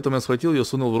 Поэтому я схватил ее,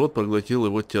 сунул в рот, проглотил, и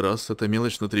вот террас. Эта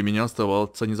мелочь внутри меня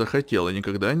оставаться не захотела.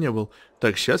 Никогда не был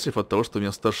так счастлив от того, что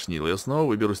меня стошнило. Я снова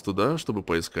выберусь туда, чтобы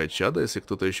поискать чада. Если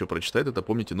кто-то еще прочитает это,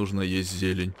 помните, нужно есть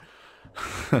зелень.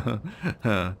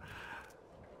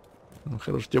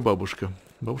 Хорошо тебе бабушка.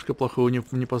 Бабушка плохого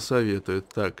не посоветует.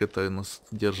 Так, это у нас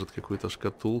держит какую-то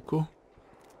шкатулку.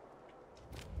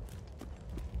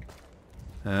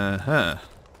 Ага.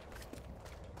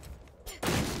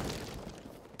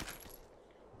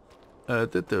 А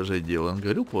это тоже дело.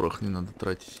 Говорил, порох не надо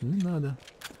тратить. Не надо.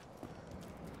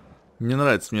 Не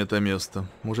нравится мне это место.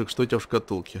 Мужик, что у тебя в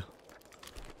шкатулке?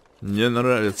 Не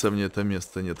нравится мне это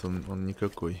место. Нет, он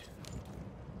никакой.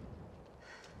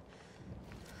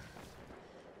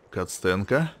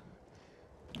 Катстенка.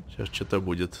 Сейчас что-то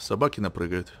будет. Собаки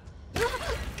напрыгают.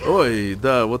 Ой,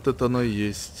 да, вот это оно и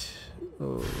есть.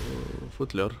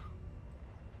 Футляр.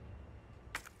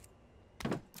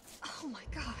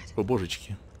 О,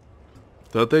 божечки.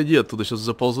 Ты отойди оттуда, сейчас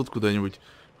заползут куда-нибудь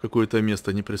в какое-то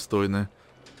место непристойное.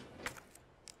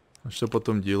 А что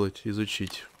потом делать?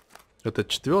 Изучить. Это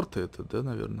четвертый, это, да,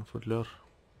 наверное, футляр.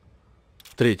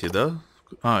 Третий, да?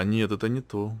 А, нет, это не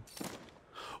то.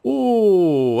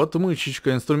 О,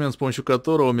 отмычечка, инструмент, с помощью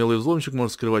которого умелый взломщик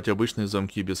может скрывать обычные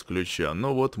замки без ключа.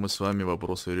 Ну вот, мы с вами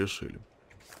вопросы решили.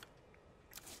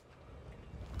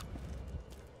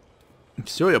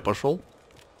 Все, я пошел.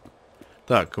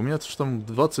 Так, у меня что там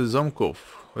 20 замков.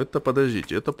 Это,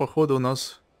 подождите, это, походу, у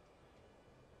нас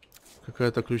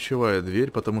какая-то ключевая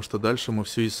дверь, потому что дальше мы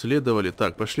все исследовали.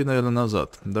 Так, пошли, наверное,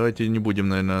 назад. Давайте не будем,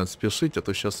 наверное, спешить, а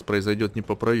то сейчас произойдет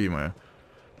непоправимое.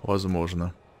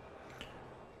 Возможно.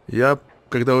 Я,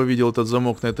 когда увидел этот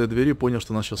замок на этой двери, понял,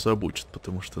 что нас сейчас обучат.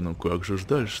 Потому что, ну как же ж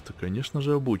дальше-то? Конечно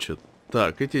же обучат.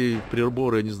 Так, эти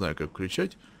приборы я не знаю, как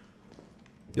включать.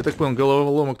 Я так понял,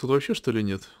 головоломок тут вообще, что ли,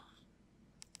 нет?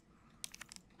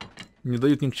 Не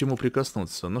дают ни к чему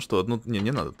прикоснуться. Ну что, одну...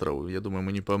 Не надо траву. Я думаю,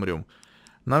 мы не помрем.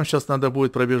 Нам сейчас надо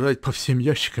будет пробежать по всем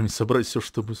ящикам и собрать все,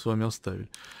 что мы с вами оставили.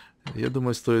 Я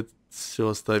думаю, стоит все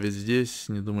оставить здесь.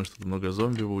 Не думаю, что тут много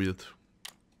зомби будет.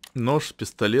 Нож,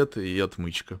 пистолет и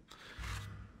отмычка.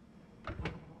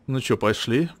 Ну что,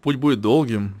 пошли. Путь будет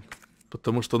долгим.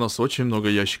 Потому что у нас очень много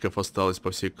ящиков осталось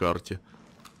по всей карте.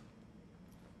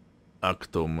 А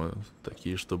кто мы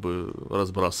такие, чтобы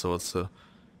разбрасываться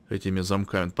этими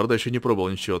замками? Правда, еще не пробовал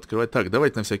ничего открывать. Так,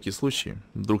 давайте на всякий случай.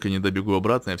 Вдруг я не добегу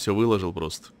обратно, я все выложил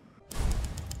просто.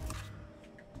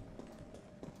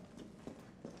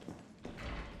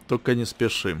 Только не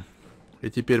спешим.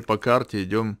 И теперь по карте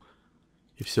идем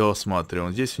И все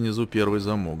осматриваем. Здесь внизу первый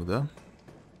замок, да?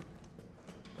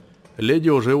 Леди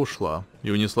уже ушла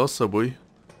и унесла с собой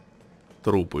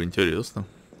трупы. Интересно.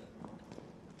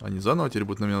 Они заново теперь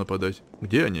будут на меня нападать.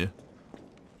 Где они?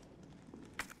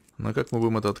 Ну как мы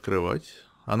будем это открывать?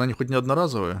 Она не хоть не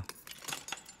одноразовая?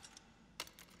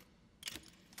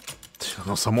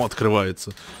 Оно само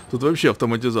открывается. Тут вообще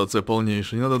автоматизация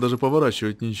полнейшая. Не надо даже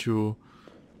поворачивать ничего.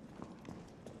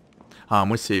 А,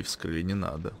 мы сейф вскрыли, не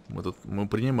надо. Мы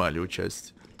принимали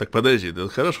участие. Так, подожди, да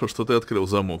хорошо, что ты открыл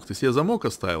замок. Ты себе замок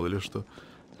оставил или что?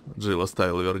 Джилл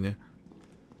оставил, вернее.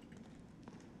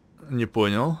 Не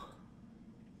понял.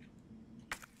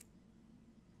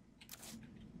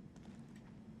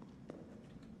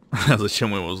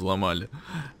 Зачем мы его взломали?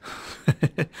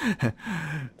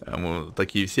 А мы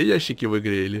такие все ящики в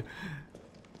игре или...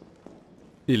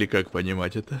 Или как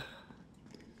понимать это?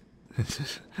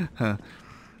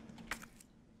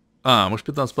 А, мы ж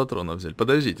 15 патронов взяли.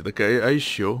 Подождите, так а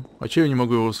еще? А че я не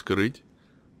могу его вскрыть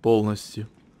полностью?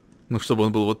 Ну, чтобы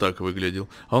он был вот так выглядел.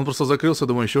 А он просто закрылся,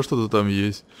 думаю, еще что-то там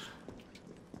есть.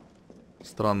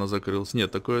 Странно закрылся.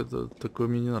 Нет, такое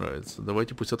мне не нравится.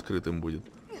 Давайте пусть открытым будет.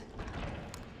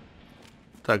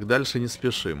 Так, дальше не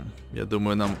спешим. Я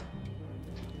думаю,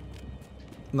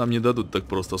 нам не дадут так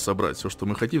просто собрать все, что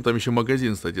мы хотим. Там еще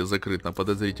магазин, кстати, закрыт на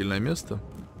подозрительное место.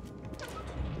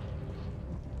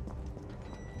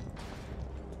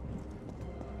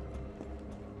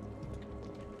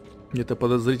 Это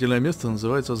подозрительное место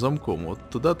называется замком. Вот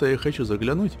туда-то я хочу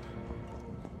заглянуть.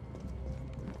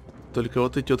 Только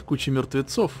вот эти вот кучи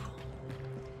мертвецов.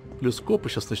 Плюс копы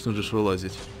сейчас начнут же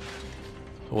вылазить.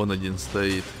 Вон один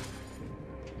стоит.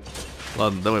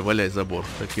 Ладно, давай, валяй забор,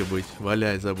 так и быть.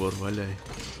 Валяй забор, валяй.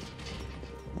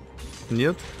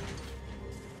 Нет?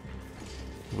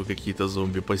 Вы какие-то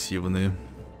зомби пассивные.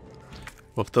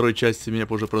 Во второй части меня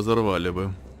бы уже прозорвали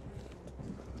бы.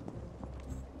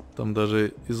 Там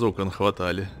даже из окон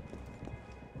хватали.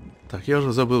 Так, я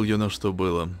уже забыл, где на что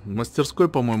было. В мастерской,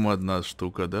 по-моему, одна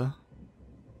штука, да?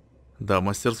 Да, в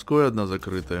мастерской одна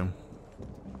закрытая.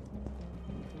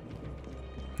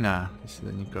 А,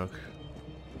 сюда никак.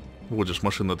 Вот же ж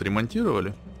машину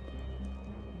отремонтировали.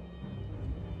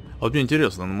 А вот мне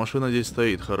интересно, ну машина здесь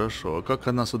стоит, хорошо. А как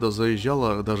она сюда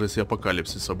заезжала, даже если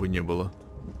апокалипсиса с собой не было?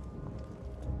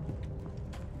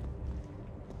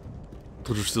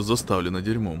 Тут же все заставлено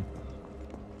дерьмом.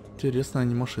 Интересно,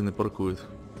 они машины паркуют.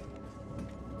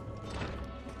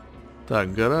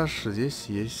 Так, гараж здесь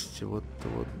есть. Вот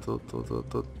тут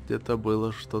где-то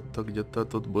было что-то, где-то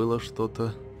тут было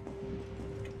что-то.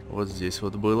 Вот здесь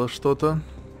вот было что-то.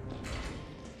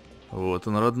 Вот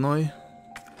он, родной.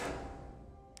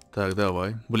 Так,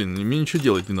 давай. Блин, мне ничего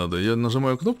делать не надо. Я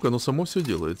нажимаю кнопку, оно само все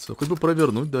делается. Хоть бы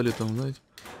провернуть дали там, знаете.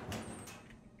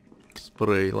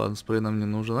 Спрей. Ладно, спрей нам не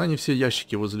нужен. Они все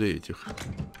ящики возле этих.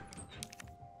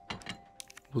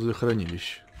 Возле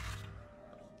хранилища.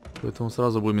 Поэтому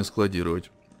сразу будем их складировать.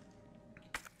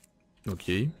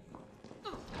 Окей.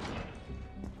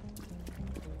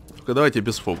 Только давайте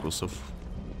без фокусов.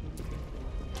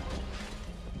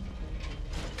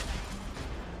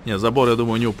 Не, забор, я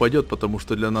думаю, не упадет, потому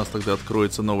что для нас тогда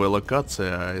откроется новая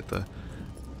локация,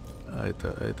 а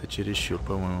это чересчур,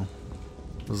 по-моему,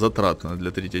 затратно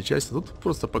для третьей части. Тут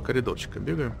просто по коридорчикам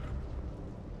бегаем.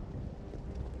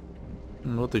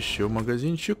 Вот еще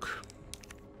магазинчик.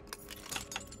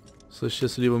 Со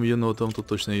счастливым енотом. Тут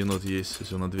точно енот есть,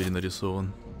 если он на двери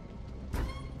нарисован.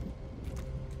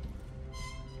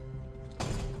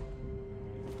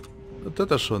 Вот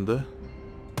это ж он, да?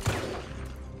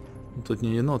 Тут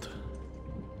не енот.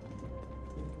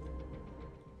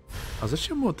 А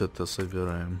зачем вот это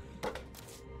собираем?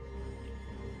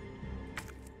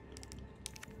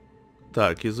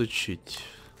 Так, изучить.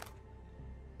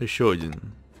 Еще один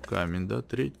камень, да?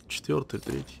 Третий, четвертый,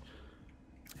 третий.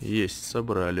 Есть,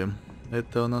 собрали.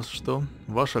 Это у нас что?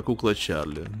 Ваша кукла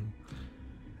Чарли.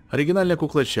 Оригинальная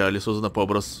кукла Чарли создана по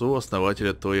образцу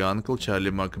основателя Toy Uncle Чарли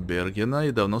Макбергена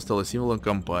и давно стала символом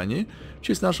компании. В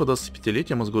честь нашего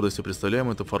 25-летия мы с гордостью представляем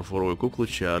эту фарфоровую куклу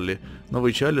Чарли.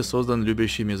 Новый Чарли создан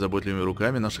любящими и заботливыми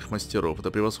руками наших мастеров.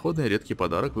 Это превосходный и редкий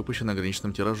подарок, выпущенный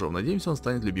ограниченным тиражом. Надеемся, он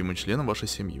станет любимым членом вашей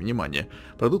семьи. Внимание!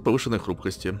 Продукт повышенной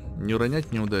хрупкости. Не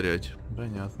уронять, не ударять.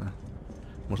 Понятно.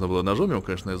 Можно было ножом его,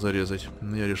 конечно, зарезать,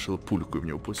 но я решил пульку в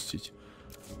него пустить.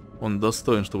 Он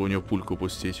достоин, чтобы у него пульку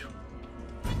пустить.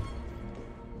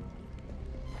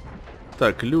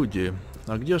 Так, люди.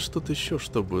 А где ж тут еще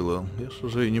что было? Я ж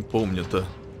уже и не помню-то.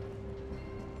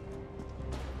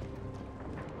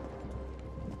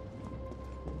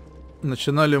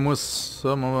 Начинали мы с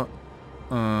самого...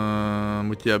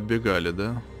 мы тебя оббегали,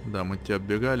 да? Да, мы тебя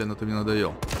оббегали, но ты мне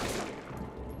надоел.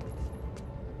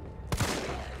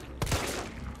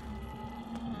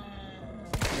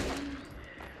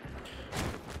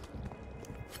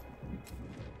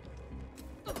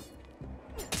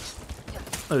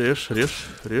 Режь, режь,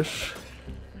 режь.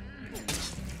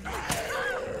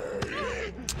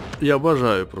 Я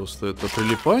обожаю просто это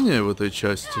прилипание в этой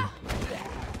части.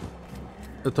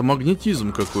 Это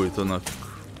магнетизм какой-то нафиг.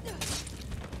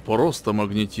 Просто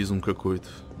магнетизм какой-то.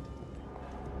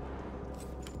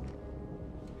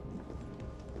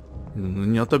 Ну,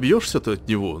 не отобьешься-то от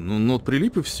него. Ну,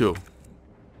 прилип и все.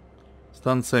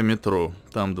 Станция метро.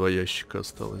 Там 2 ящика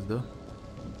осталось, да?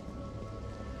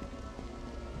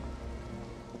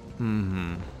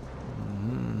 Угу.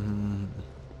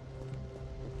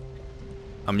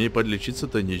 А мне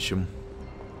подлечиться-то нечем.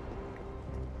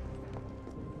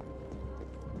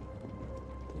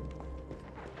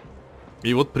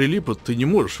 И вот прилип, ты не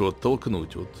можешь его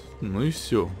оттолкнуть. Вот. Ну и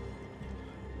все.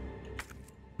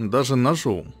 Даже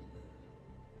ножом.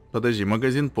 Подожди,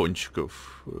 магазин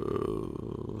пончиков.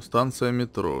 Станция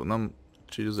метро. Нам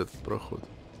через этот проход.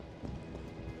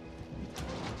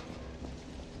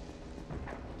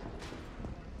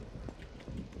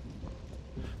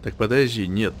 Так подожди,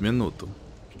 нет, минуту.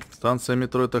 Станция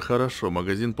метро это хорошо,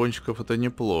 магазин пончиков это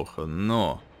неплохо,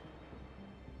 но...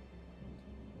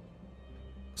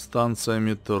 Станция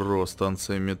метро,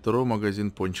 магазин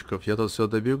пончиков. Я тут все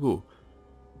добегу.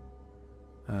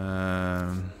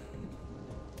 А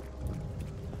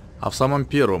в самом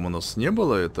первом у нас не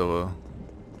было этого?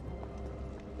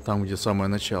 Там, где самое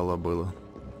начало было.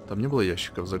 Там не было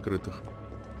ящиков закрытых.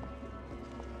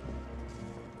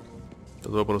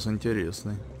 Этот вопрос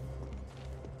интересный.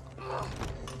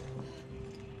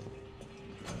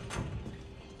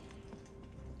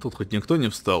 Тут хоть никто не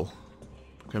встал,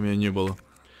 пока меня не было.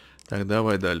 Так,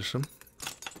 давай дальше.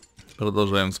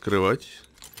 Продолжаем вскрывать.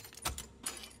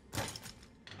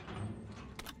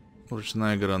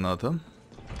 Ручная граната.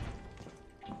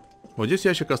 Вот здесь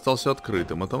ящик остался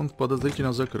открытым, а там он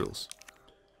подозрительно закрылся.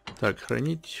 Так,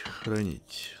 хранить,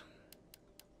 хранить.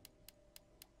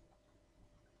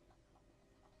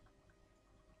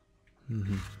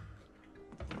 Угу.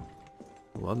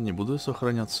 Ладно, не буду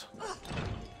сохраняться.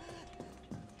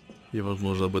 Я,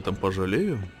 возможно, об этом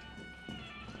пожалею.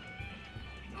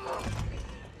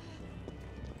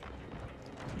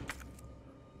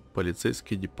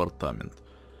 Полицейский департамент.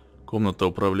 Комната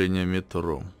управления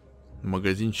метро.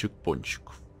 Магазинчик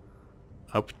пончиков.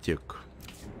 Аптека.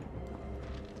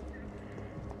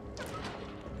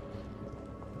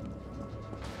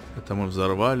 Это мы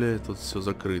взорвали, тут все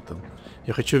закрыто.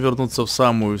 Я хочу вернуться в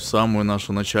самую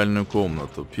нашу начальную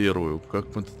комнату, первую.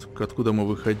 Как мы тут, откуда мы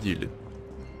выходили?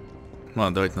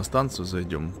 Ладно, давайте на станцию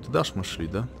зайдем. Туда ж мы шли,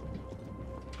 да?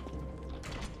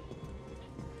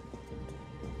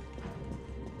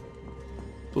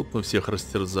 Тут мы всех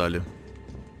растерзали.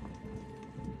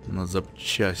 На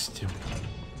запчасти.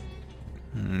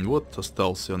 Вот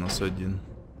остался у нас один.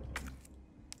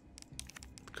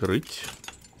 Открыть.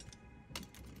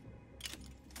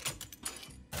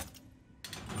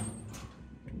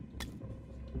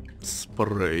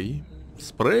 Спрей.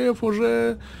 Спреев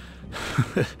уже...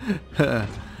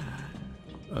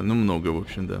 Ну, много, в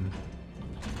общем, да.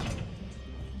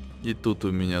 И тут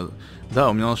у меня... Да,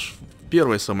 у меня аж в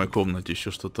первой самой комнате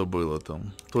еще что-то было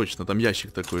там. Точно, там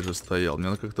ящик такой же стоял. Мне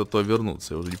надо как-то туда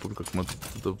вернуться. Я уже не помню, как мы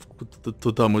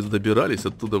туда мы добирались,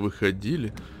 оттуда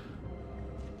выходили.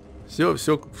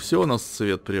 Все у нас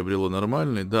цвет приобрело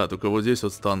нормальный. Да, только вот здесь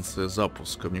вот станция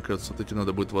запуска. Мне кажется, вот этим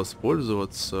надо будет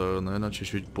воспользоваться. Наверное,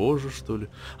 чуть-чуть позже, что ли.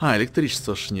 А,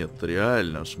 электричества ж нет,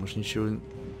 реально. Мы ж ничего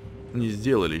не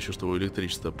сделали еще, чтобы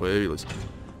электричество появилось.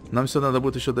 Нам все надо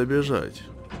будет еще добежать.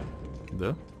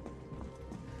 Да?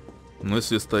 Ну,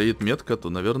 если стоит метка, то,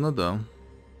 наверное, да.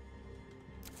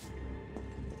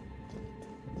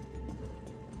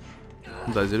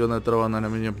 Да, зеленая трава,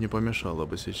 наверное, мне не помешала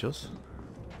бы сейчас.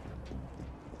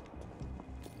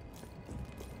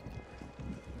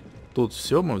 Тут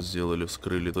все мы сделали,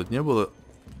 вскрыли. Тут не было...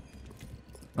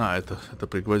 А, это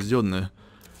пригвожденная.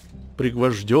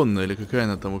 Пригвожденная или какая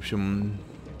она там, в общем...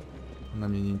 Она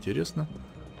мне не интересна.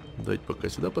 Давайте пока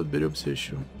сюда подберемся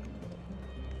еще.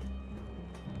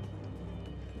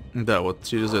 Да, вот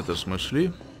через это ж мы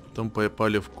шли. Потом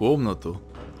попали в комнату.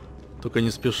 Только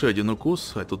не спеши, один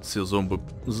укус. А тут все зомби...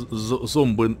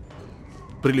 Зомби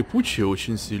прилипучие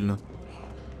очень сильно.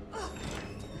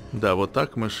 Да, вот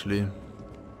так мы шли.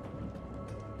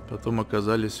 Потом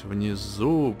оказались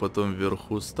внизу, потом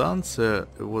вверху станция.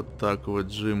 Вот так вот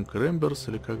Джим Кремберс,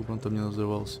 или как бы он там не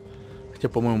назывался. Хотя,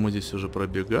 по-моему, мы здесь уже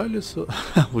пробегали.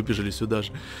 Выбежали сюда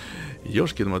же.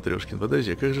 Ёшкин-матрёшкин,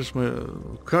 подожди, как же ж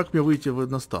мы... Как мне выйти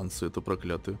на станцию эту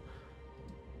проклятую?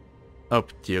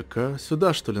 Аптека.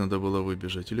 Сюда, что ли, надо было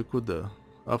выбежать? Или куда?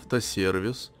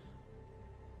 Автосервис.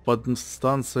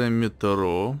 Станция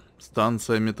метро.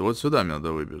 Станция метро. Вот сюда мне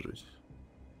надо выбежать.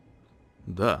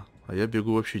 Да, а я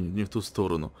бегу вообще не в ту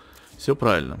сторону. Все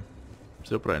правильно.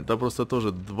 Все правильно. Там просто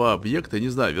тоже два объекта. Я не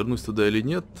знаю, вернусь туда или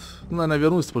нет. Ну, наверное,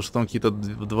 вернусь, потому что там какие-то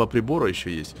два прибора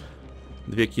еще есть.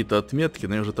 Две какие-то отметки,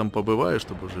 но я уже там побываю,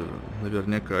 чтобы уже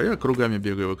наверняка. Я кругами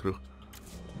бегаю вокруг.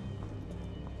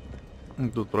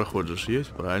 Тут проход же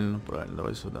есть. Правильно, правильно.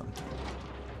 Давай сюда.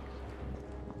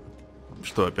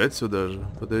 Что, опять сюда же?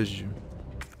 Подожди.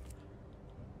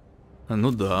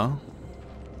 Ну да.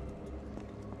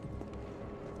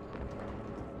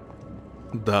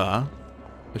 Да.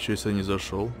 А что, если я не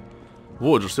зашел?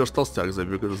 Вот же, все ж толстяк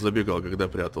забегал, когда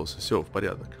прятался. Все, в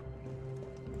порядок.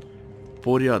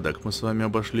 Порядок. Мы с вами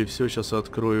обошли все. Сейчас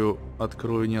открою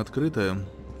неоткрытое.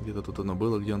 Где-то тут оно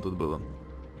было. Где оно тут было?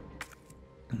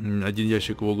 Один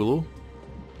ящик в углу.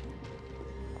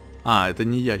 А, это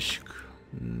не ящик.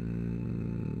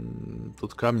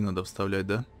 Тут камни надо вставлять,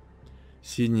 да?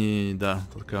 Синий, да.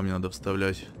 Тут камни надо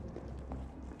вставлять.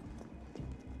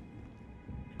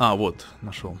 А, вот,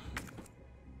 нашел.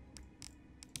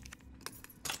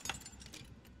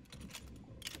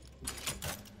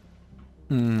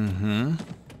 Угу.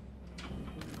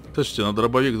 Слушайте, на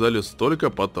дробовик дали столько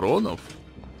патронов.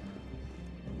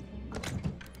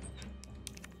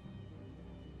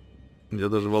 Я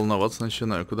даже волноваться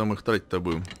начинаю. Куда мы их тратить-то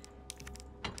будем?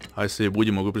 А если и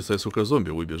будем, могу представить, сколько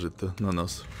зомби выбежит-то на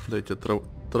нас. Дайте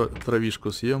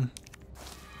травишку съем.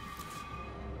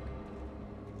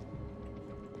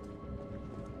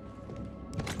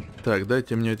 Так,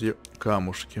 дайте мне эти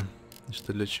камушки.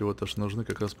 Что для чего-то ж нужны,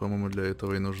 как раз, по-моему, для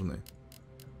этого и нужны.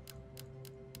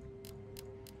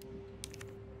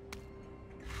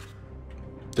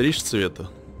 Три цвета.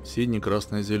 Синий,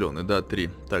 красный, зеленый. Да, 3.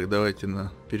 Так, давайте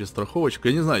на перестраховочку.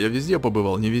 Я не знаю, я везде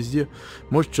побывал, не везде.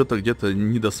 Может, что-то где-то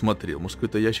не досмотрел. Может,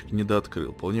 какой-то ящик не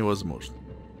дооткрыл. Вполне возможно.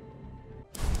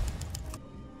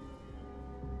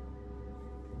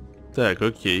 Так,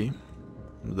 окей.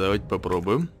 Давайте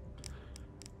попробуем.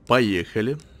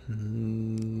 Поехали.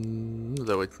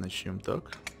 Давайте начнем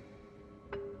так.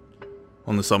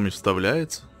 Он и сам не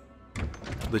вставляется.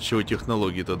 До чего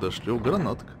технологии-то дошли? О,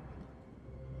 гранатка.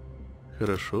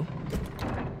 Хорошо.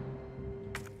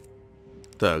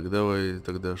 Так, давай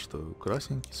тогда что?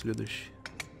 Красненький следующий.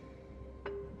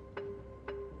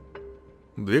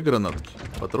 2 гранатки.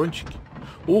 Патрончики.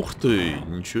 Ух ты!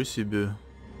 Ничего себе.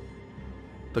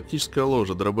 Тактическая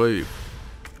ложа, дробовик.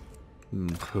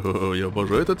 Я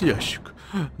обожаю этот ящик.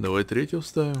 Давай 3-ю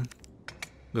вставим.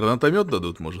 Гранатомет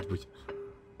дадут, может быть.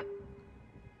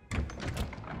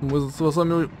 Мы с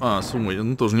вами... А, сумма,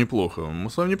 ну тоже неплохо. Мы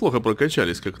с вами неплохо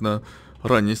прокачались, как на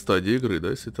ранней стадии игры, да,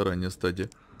 если это ранняя стадия.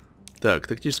 Так,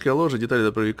 тактическая ложа, детали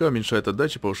дробовика, уменьшает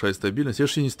отдачу, повышает стабильность. Я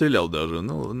же не стрелял даже,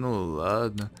 ну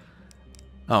ладно.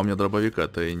 А, у меня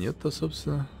дробовика-то и нет-то,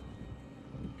 собственно.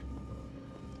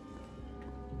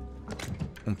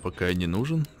 Он пока и не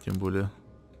нужен, тем более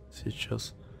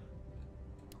сейчас.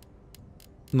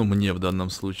 Ну, мне в данном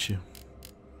случае.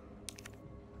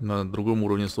 На другом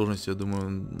уровне сложности, я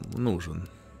думаю, нужен.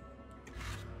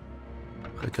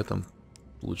 Хотя там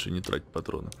лучше не тратить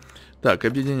патроны. Так,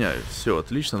 объединяю. Все,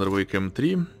 отлично. Дробовик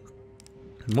М3.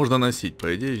 Можно носить,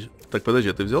 по идее. Так, подожди,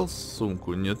 а ты взял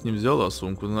сумку? Нет, не взял, а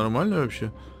сумку нормально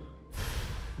вообще?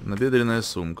 Набедренная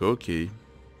сумка, окей.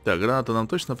 Так, граната нам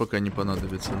точно пока не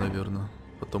понадобится, наверное.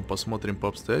 Потом посмотрим по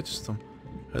обстоятельствам.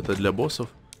 Это для боссов.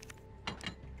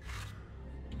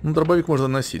 Ну, дробовик можно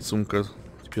носить. Сумка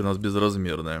теперь у нас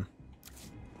безразмерная.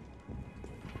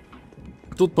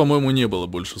 Тут, по-моему, не было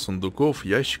больше сундуков,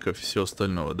 ящиков и все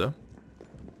остального, да?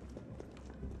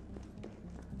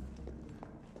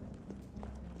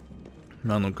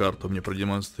 А ну карту мне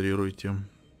продемонстрируйте.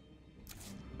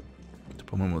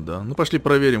 По-моему, да. Ну, пошли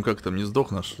проверим, как там не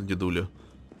сдох наш дедуля.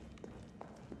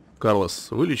 Карлос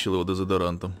вылечил его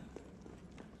дезодорантом.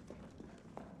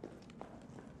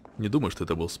 Не думаю, что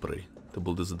это был спрей. Это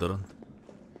был дезодорант.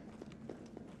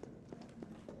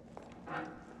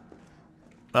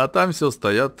 А там все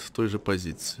стоят в той же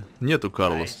позиции. Нету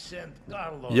Карлос.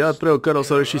 Я отправил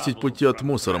Карлоса расчистить пути от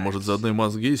мусора. Может, заодно и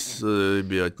мозги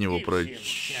себе от него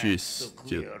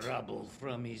прочистит.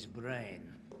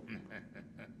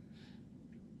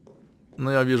 Ну,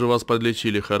 я вижу, вас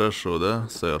подлечили хорошо, да,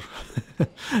 сэр?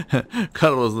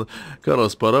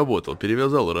 Карлос поработал,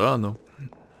 перевязал рану.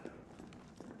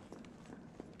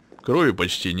 Крови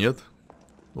почти нет.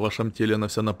 В вашем теле она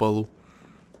вся на полу.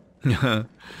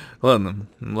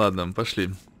 Ладно, пошли.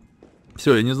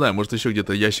 Все, я не знаю, может еще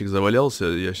где-то ящик завалялся.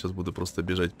 Я сейчас буду просто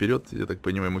бежать вперед. Я так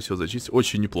понимаю, мы все зачистили.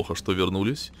 Очень неплохо, что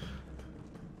вернулись.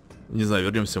 Не знаю,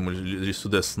 вернемся мы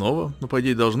сюда снова. Ну, по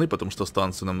идее, должны, потому что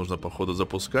станцию нам нужно, походу,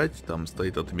 запускать. Там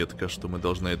стоит отметка, что мы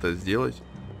должны это сделать.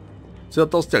 Сюда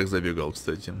толстяк забегал,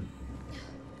 кстати.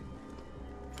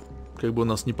 Как бы он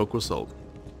нас не покусал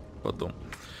потом.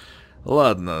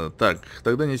 Ладно, так,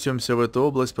 тогда несемся в эту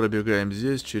область, пробегаем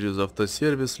здесь, через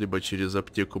автосервис, либо через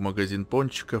аптеку, магазин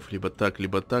пончиков, либо так,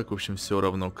 в общем, все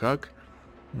равно как.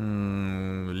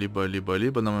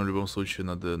 Либо, нам в любом случае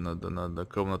надо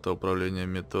комната управления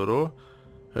метро.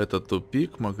 Это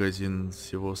тупик, магазин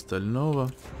всего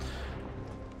остального.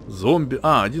 Зомби,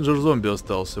 один же зомби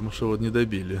остался, мы что вот не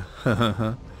добили.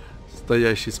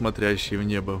 Стоящий, смотрящий в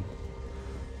небо.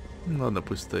 Ладно,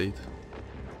 пусть стоит.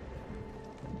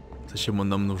 Зачем он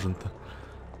нам нужен-то?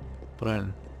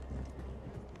 Правильно.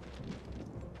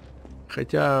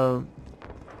 Хотя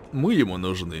мы ему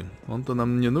нужны. Он-то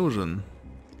нам не нужен.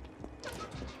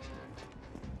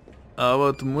 А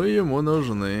вот мы ему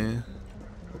нужны.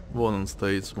 Вон он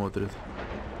стоит, смотрит.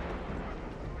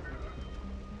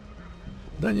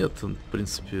 Да нет, он, в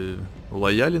принципе,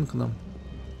 лоялен к нам.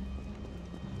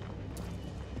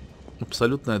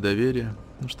 Абсолютное доверие.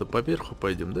 Ну что, поверху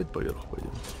пойдем? Давайте поверху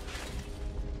пойдем.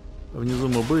 Внизу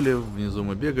мы были, внизу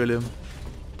мы бегали.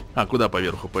 Куда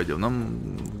поверху пойдем?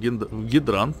 Нам в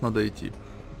гидрант надо идти.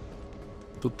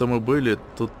 Тут-то мы были.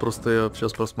 Тут просто я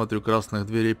сейчас посмотрю, красных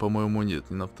дверей, по-моему, нет.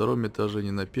 Ни на втором этаже,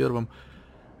 ни на первом.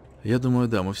 Я думаю,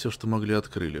 да, мы все, что могли,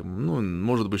 открыли. Ну,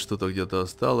 может быть, что-то где-то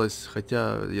осталось.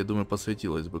 Хотя, я думаю,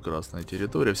 посветилась бы красная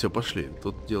территория. Все, пошли.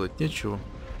 Тут делать нечего.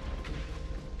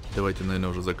 Давайте, наверное,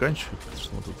 уже заканчивать. Потому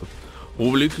что мы тут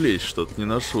увлеклись что-то не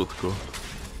на шутку.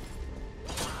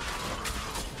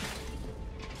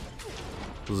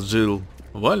 С Джилл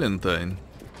Валентайн.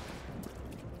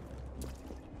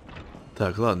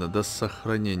 Так, ладно, да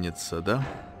сохраненится, да?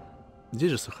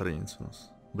 Здесь же сохранится у нас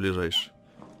ближайший.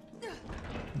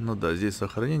 Ну да, здесь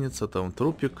сохраненится, там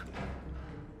трупик.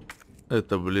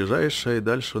 Это ближайшее. И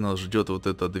дальше у нас ждет вот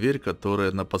эта дверь,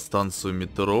 которая на подстанцию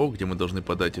метро, где мы должны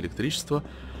подать электричество.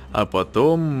 А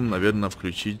потом, наверное,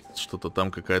 включить что-то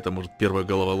там, какая-то, может, первая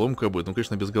головоломка будет. Ну,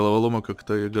 конечно, без головоломок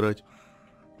как-то играть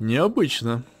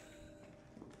необычно.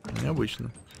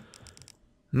 Необычно.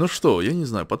 Ну что, я не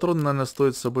знаю. Патроны, наверное,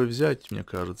 стоит с собой взять, мне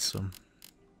кажется.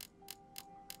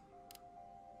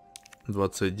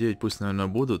 29 пусть, наверное,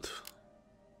 будут.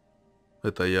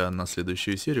 Это я на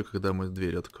следующую серию, когда мы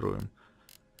дверь откроем.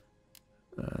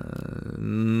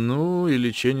 Ну, и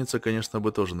леченица, конечно,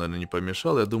 бы тоже, наверное, не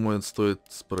помешало. Я думаю, стоит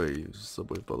спрей с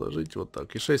собой положить. Вот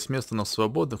так. И 6 мест у нас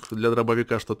свободных. Для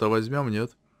дробовика что-то возьмем,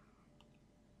 нет?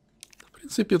 В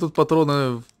принципе, тут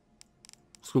патроны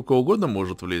сколько угодно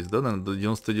может влезть, да? Наверное, до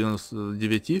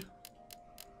 99.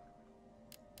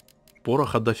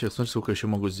 Пороха дофиг. Смотрите, сколько еще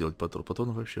могу сделать патрон.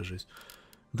 Патронов вообще жесть.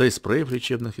 Да и спреев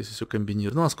лечебных, если все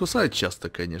комбинировать. Ну, а скусать часто,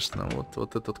 конечно.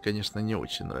 Вот этот, конечно, не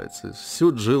очень нравится.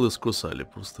 Всю Джилл искусали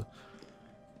просто.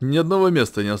 Ни одного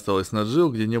места не осталось на Джилл,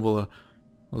 где не было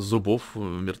зубов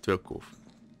мертвяков.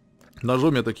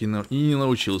 Ножом я таки и не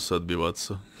научился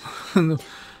отбиваться. Ну,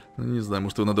 не знаю,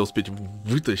 может, его надо успеть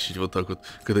вытащить вот так вот.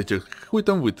 Когда тебе... Какой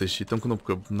там вытащить? Там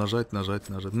кнопка нажать.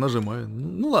 Нажимаю.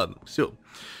 Ну ладно, все.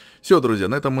 Все, друзья,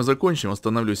 на этом мы закончим.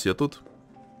 Остановлюсь я тут.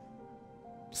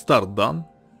 Старт дан.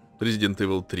 Resident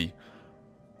Evil 3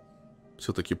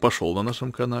 все-таки пошел на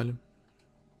нашем канале.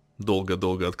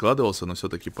 Долго-долго откладывался, но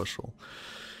все-таки пошел.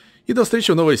 И до встречи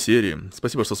в новой серии.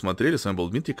 Спасибо, что смотрели. С вами был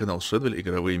Дмитрий, канал Shadville,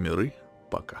 игровые миры.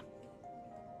 Пока.